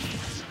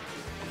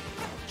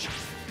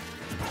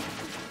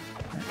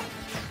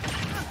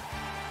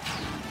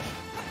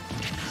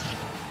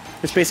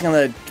 Just basing on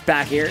the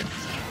back here.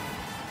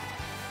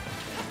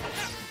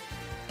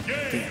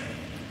 Damn.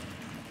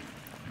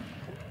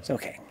 It's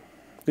okay.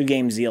 Good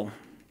game, Zeal.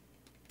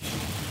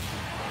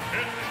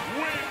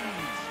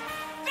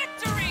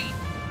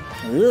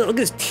 Ugh, look at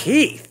his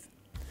teeth.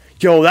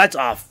 Yo, that's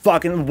a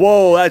fucking...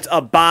 Whoa, that's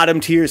a bottom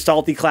tier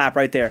salty clap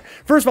right there.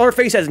 First of all, her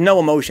face has no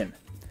emotion.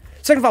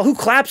 Second of all, who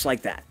claps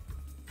like that?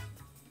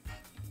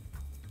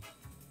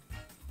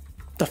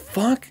 The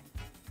fuck?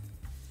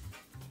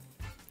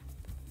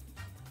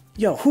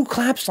 Yo, who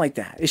claps like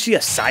that? Is she a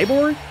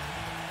cyborg?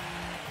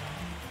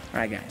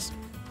 Alright, guys.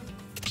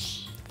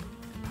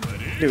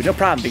 Dude, no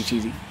problem, Big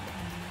Cheesy.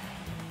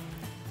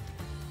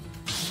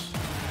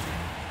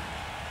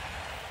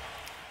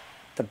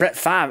 The Brett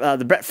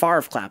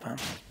Favre clap, huh?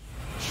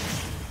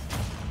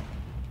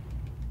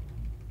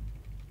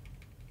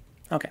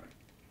 Okay.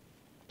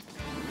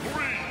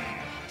 3,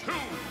 2,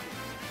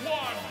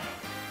 1,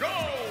 go!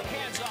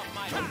 Hands off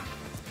my...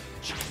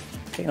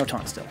 Okay, no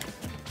taunt still.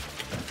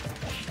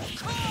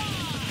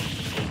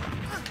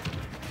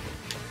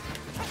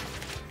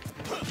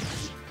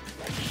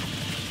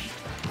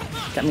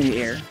 Got me in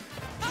the air.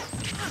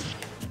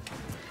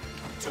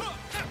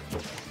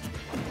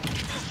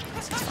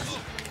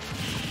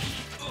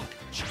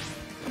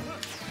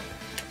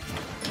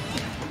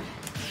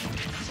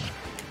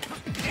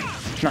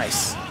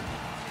 Nice.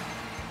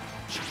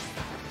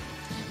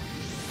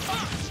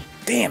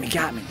 Damn, he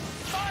got me.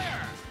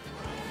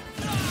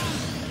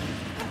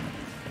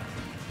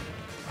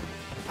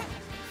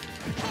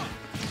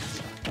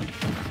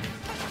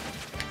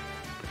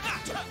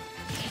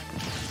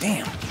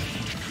 Damn.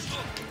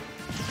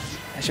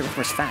 That shit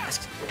was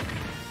fast.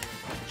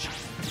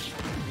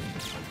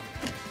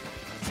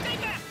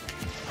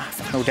 Ah,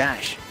 fuck, no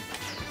dash.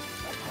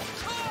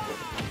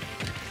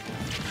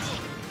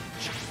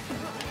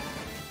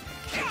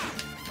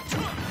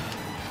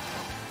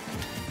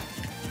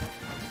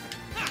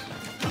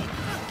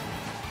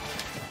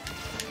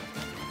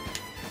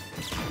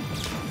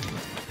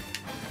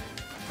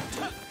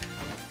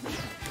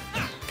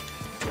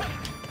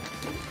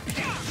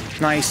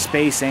 Nice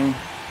spacing.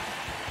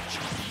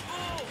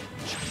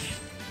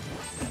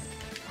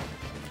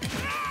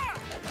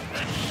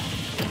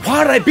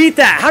 How did I beat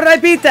that? How did I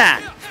beat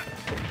that?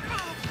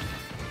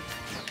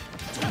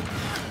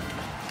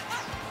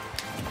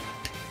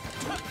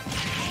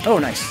 Oh,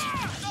 nice.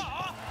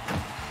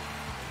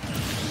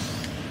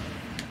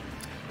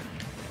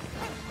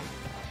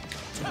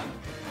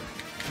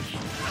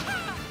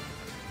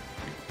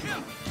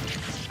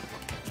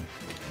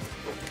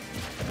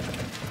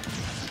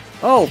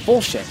 Oh,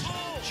 bullshit.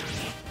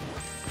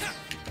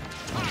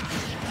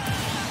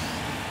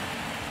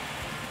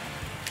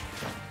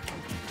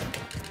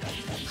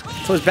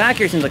 So his back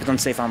here seems like it's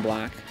unsafe on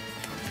block.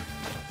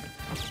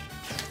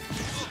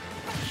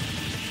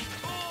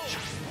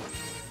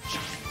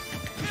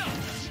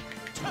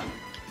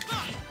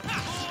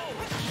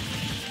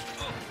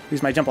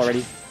 Use my jump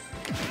already.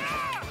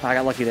 Oh, I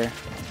got lucky there.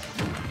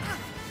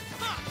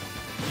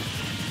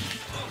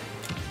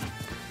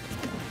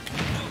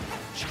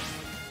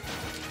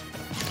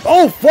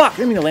 Oh, fuck! I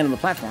didn't mean to land on the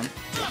platform.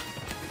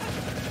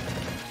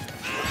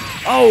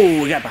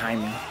 Oh, he got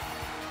behind me.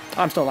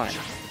 Oh, I'm still alive.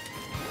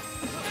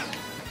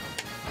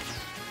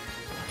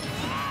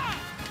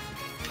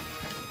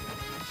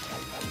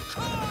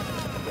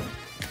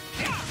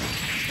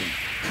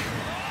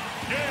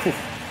 Whew.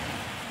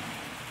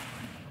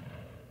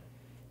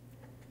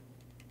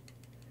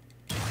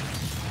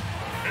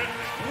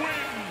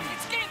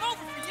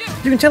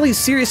 You can tell he's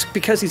serious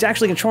because he's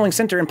actually controlling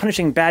center and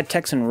punishing bad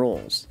techs and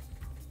rolls.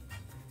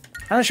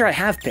 I'm not sure I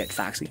have Pit,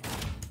 Foxy.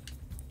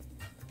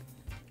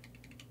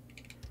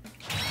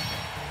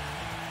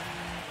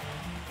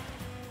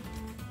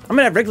 I'm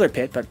gonna have regular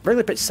Pit, but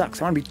regular Pit sucks.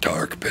 I wanna be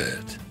Dark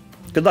Pit.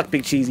 Good luck,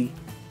 Big Cheesy.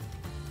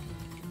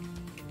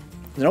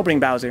 There's an opening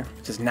Bowser.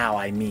 It says, now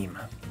I meme.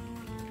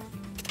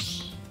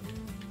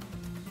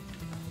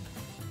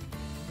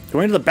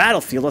 Going to the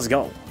battlefield, let's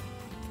go.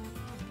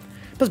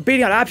 Plus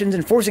baiting out options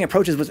and forcing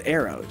approaches with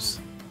arrows.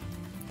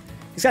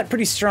 He's got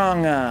pretty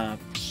strong,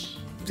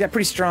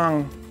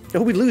 Yo,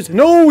 who we lose?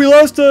 No, we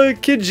lost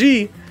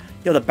KidG.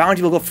 Yo, the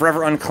bounty will go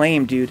forever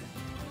unclaimed, dude.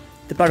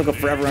 The bounty will go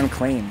forever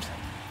unclaimed.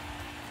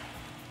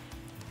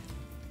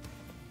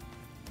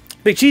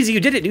 Big Cheesy, you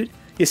did it, dude.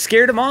 You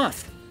scared him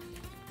off.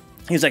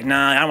 He's like,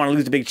 nah, I don't want to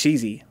lose to Big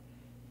Cheesy.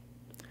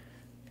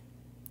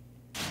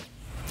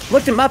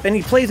 Looked him up, and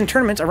he plays in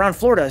tournaments around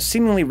Florida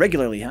seemingly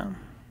regularly, huh?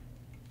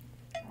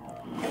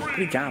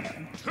 Pretty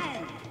goblin.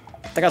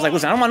 That guy's like,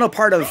 listen, I don't want no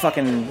part of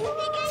fucking...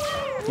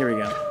 Here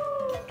we go.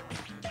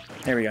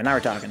 There we go, now we're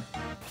talking.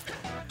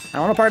 I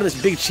don't want no part of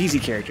this Big Cheesy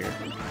character.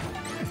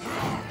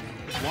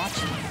 Watch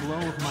the flow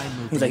of my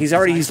movement. He's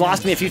like, he's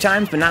lost me a few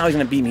times, but now he's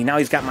gonna beat me. Now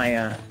he's got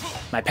my,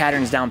 My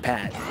pattern's down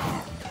pat.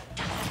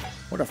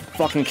 What a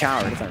fucking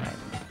coward. It's alright.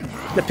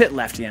 The pit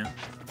left, yeah.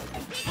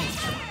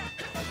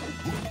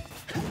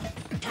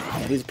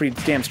 Yeah, he's a pretty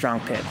damn strong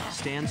pit.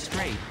 Stand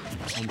straight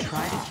and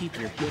try to keep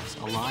your hips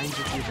aligned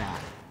with your back.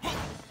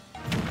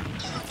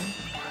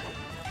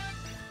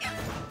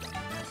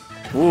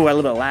 Ooh, a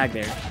little bit of lag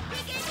there.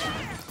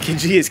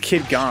 KidG is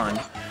kid gone.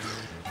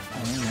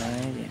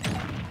 Alright.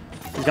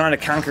 He's gone to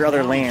conquer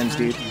other lands,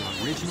 dude.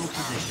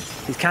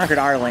 He's conquered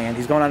our land.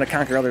 He's going on to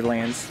conquer other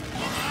lands.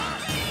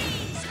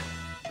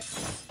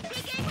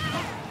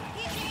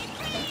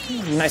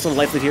 Nice little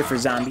life lead here for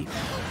Zombie.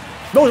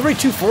 Oh, it's already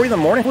 2:40 in the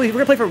morning. We're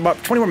gonna play for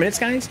about 20 more minutes,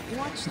 guys. We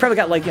probably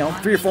got like, you know,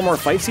 3 or 4 more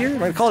fights here. We're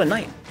gonna call it a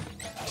night.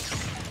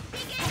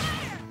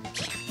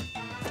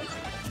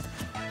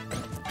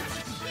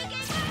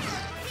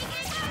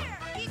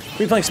 We'll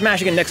be playing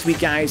Smash again next week,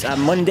 guys.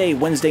 Monday,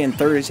 Wednesday, and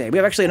Thursday. We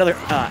have actually another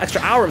extra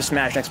hour of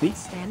Smash next week.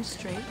 Stand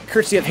straight.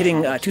 Courtesy of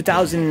hitting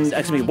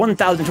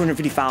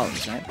 1,250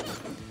 followers, right?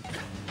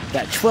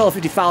 That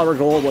 1,250 follower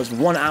goal was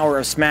 1 hour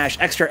of Smash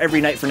extra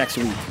every night for next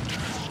week.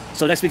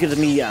 So next week is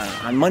me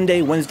on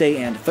Monday,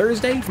 Wednesday, and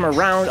Thursday from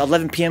around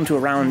 11 p.m. to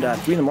around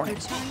 3 in the morning.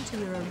 Return to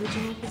your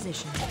original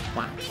position.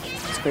 Wow,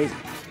 that's crazy.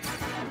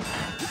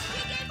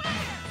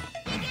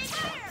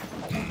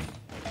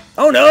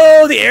 Oh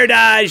no, the air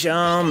dodge!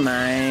 Oh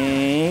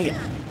my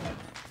god.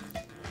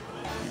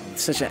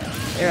 Such a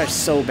air dodge is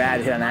so bad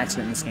to hit on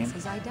accident in this game.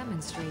 As I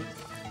demonstrate.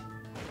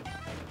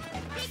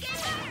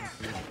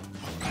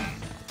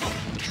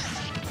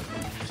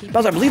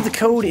 Buzz, I believe the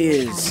code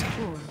is...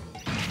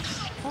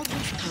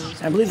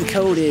 I believe the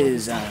code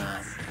is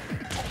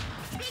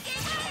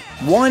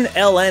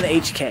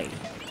 1LNHK.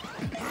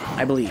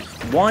 I believe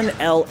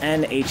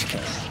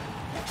 1LNHK.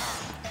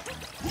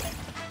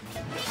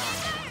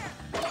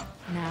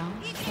 Now,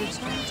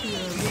 return to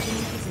your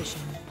original position.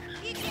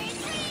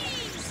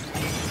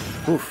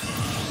 Oof.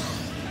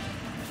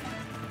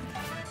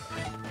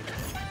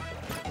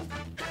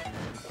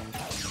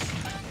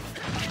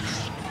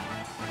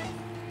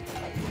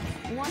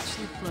 Watch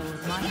the flow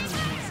of my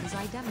movements as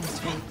I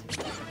demonstrate.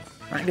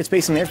 Alright, good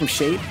spacing there from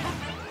Shade.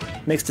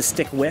 Makes the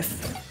stick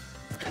whiff.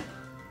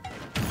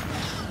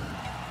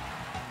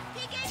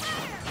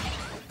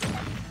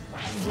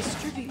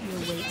 Distribute your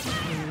weight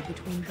equally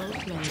between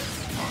both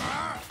legs.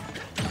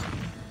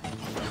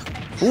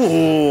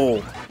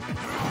 Ooh!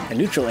 A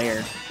neutral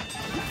air.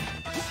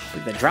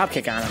 With the drop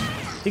kick on him.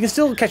 He can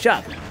still catch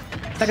up.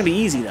 It's not gonna be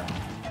easy though.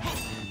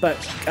 But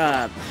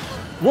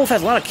Wolf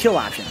has a lot of kill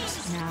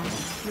options. Now,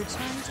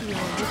 return to your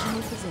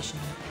original position.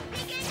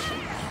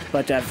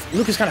 But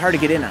Luke is kind of hard to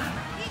get in on.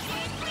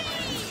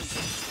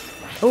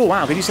 Oh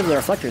wow, good use of the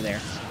reflector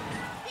there.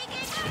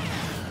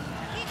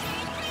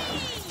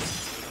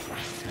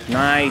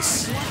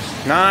 Nice.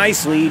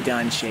 Nicely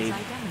done, Shade.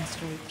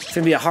 It's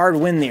gonna be a hard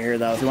win there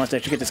though if he wants to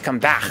actually get this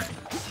comeback.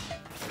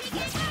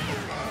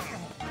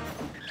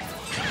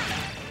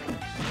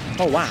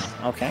 Oh wow,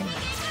 okay.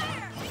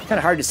 Kind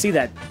of hard to see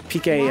that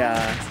PK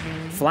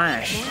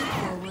flash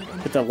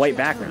with the white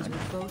background.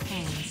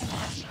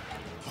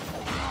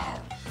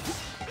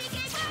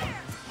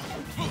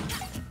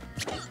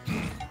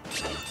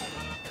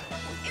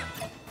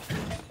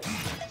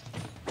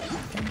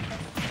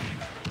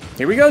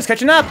 Here we go, it's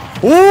catching up.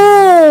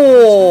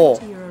 Ooh!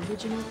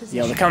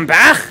 Yo, to come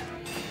back.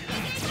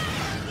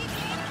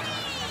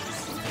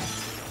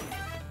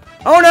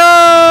 Oh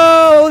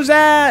no! What was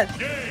that?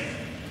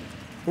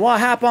 What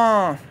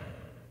happened?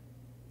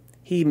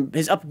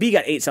 His up B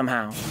got 8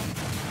 somehow.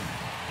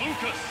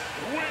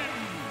 Lykos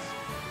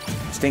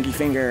wins. Stinky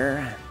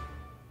finger.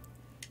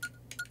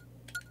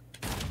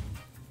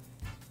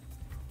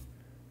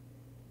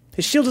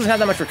 His shield doesn't have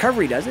that much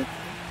recovery, does it?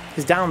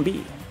 His down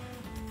B.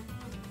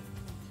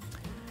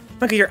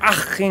 Look at your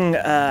aching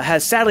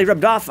has sadly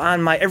rubbed off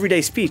on my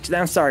everyday speech.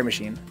 I'm sorry,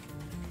 machine.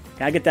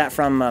 Yeah, I get that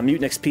from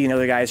Mutant XP and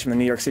other guys from the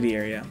New York City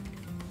area.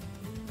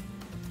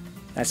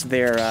 That's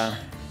their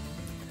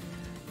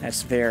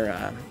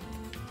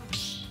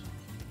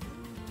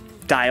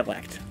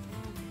dialect.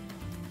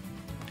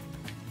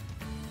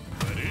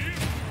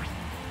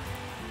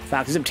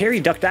 Fox, Terry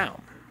ducked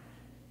out.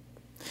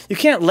 You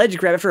can't ledge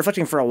grab after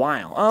reflecting for a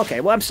while. Okay,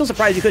 well, I'm still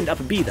surprised you couldn't up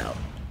a B, though.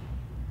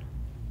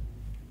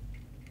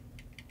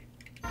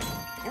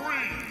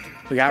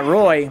 We got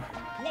Roy. 1,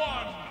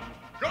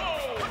 go!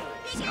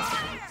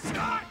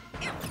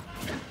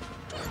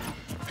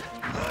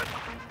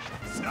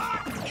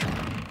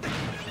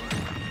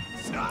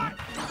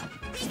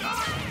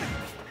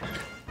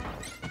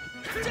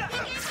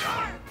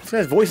 This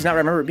guy's voice is not what I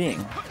remember it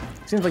being.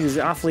 Seems like he's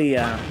awfully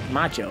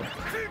macho.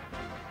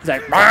 He's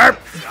like, barp!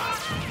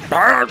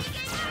 Barp!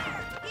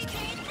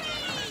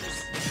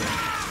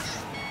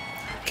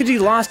 KidG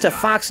lost to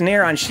Fox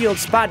Nair on Shield,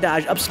 Spot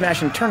Dodge, Up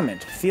Smash, and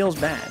Tournament. Feels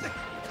bad.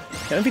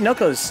 Yeah, MP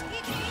Noko's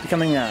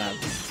becoming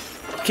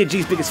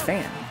KidG's biggest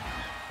fan.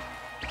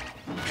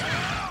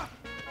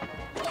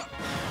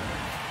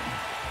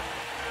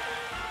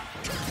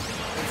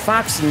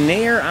 Fox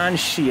Nair on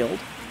Shield.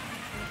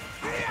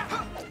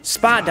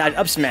 Spot Dodge,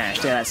 Up Smash.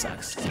 Yeah, that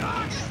sucks.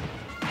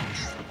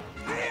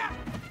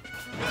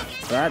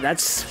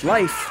 That's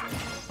life.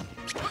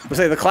 We'll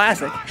say the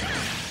classic.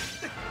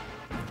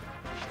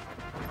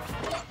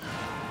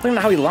 Looking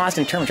at how he lost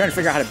in turn. I'm trying to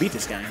figure out how to beat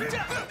this guy.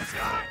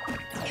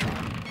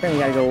 Apparently, we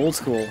gotta go old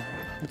school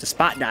with the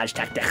spot dodge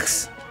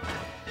tactics.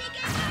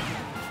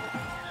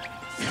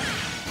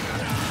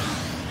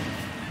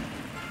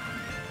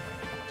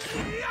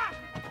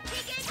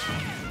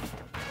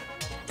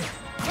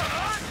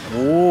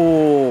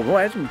 Oh,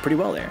 boy, that's doing pretty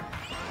well there.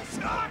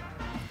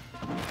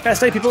 Gotta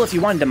study people if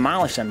you want to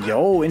demolish them.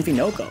 Yo,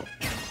 Infinoko.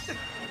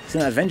 He's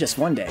gonna avenge us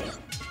one day.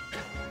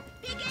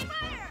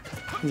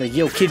 He's like,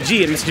 yo,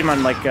 KidG. I messaged him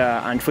on like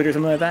on Twitter or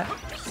something like that.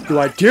 Yo,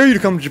 I dare you to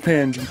come to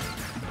Japan, dude.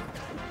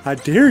 I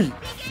dare you.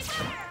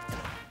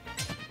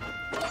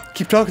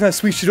 Keep talking that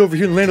sweet shit over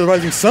here in the land of the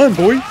rising sun,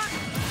 boy.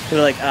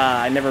 They're like,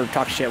 I never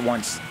talked shit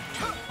once.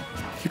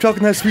 Keep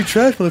talking that sweet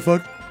trash,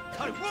 motherfucker.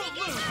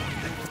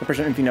 The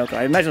person Infinoko.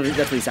 I imagine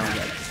that's what he sounds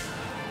like.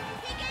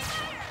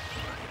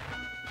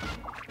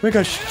 We ain't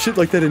got shit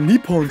like that in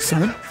Nippon,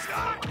 son.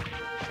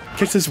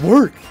 Catch this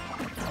work.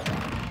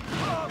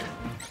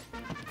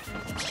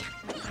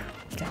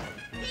 Okay.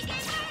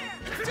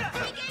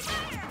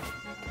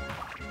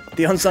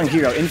 The unsung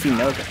hero,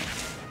 Infinoko.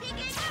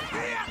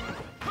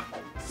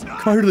 Come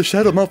out here to the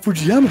shadow of Mount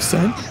Fujiyama,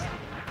 son.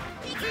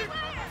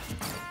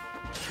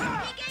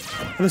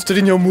 I've been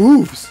studying your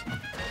moves.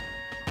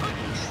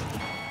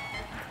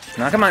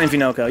 Now come on,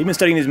 Infinoko. You've been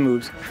studying his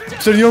moves.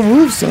 Studying your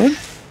moves, son.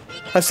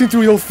 I've seen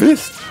through your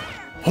fist.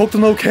 Hope to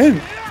no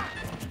Ken.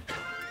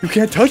 You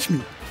can't touch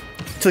me.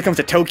 Until it comes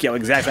to Tokyo,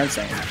 exactly what I'm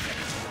saying.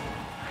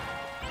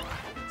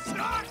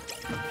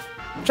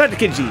 Shout out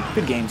to KidG.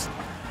 Good games.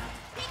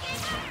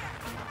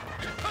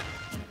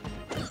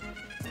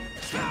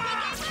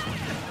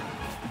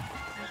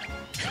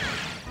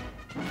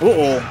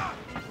 Uh-oh.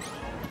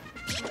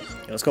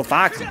 Yo, let's go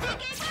Foxy.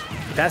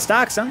 Get that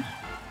stock, son.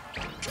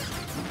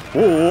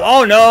 Ooh.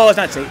 Oh no, it's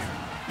not safe.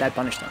 That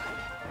punished him.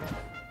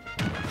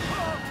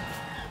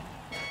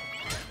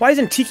 Why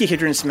isn't Tiki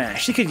here in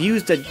Smash? She could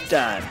use the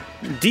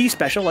D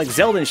special like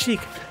Zelda and Sheik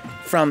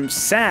from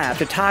Sav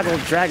to toggle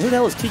Dragon. Who the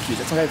hell is Tiki? Is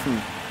that some guy from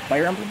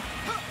Fire Emblem?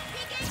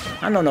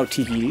 I don't know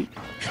Tiki, dude.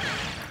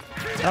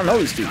 I don't know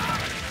this dude.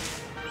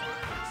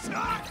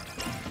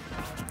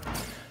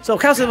 So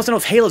Kyle wants to know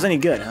if Halo's any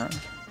good, huh?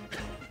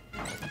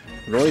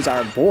 Roy's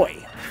our boy.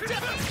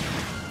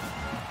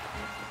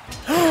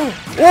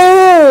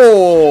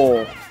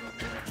 Oh!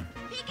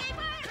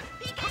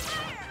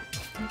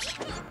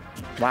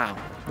 Wow.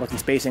 Lucky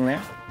spacing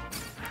there.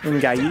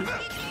 Ungai.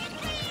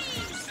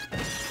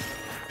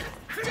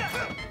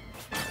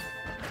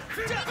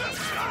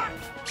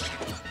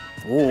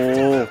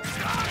 Oh.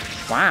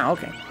 Wow,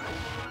 okay.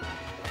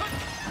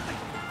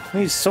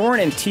 He's Soren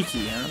and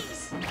Tiki, huh?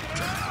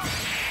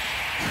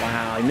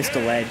 Wow, he missed the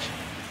ledge.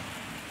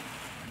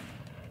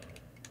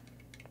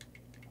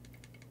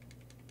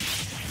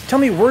 Tell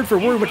me word for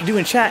word what to do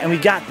in chat, and we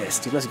got this,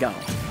 dude. Let's go.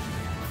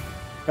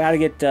 We gotta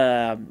get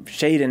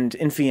Shade and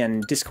Infi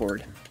and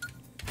Discord.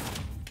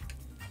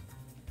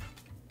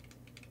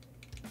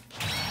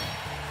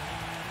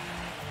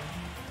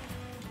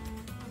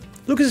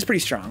 Lucas is pretty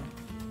strong.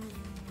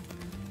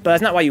 But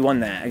that's not why you won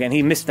that. Again,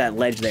 he missed that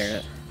ledge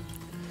there.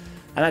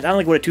 I don't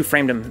think it would have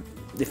two-framed him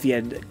if he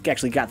had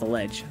actually got the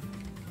ledge.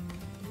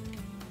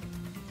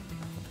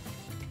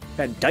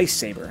 That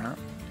dicesaber, huh?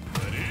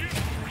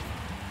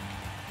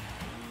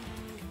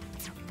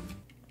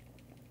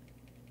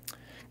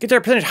 Get their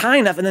percentage high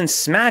enough and then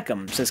smack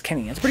them, says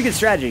Kenny. That's a pretty good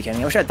strategy,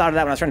 Kenny. I wish I had thought of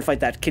that when I was trying to fight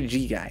that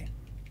KidG guy.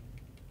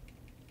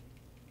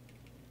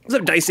 What's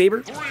up,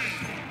 dicesaber?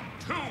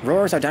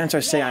 Roars, our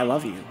dinosaurs say I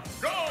love you.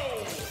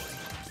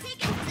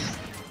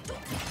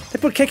 They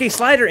put KK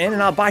Slider in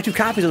and I'll buy 2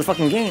 copies of the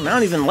fucking game. I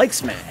don't even like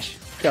Smash.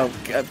 Yo,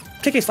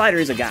 KK Slider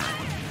is a guy.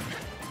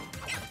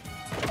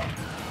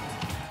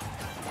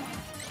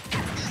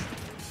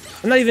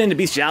 I'm not even into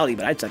bestiality,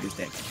 but I'd suck his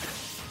dick.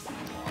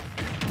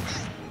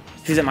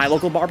 He's at my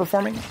local bar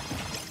performing.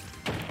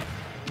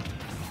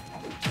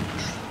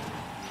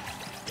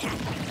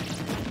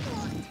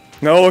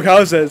 No, look how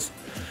it says.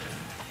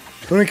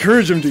 Don't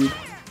encourage him, dude.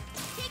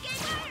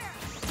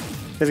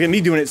 He's gonna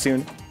be doing it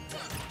soon.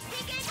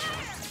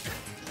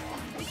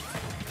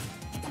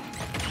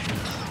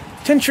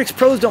 10 tricks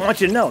pros don't want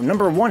you to know.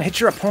 Number 1, hit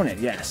your opponent.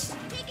 Yes.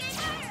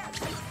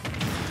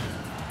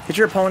 Hit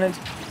your opponent.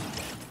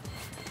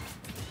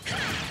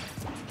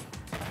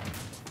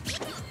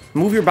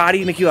 Move your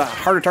body, make you a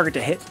harder target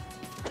to hit.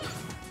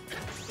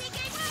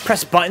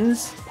 Press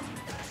buttons.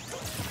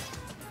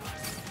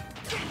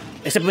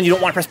 Except when you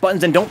don't want to press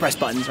buttons, then don't press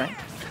buttons, right?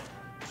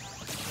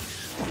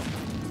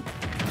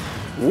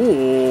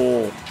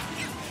 Ooh.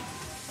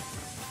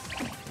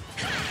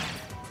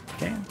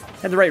 Okay.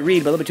 Had the right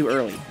read, but a little bit too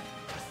early.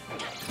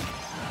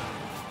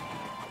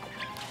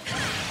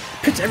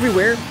 Pits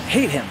everywhere,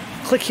 hate him.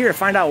 Click here to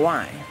find out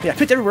why. Yeah,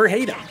 pits everywhere,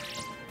 hate him.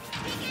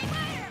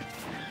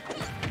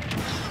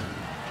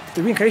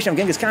 The reincarnation of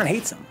Genghis Khan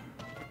hates him.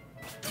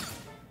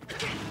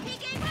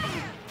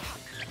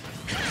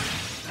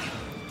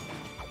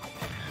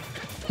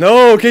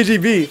 No,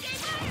 KGB.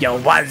 Yo,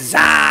 what's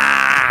up?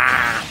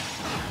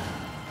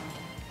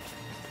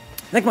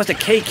 think must have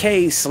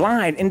KK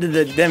slide into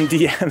them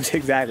DMs.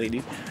 Exactly,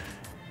 dude.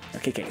 A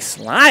KK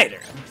slider.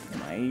 Oh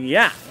my,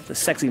 yeah, the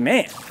sexy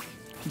man.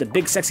 The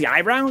big sexy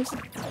eyebrows.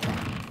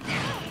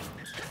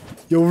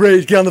 Yo,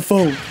 Rage, get on the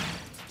phone.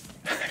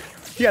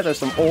 You guys are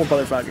some old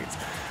motherfuckers.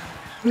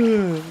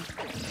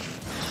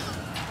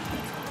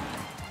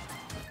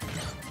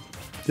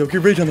 Yo,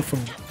 get Rage on the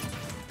phone.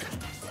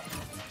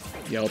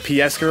 Yo,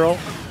 PS girl.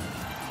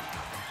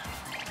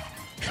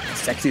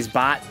 Sexiest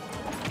bot.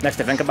 Next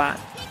to Vencabot.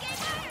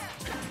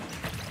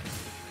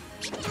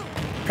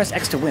 Press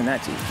X to win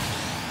that, too.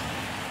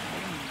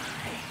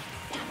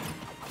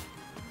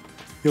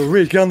 Yo,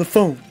 Rage, get on the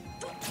phone.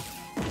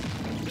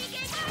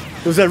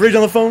 Yo, is that Rage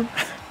on the phone?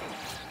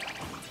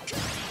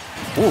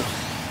 Ooh.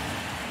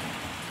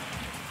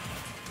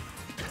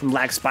 Some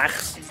lag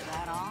spikes.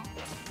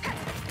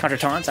 Counter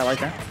taunts, I like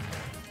that.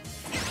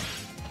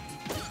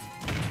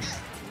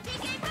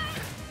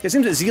 It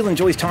seems that Zeal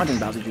enjoys taunting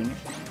Bowser Jr.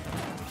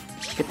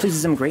 It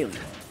pleases him greatly.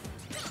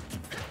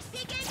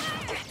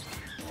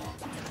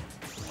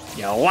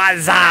 Yo,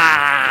 what's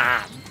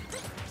up?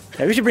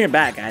 Yeah, we should bring it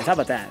back, guys. How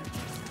about that?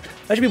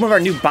 That should be one of our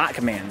new bot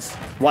commands.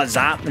 What's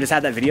up? And just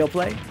have that video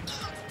play.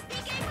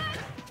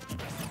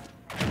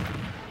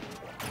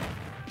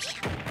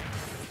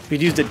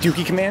 We'd use the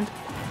Dookie command.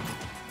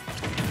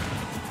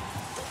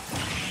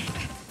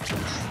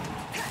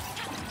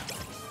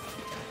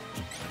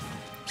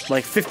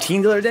 Like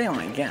 15 the other day? Oh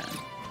my god.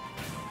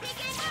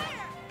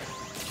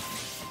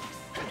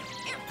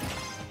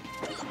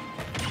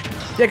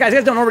 Yeah, guys, you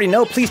guys don't already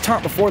know, please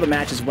taunt before the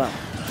match as well.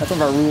 That's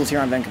one of our rules here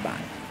on Vencabot.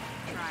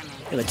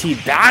 The T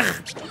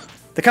back.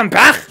 To come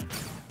back.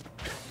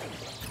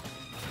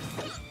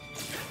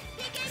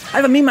 I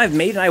have a meme I've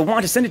made and I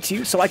want to send it to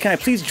you, so can I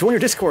please join your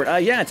Discord?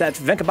 Yeah, it's at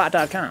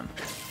Vencabot.com.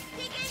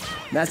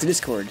 That's the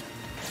Discord.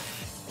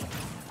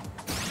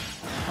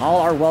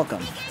 All are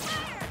welcome.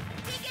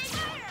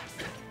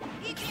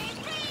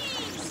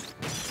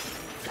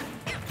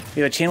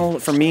 We have a channel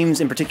for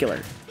memes in particular.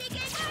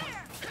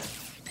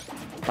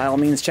 By all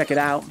means, check it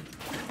out.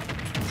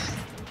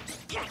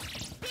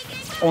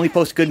 Only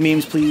post good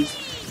memes, please.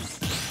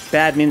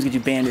 Bad memes get you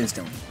banned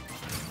instantly.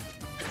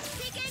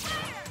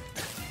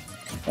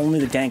 Only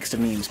the dankest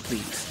of memes,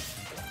 please.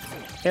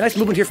 Hey, nice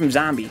movement here from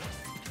Zombie.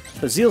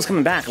 So Zeal's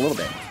coming back a little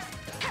bit.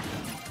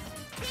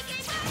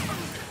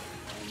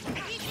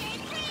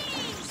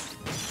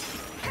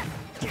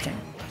 Okay.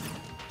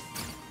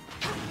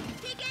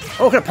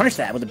 Oh, could have punished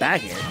that with the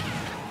back air.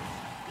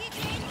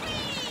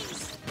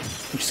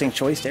 Interesting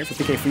choice there for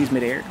PK freeze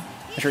mid-air.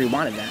 I'm sure he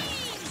wanted that.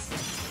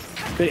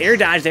 Good air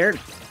dodge there.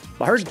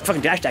 Well, I heard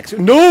fucking dash attack.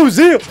 No,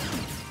 Zeal!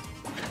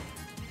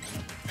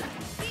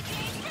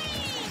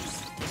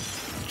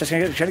 Just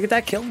gonna try to get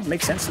that kill.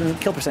 Makes sense in the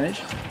kill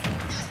percentage.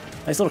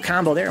 Nice little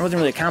combo there. It wasn't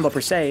really a combo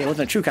per se. It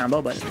wasn't a true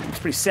combo, but it's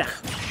pretty sick.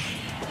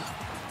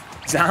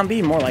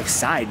 Zombie, more like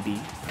side B.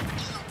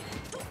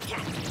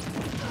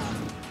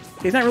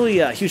 He's not really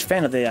a huge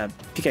fan of the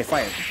PK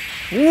fire.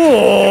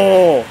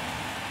 Whoa!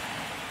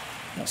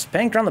 No,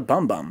 spanked around the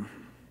bum bum.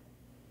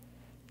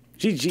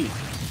 GG.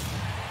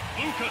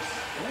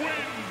 Lykos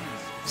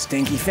wins.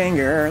 Stinky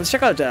finger. Let's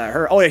check out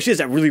her. Oh yeah, she has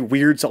that really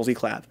weird salty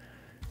clap.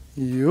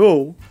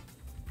 Yo.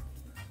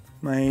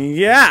 My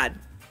god.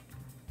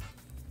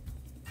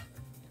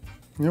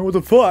 You know what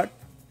the fuck?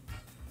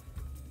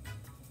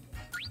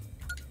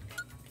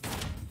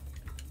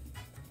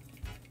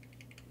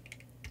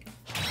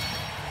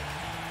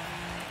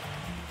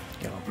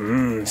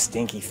 Yo,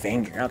 stinky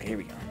finger. Okay, here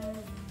we go.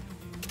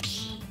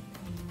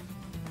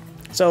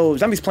 So,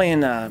 Zombie's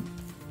playing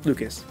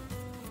Lucas.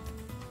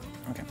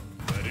 Okay.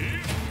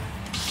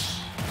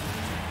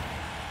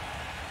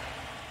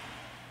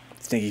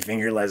 Stinky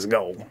finger, let's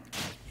go.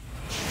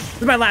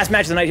 This is my last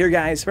match of the night here,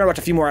 guys. We're gonna watch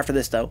a few more after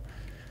this, though.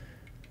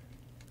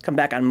 Come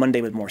back on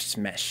Monday with more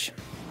Smash.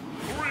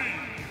 3,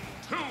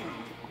 2,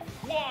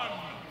 1,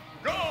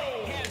 go!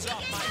 Hands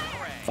off my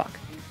prey. Fuck.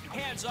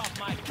 Hands off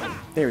my cock.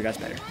 There we go, that's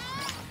better.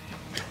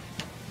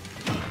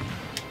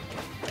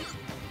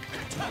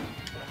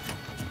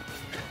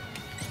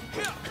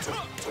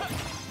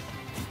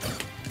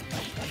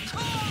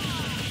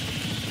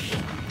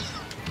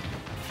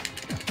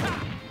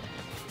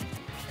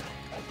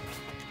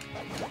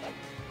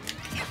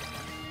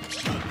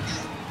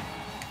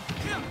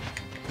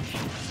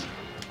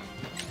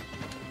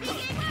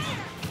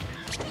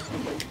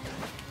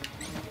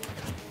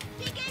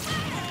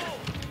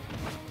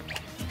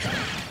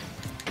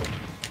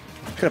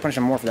 Could have punished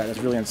him more for that. That's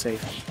really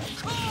unsafe.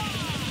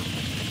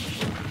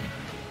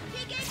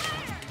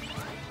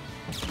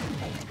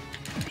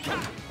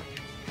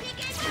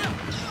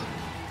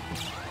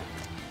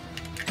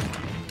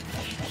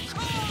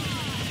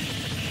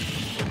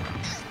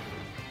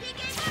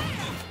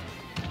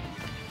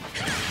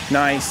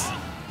 Nice.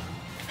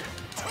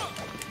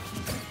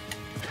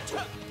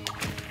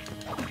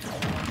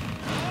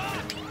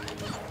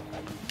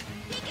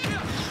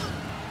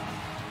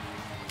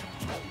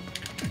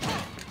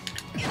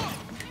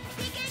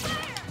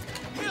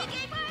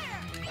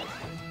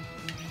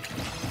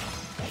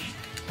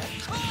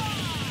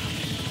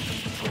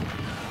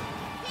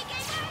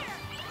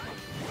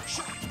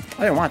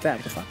 I didn't want that.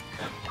 What the fuck?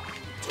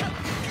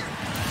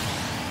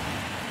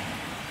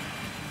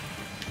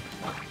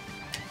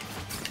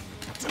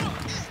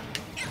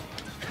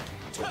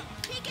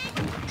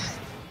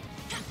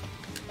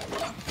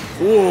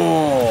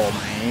 Oh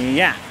my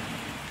god.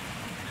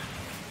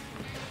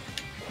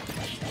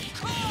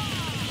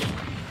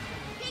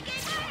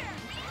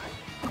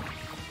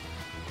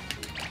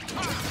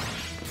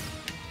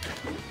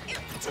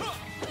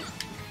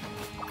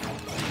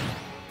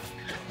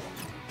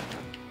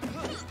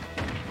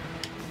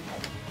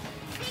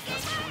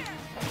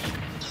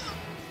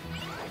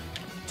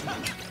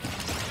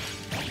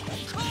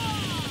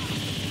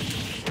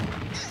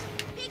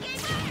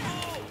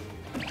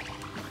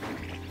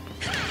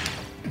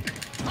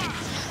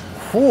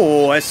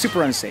 Oh, that's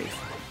super unsafe.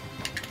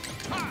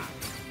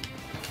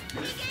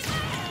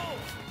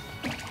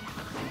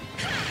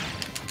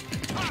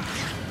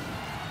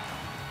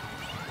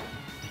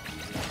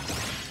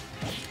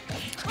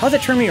 How'd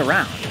that turn me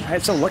around? I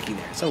had so lucky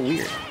there. It's so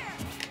weird.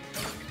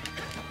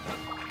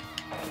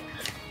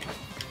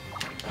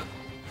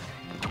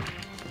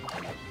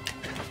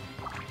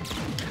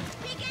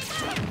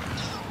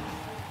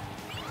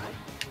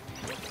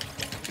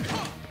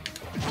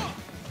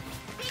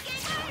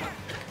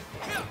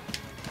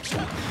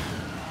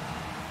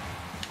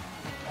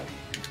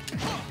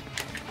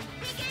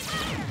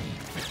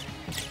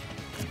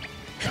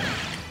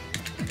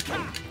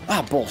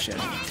 Ah, bullshit.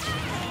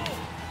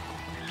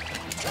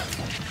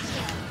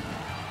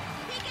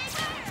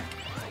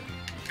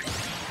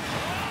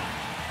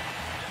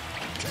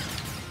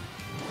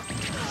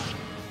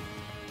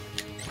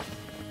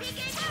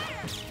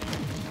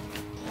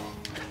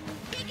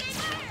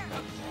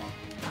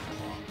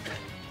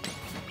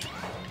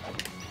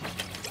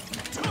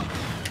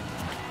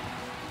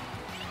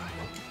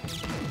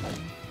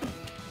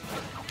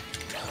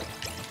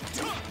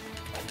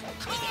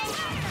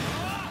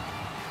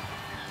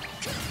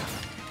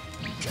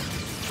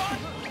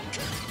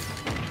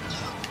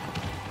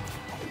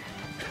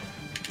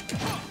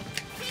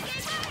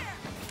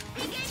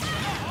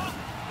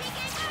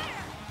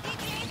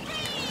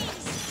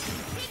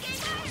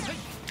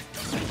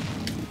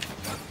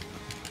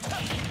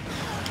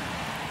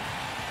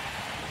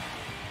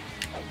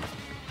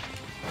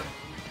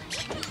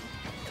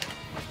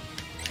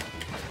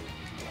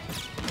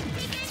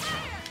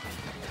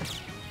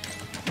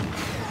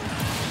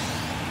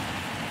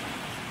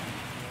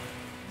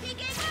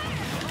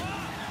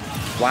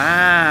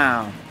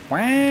 Wow.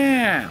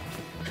 Wow.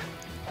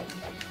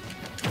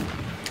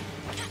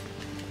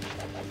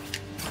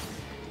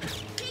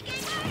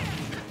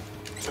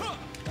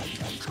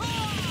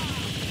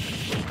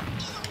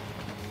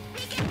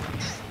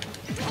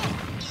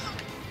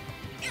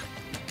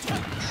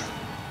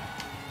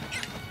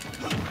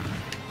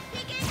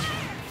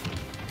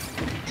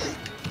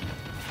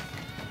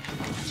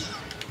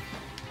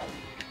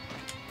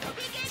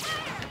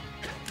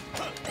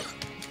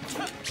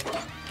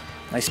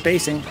 Nice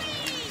spacing.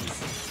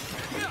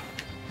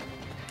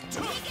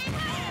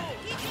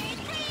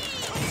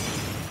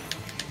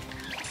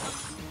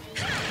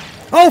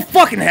 Oh,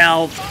 fucking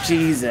hell!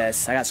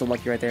 Jesus. I got so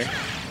lucky right there.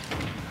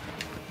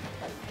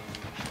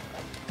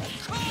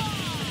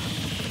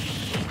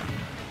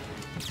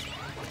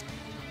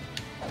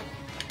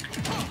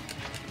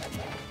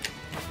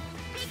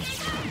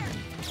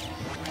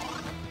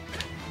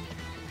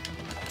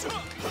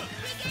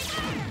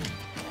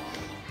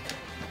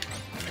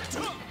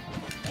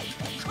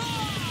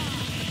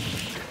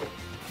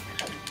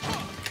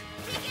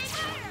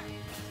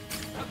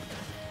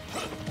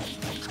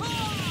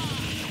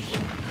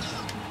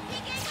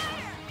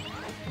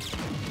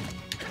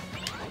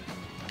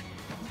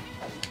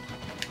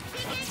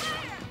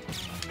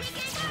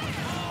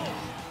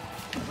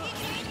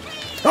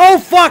 Oh,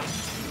 fuck!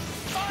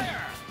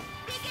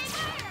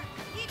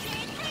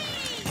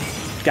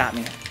 Got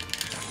me.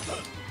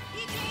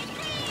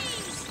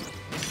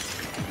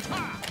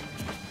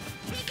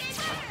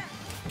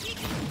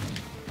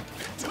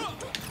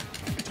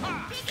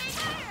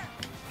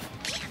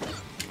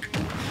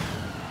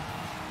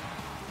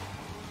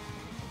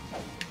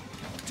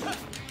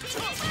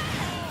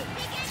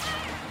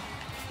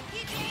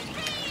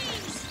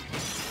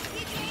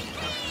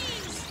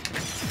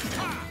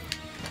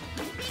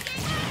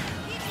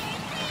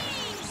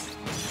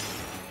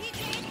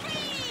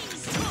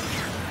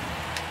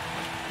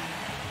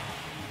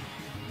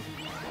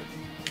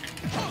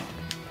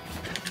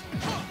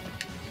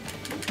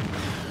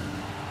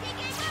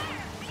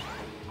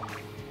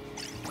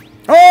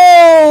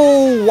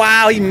 Oh,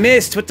 wow, he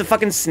missed with the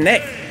fucking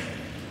snake.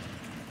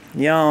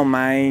 Yo,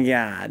 my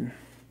God.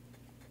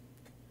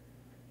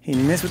 He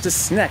missed with the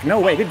snake. No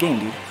way, good game,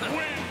 dude.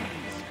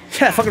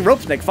 Yeah, fucking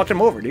rope snake fucked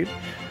him over, dude.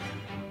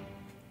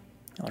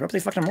 Oh, rope they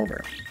fucked him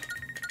over.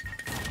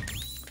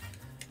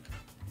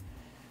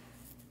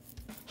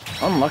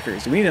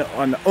 Unluckers. We need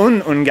an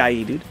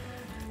ungai, dude.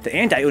 The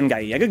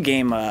anti-ungai. A good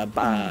game,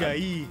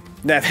 Ungai.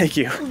 Yeah, thank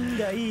you.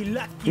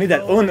 We need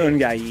that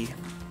ungai.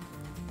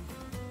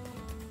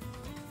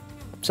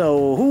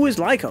 So, who is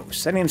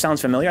Lykos? That name sounds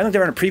familiar. I think they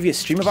were in a previous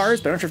stream of ours,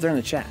 but I'm not sure if they're in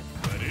the chat.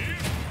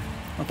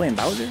 I'm playing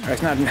Bowser? Or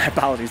it's not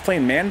Bowser, he's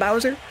playing Man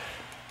Bowser?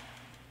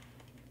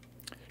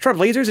 Try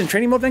lasers in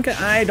training mode, Venka?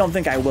 I don't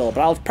think I will,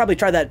 but I'll probably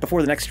try that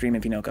before the next stream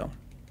if Inoko.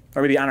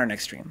 Or maybe on our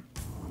next stream.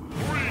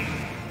 3,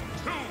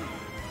 2,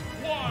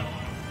 1,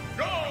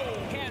 go!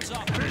 Hands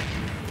up.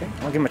 Okay,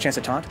 I'll give him a chance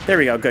to taunt. There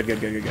we go. Good.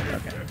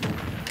 Okay.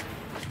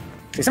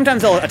 See,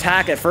 sometimes they'll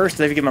attack at first.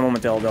 If you give them a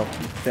moment, they'll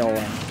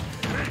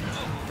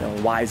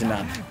wisen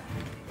up.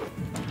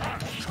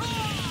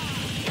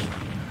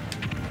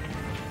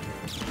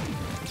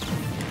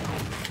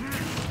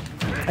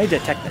 I need to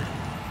attack that.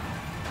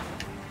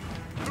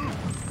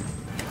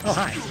 Oh,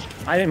 hi.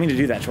 I didn't mean to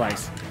do that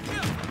twice.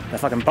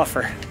 That fucking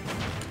buffer.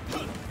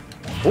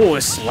 Oh,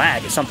 this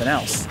lag is something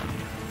else.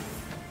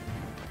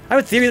 I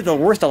would theory that the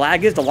worse the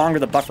lag is, the longer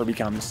the buffer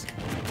becomes.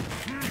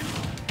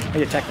 I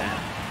need to attack that.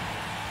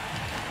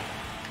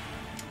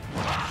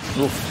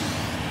 Oof.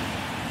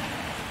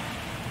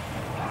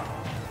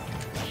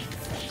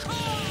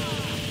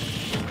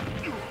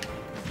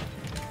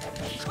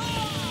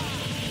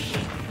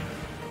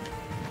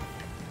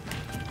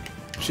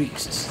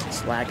 Jesus,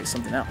 this lag is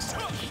something else.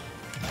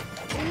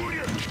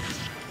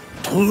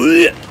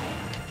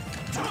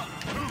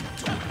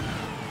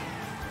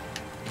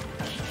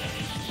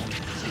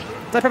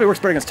 That probably works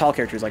better against tall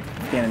characters like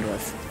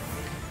Ganondorf.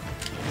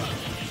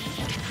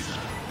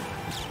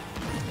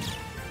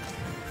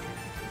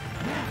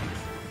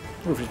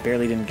 Ooh, just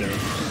barely didn't get it.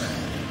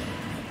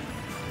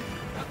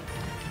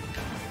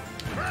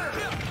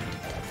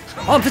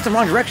 Oh, I'm just in the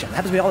wrong direction. That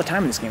happens to me all the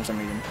time in this game for some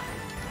reason. I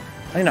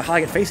don't even know how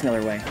I get facing the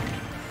other way.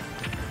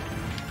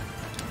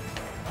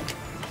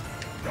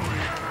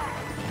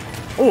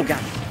 Oh,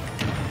 God.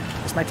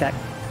 That's my attack.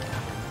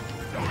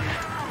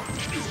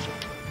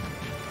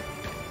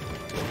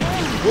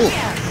 Ooh.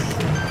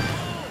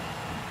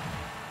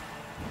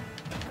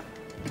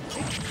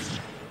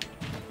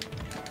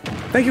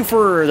 Thank you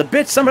for the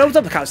bits. Somebody, what's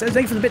up, the cow says?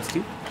 Thank you for the bits,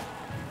 dude.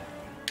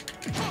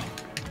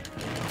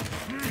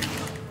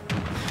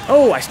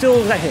 Oh, I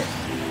still got hit.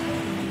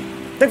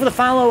 Thank you for the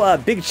follow,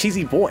 Big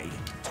Cheesy Boy.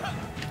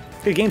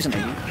 Good game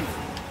tonight, dude.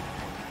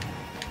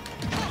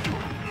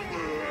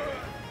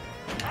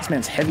 This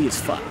man's heavy as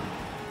fuck.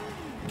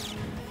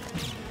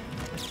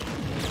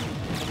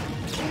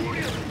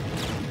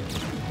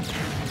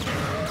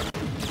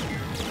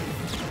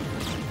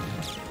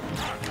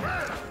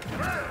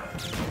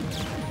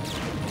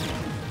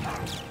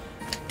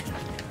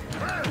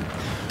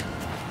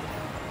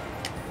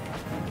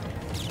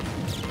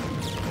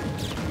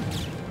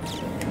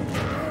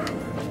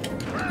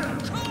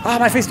 Oh,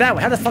 I faced that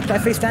way. How the fuck did I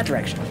face that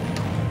direction?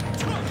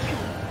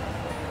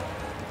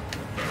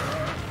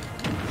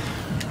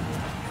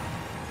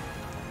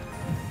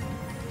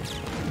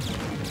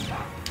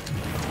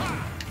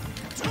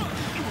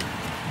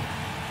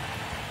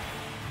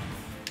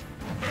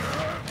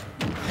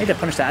 I need to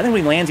punish that. I think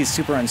when he lands, he's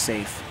super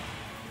unsafe.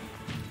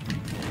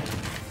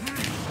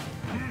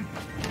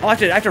 Oh, I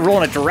have to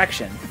roll in a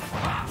direction.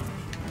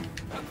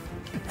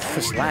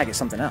 This lag is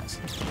something else.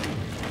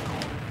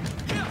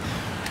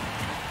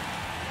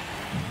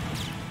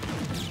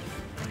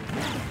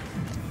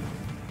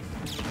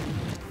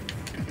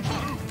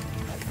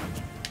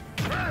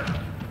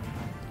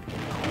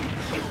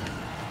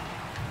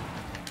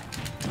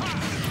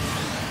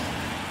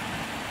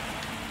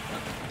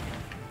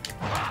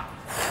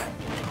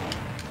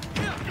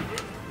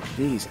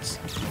 Jesus.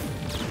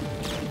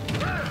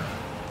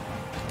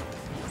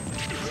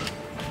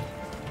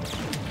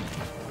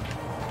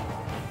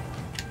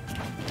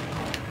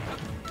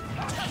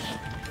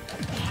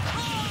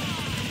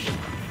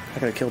 That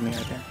could have killed me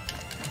right there.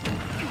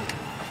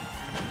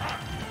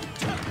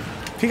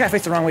 He got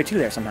faced the wrong way too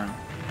there somehow.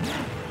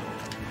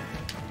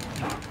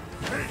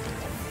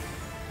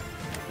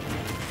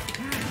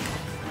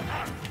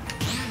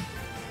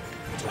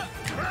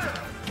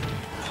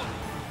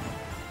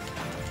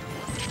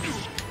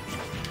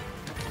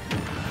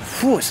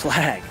 Ooh,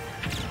 slag.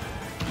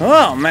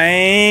 Oh,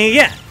 man,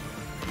 yeah.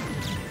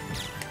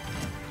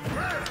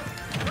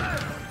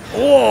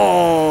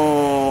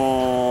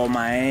 Oh,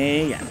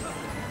 my God.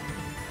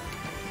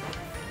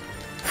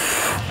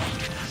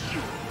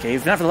 Okay,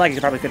 if not for the lag, you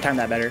probably could time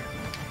that better.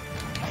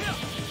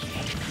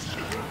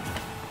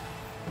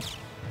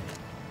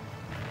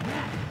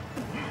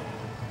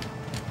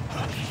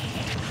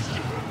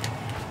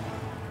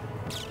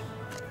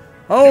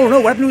 Oh, no,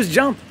 what happened to his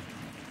jump?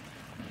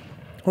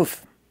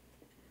 Oof.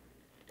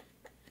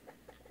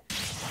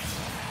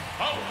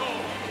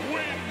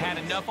 Had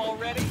enough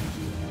already?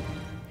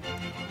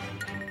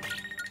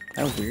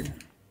 That was weird.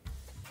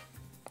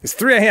 It's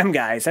 3 AM,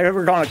 guys.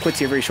 We're going to quits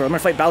here very short. I'm going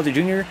to fight Bowser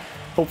Jr.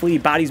 Hopefully he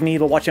bodies me.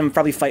 We'll watch him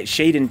probably fight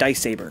Shade and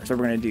dicesaber. That's what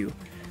we're going to do.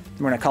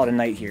 We're going to call it a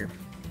night here.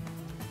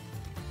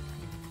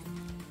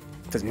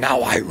 Because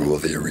now I rule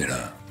the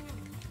arena.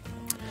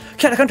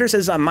 Cat Hunter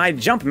says, my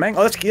jump, man.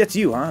 Oh, that's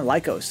you, huh?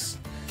 Lykos.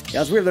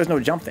 Yeah, it's weird there's no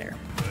jump there.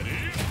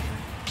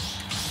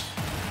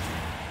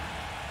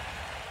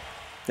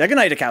 Yeah, good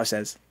night, a cow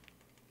says.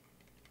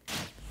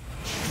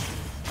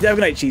 Yeah,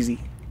 good night, Cheesy.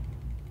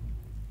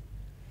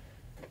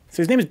 So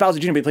his name is Bowser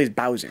Jr., but he plays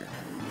Bowser.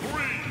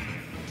 3,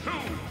 2,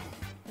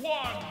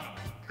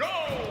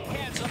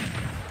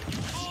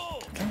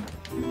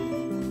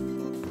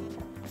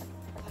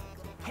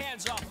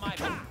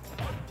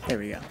 There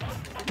we go. I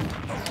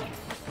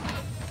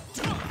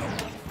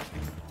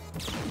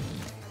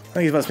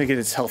think he's supposed to get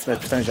his health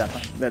percentage up.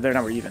 They're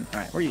not, we're even.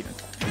 Alright, we're even.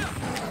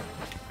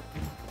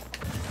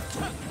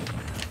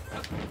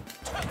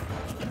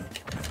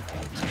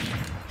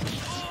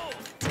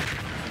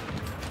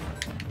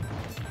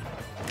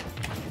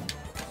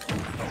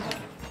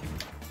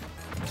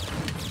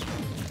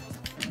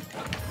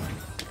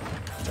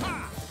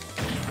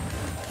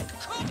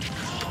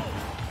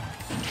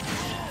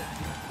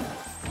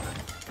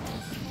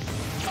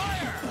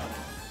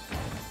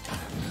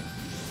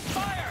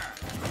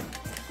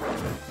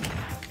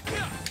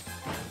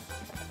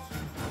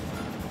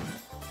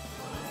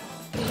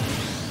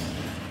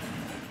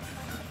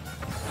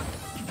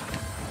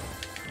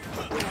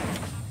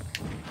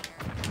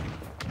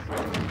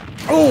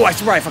 Oh, I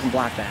swear I fucking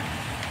blocked that.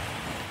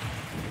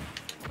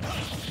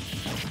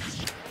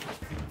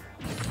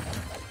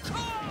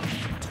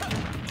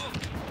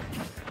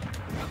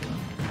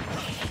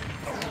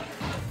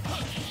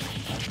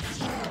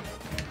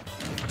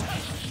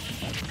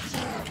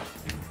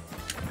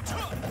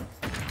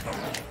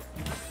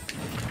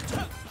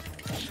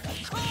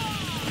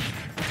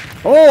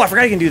 Oh, I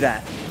forgot you can do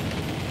that.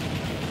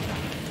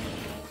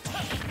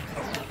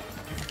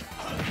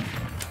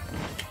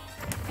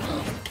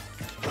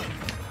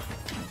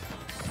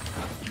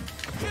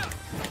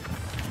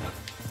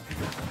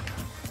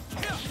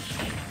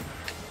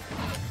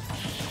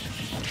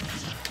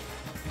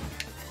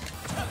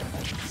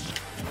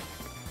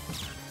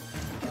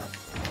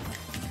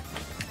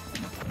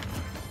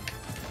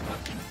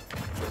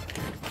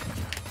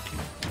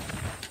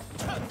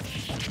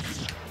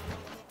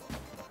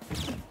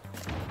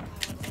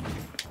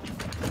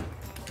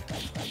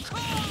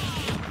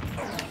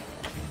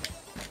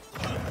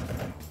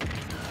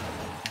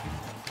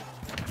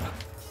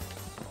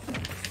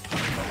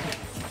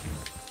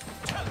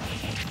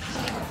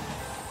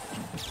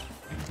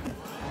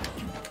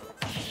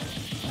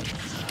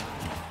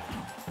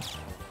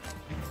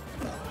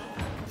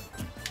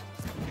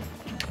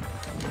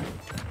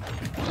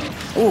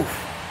 Ooh.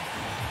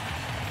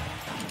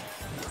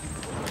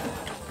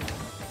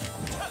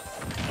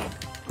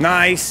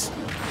 Nice.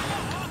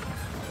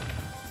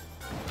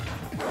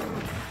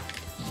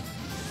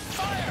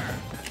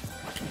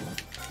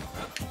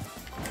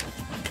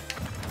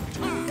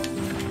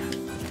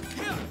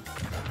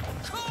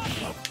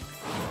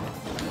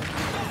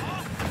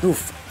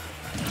 Oof.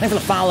 Thanks for the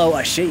follow,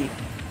 a sheep.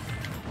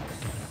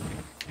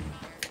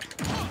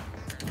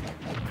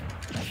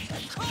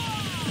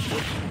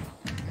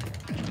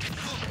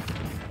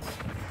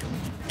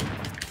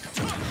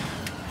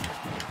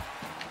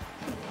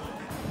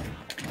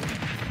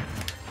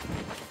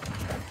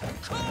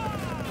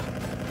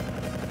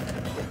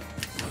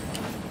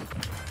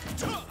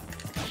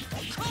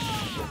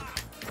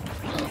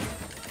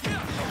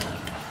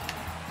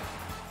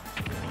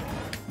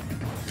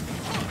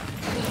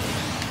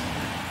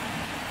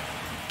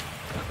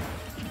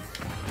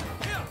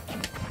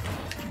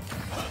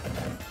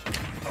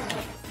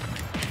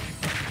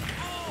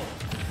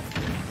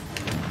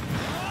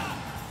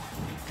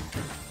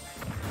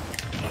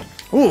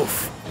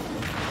 Oof.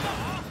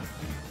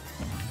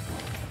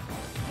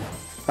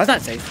 That's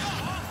not safe.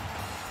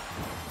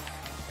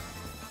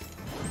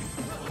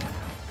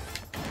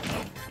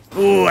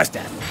 Ooh, that's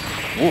dead.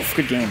 Oof,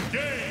 good game.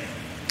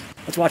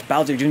 Let's watch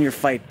Bowser Jr.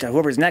 fight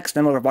whoever's next,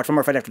 then we'll watch one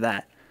more fight after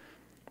that.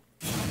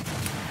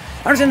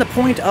 I understand the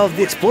point of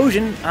the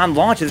explosion on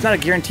launch is it's not a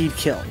guaranteed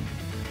kill.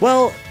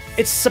 Well,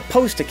 it's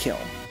supposed to kill.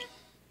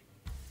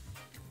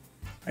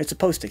 It's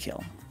supposed to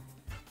kill.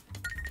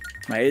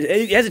 Right?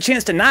 It has a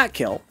chance to not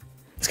kill.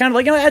 It's kind of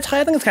like, you know, that's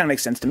hype. I think it kind of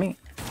makes sense to me.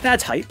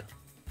 That's hype.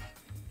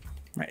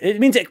 Right.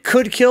 It means it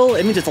could kill.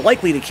 It means it's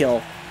likely to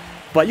kill.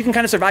 But you can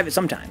kind of survive it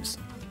sometimes.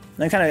 And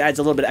that kind of adds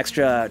a little bit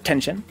extra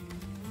tension.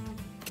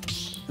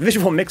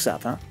 Visual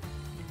mix-up, huh?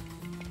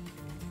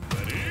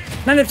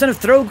 90% of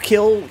throw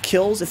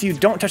kills if you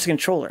don't touch the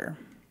controller.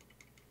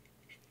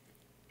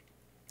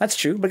 That's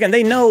true. But again,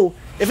 they know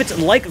if it's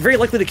very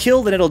likely to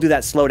kill, then it'll do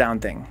that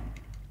slowdown thing.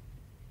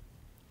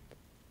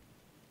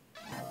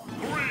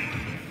 3,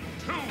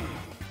 2,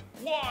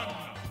 1,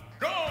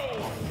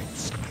 go!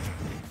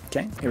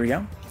 Okay, here we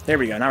go. There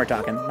we go. Now we're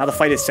talking. Now the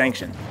fight is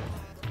sanctioned.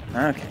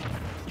 Okay.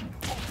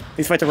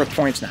 These fights are worth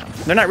points now.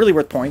 They're not really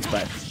worth points,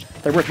 but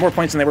they're worth more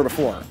points than they were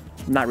before.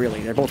 Not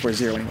really. They're both worth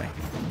 0 anyway.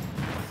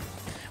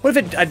 What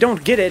if I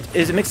don't get it?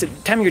 Is it makes it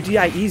timing your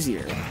DI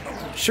easier?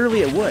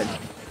 Surely it would.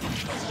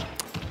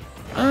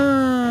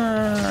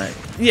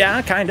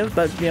 Yeah, kind of.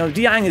 But you know,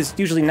 DIing is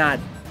usually not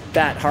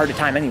that hard to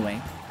time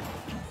anyway.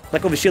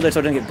 Like with a shield there, so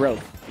it doesn't get broke.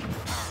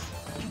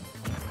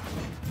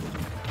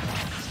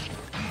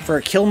 For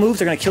kill moves,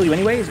 they're going to kill you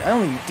anyways. I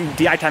don't think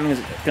DI timing is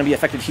going to be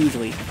affected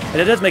hugely. And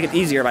it does make it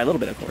easier by a little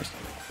bit, of course.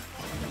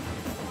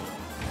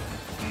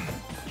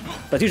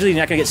 But usually you're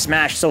not going to get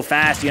smashed so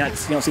fast you don't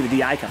see the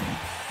DI coming.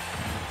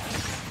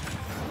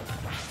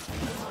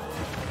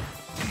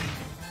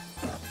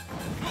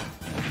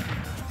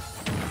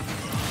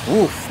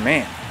 Oof,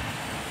 man.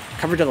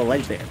 Covered to the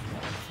ledge there.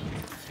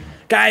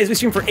 Guys, we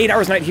stream for 8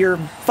 hours a night here,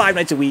 5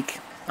 nights a week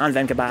on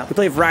Vencabot. We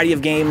play a variety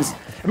of games.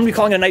 I'm going to be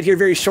calling it a night here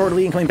very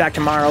shortly and coming back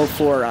tomorrow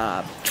for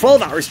a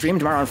 12-hour stream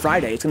tomorrow on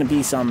Friday. It's going to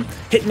be some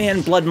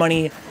Hitman, Blood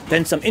Money,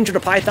 then some Intro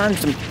to Python,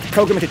 some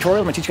programming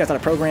tutorial. I'm going to teach you guys how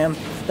to program,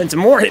 then some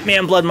more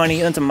Hitman, Blood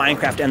Money, and then some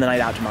Minecraft to end the night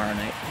out tomorrow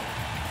night.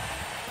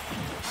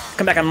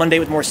 Come back on Monday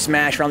with more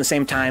Smash around the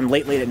same time,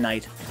 late at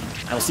night.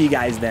 I will see you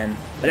guys then.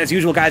 But as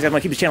usual, guys, I'm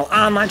going to keep the channel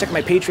online. Check out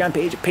my Patreon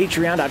page at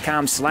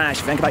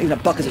patreon.com/Vencabot. Even a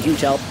buck is a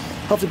huge help.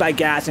 Helps you buy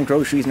gas and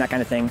groceries and that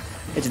kind of thing.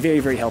 It's very,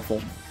 very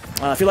helpful.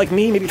 If you're like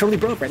me, maybe you're totally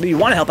broke, right? Maybe you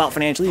want to help out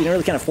financially, you don't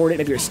really can't afford it.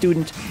 Maybe you're a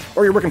student,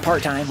 or you're working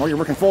part-time, or you're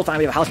working full-time,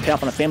 you have a house to pay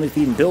off on a family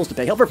feed and bills to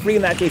pay. Help for free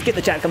in that case. Get in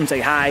the chat, come and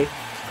say hi.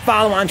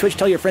 Follow on Twitch,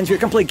 tell your friends here.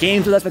 Come play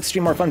games with us, make the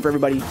stream more fun for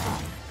everybody.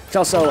 It's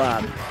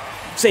also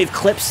save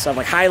clips of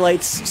like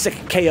highlights, sick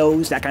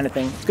KOs, that kind of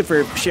thing. It's good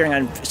for sharing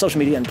on social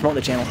media and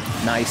promoting the channel.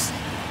 Nice.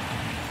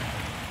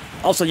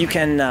 Also, you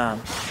can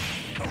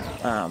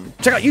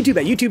check out YouTube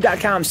at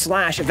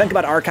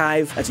youtube.com/Vencabot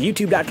Archive. That's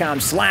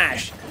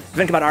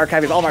youtube.com/Vencabot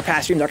Archive. We have all of our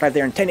past streams archived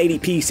there in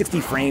 1080p,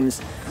 60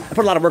 frames. I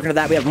put a lot of work into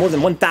that. We have more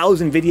than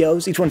 1,000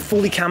 videos, each one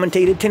fully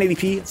commentated,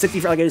 1080p, 60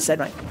 frames, like I just said,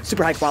 right?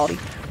 Super high quality.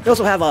 We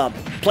also have a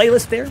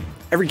playlist there.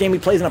 Every game we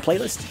play is in a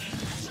playlist.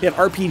 We have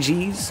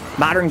RPGs,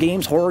 modern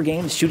games, horror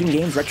games, shooting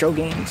games, retro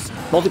games,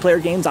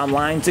 multiplayer games,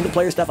 online,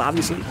 single-player stuff,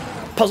 obviously,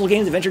 puzzle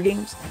games, adventure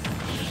games.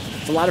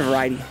 It's a lot of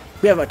variety.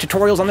 We have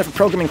tutorials on there for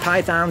programming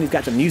Python. We've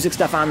got some music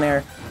stuff on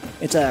there.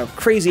 It's a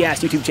crazy-ass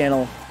YouTube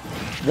channel.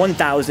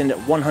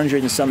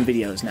 1,100 and some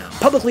videos now.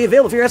 Publicly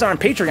available. If you guys are on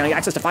Patreon, you get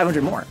access to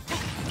 500 more.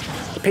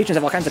 The patrons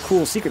have all kinds of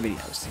cool secret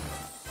videos.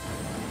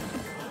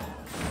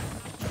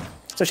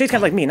 So Shade's kind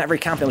of like me, not very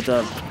confident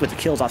with the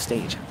kills off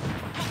stage.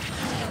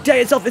 DI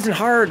itself isn't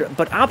hard,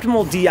 but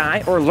optimal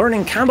DI, or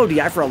learning combo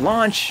DI for a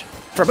launch,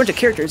 for a bunch of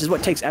characters, is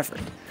what takes effort.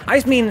 I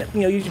just mean,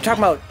 you know, you're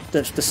talking about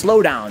the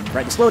slowdown,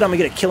 right? The slowdown, we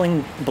get a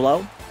killing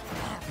blow.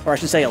 Or I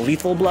should say a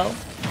lethal blow.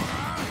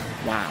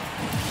 Wow.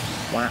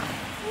 Wow.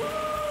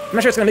 I'm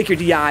not sure it's going to make your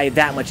DI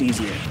that much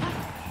easier.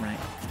 Right.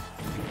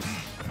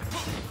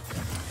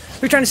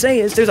 What you're trying to say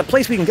is there's a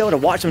place we can go to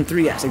watch some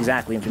 3S.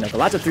 Exactly.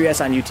 Lots of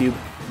 3S on YouTube.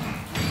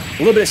 A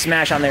little bit of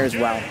Smash on there as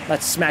well.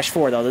 That's Smash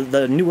 4, though.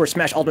 The newer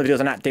Smash Ultimate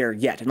videos are not there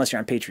yet, unless you're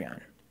on Patreon.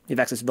 You have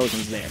access to those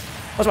ones there.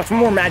 Let's watch one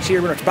more match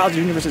here. We're going to Bowser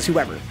Jr. versus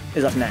whoever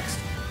is up next.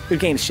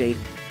 Good game, Shade.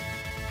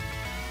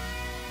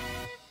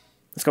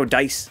 Let's go,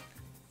 Dice.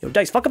 Yo,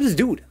 Dice, fuck up this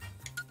dude.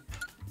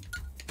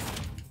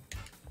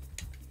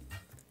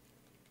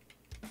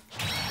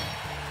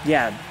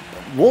 Yeah,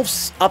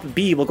 Wolf's up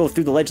B will go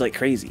through the ledge like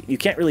crazy. You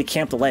can't really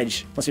camp the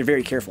ledge unless you're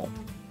very careful.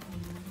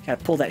 You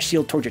gotta pull that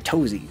shield towards your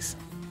toesies.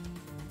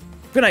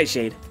 Good night,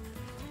 Shade.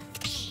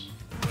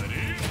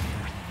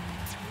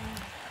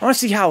 I want to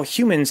see how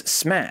humans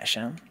smash,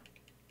 huh?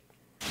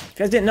 If you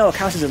guys didn't know, a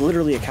cow is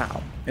literally a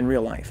cow in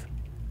real life.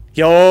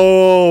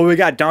 Yo, we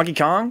got Donkey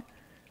Kong.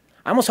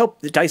 I almost hope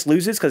the Dice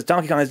loses, because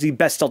Donkey Kong is the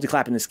best stealthy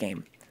clap in this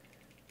game.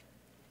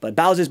 But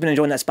Bowser's been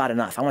enjoying that spot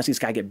enough. I want to see this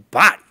guy get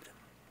bodied.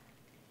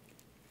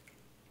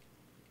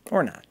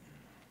 Or not.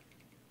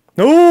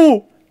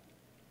 No!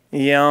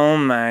 Yo,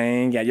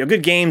 my God. Yo,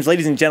 good games,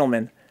 ladies and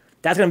gentlemen.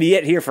 That's going to be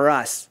it here for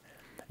us.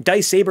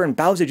 Dicesaber and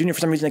Bowser Jr., for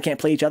some reason, they can't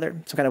play each other.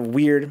 Some kind of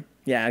weird,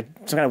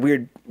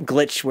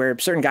 glitch where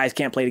certain guys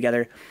can't play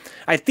together.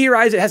 I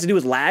theorize it has to do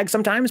with lag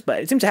sometimes,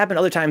 but it seems to happen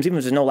other times even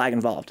if there's no lag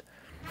involved.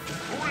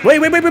 Wait,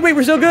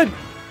 we're so good.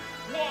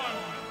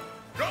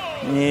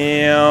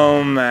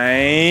 Oh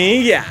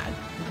my God.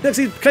 Look,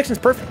 see, the connection's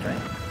perfect, right?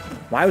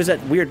 Why was that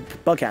weird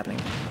bug happening?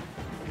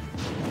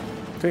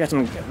 So we got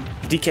some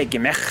DK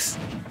gimmicks.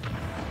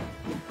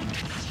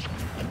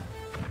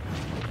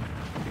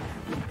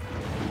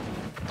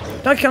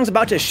 Donkey Kong's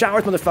about to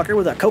shower this motherfucker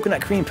with a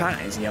coconut cream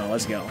pies. Yo,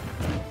 let's go.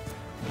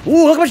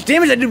 Ooh, look how much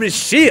damage I did with his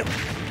shield.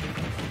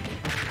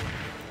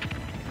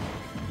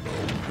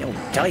 Yo,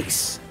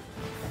 Dice.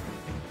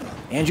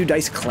 Andrew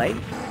Dice Clay?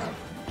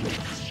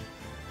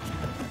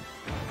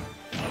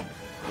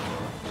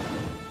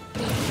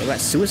 They got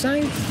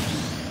suicide?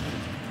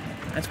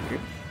 That's weird.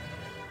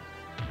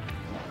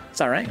 It's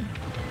alright.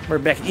 We're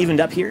back evened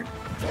up here.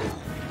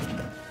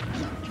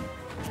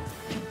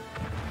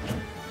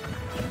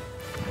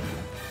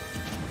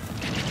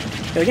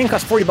 Yeah, the game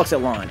costs 40 bucks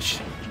at launch.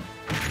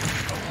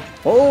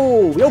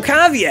 Oh, yo,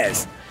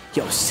 Cavies!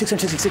 Yo,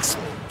 666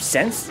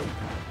 cents?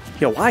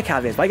 Yo, why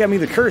Cavies? Why you got me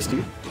the curse,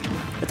 dude?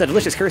 That's a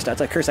delicious curse.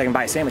 That's a curse I can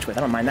buy a sandwich with.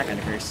 I don't mind that kind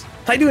of curse.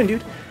 How you doing,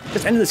 dude?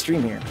 Just ended the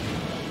stream here.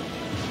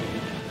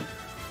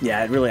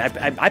 Yeah, really,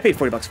 I paid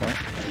 40 bucks for it.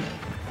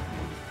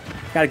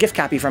 Got a gift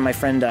copy from my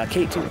friend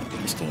Kate, too.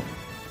 Christine.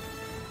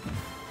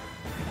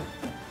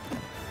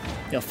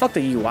 Yo, fuck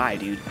the UI,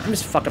 dude. I'm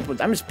just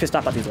pissed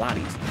off about these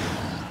lobbies.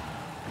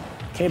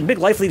 Okay, big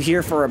life lead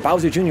here for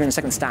Bowser Jr. in the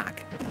second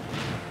stock.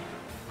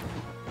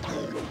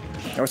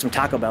 There was some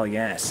Taco Bell,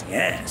 yes.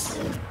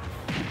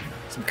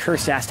 Some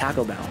cursed-ass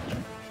Taco Bell.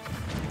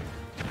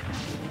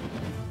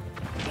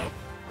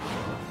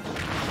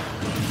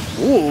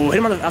 Ooh, hit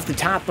him off the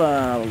top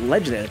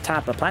ledge there, the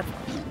top platform.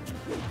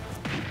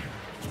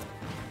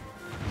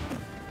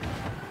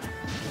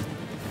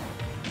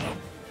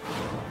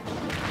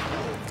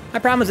 My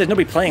problem is there's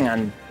nobody playing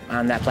on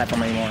that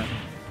platform anymore.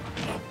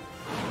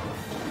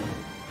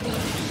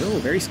 Oh,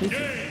 very sneaky.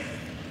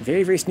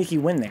 Very, very sneaky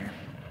win there.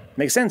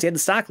 Makes sense, he had the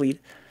stock lead.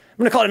 I'm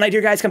gonna call it a night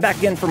here, guys. Come back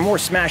again for more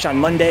Smash on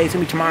Monday. It's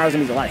gonna be tomorrow. It's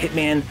gonna be a lot of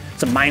Hitman,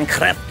 some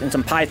Minecraft, and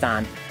some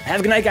Python. Have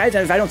a good night, guys.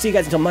 And if I don't see you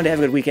guys until Monday, have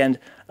a good weekend.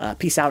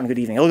 Peace out and good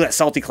evening. Oh, look at that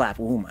salty clap.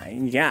 Oh my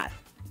god.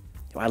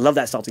 I love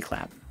that salty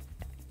clap.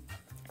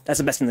 That's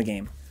the best in the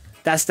game.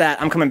 That's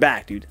that. I'm coming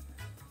back, dude.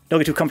 Don't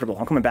get too comfortable.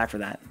 I'm coming back for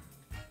that.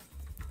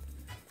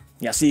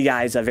 Yeah, I'll see you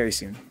guys very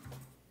soon.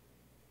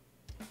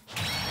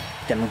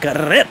 Them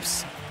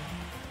grips.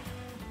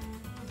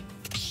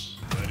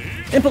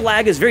 Input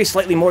lag is very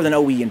slightly more than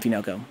OE in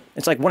Finoko.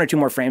 It's like 1 or 2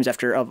 more frames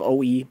after of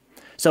OE.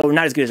 So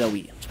not as good as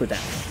OE. Let's put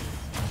that.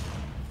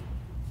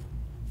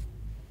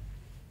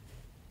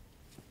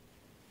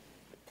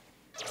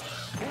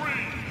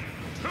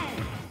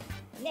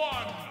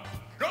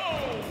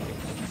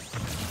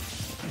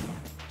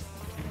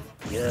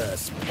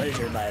 Yes,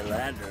 pleasure by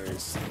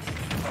ladders.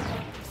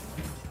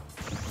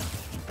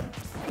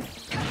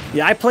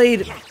 Yeah, I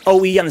played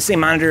OE on the same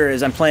monitor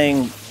as I'm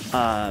playing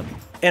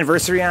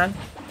Anniversary on,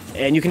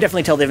 and you can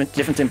definitely tell the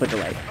difference in input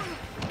delay.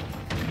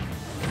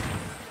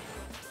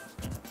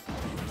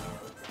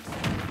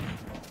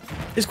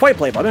 It's quite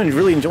playable. I've been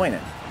really enjoying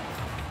it.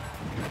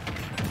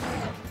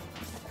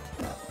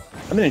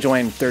 I've been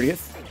enjoying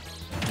 30th.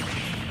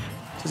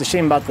 It's a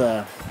shame about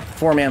the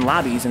 4-man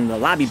lobbies and the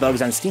lobby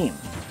bugs on Steam.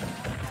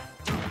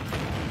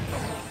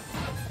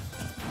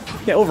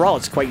 Yeah, overall,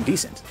 it's quite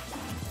decent.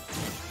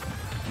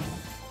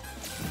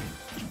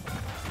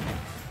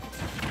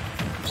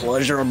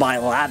 Pleasure by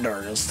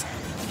ladders.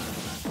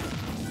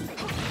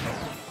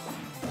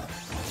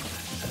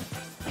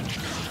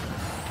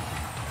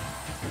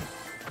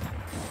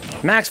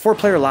 Max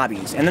 4-player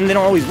lobbies, and then they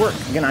don't always work.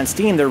 Again, on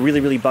Steam, they're really,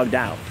 really bugged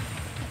out.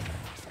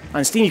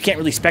 On Steam, you can't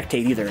really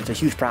spectate either. It's a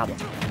huge problem.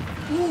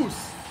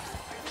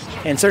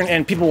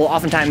 And people will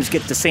oftentimes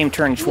get the same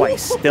turn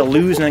twice. They'll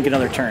lose and then get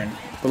another turn.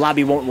 The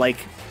lobby won't, like,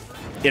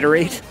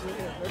 iterate.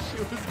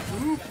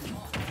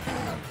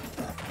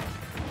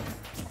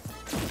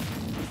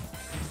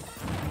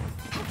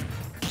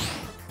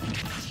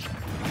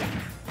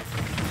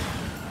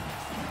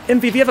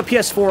 If you have a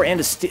PS4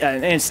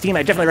 and Steam,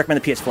 I definitely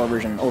recommend the PS4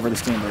 version over the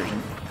Steam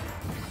version.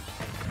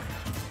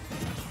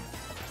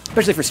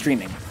 Especially for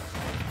streaming.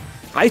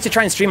 I used to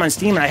try and stream on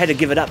Steam and I had to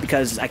give it up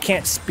because I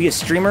can't be a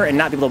streamer and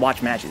not be able to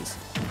watch matches.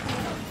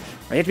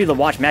 You have to be able to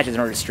watch matches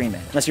in order to stream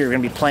it, unless you're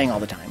going to be playing all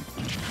the time.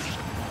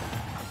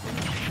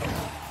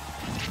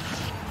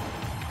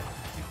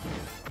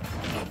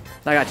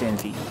 I got you,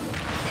 NT.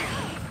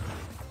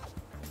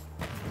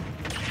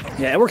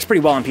 Yeah, it works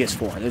pretty well on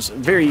PS4. There's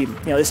very,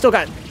 it's still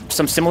got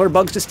some similar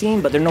bugs to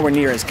Steam, but they're nowhere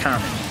near as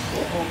common.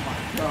 Oh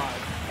my god.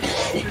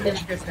 You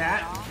didn't get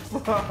that?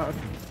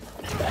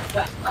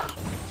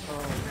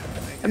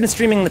 I've been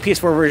streaming the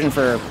PS4 version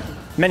for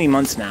many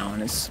months now,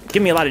 and it's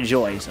giving me a lot of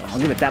joy, so I'll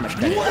give it that much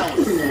credit.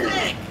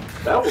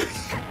 That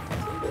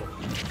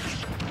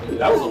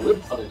was a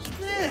whip punish.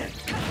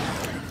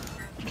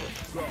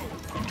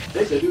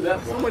 They do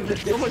that. Someone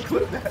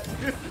clip that.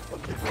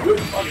 Good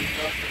punish.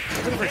 I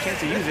was looking for a chance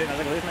to use it, and I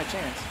was like, where's my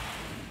chance?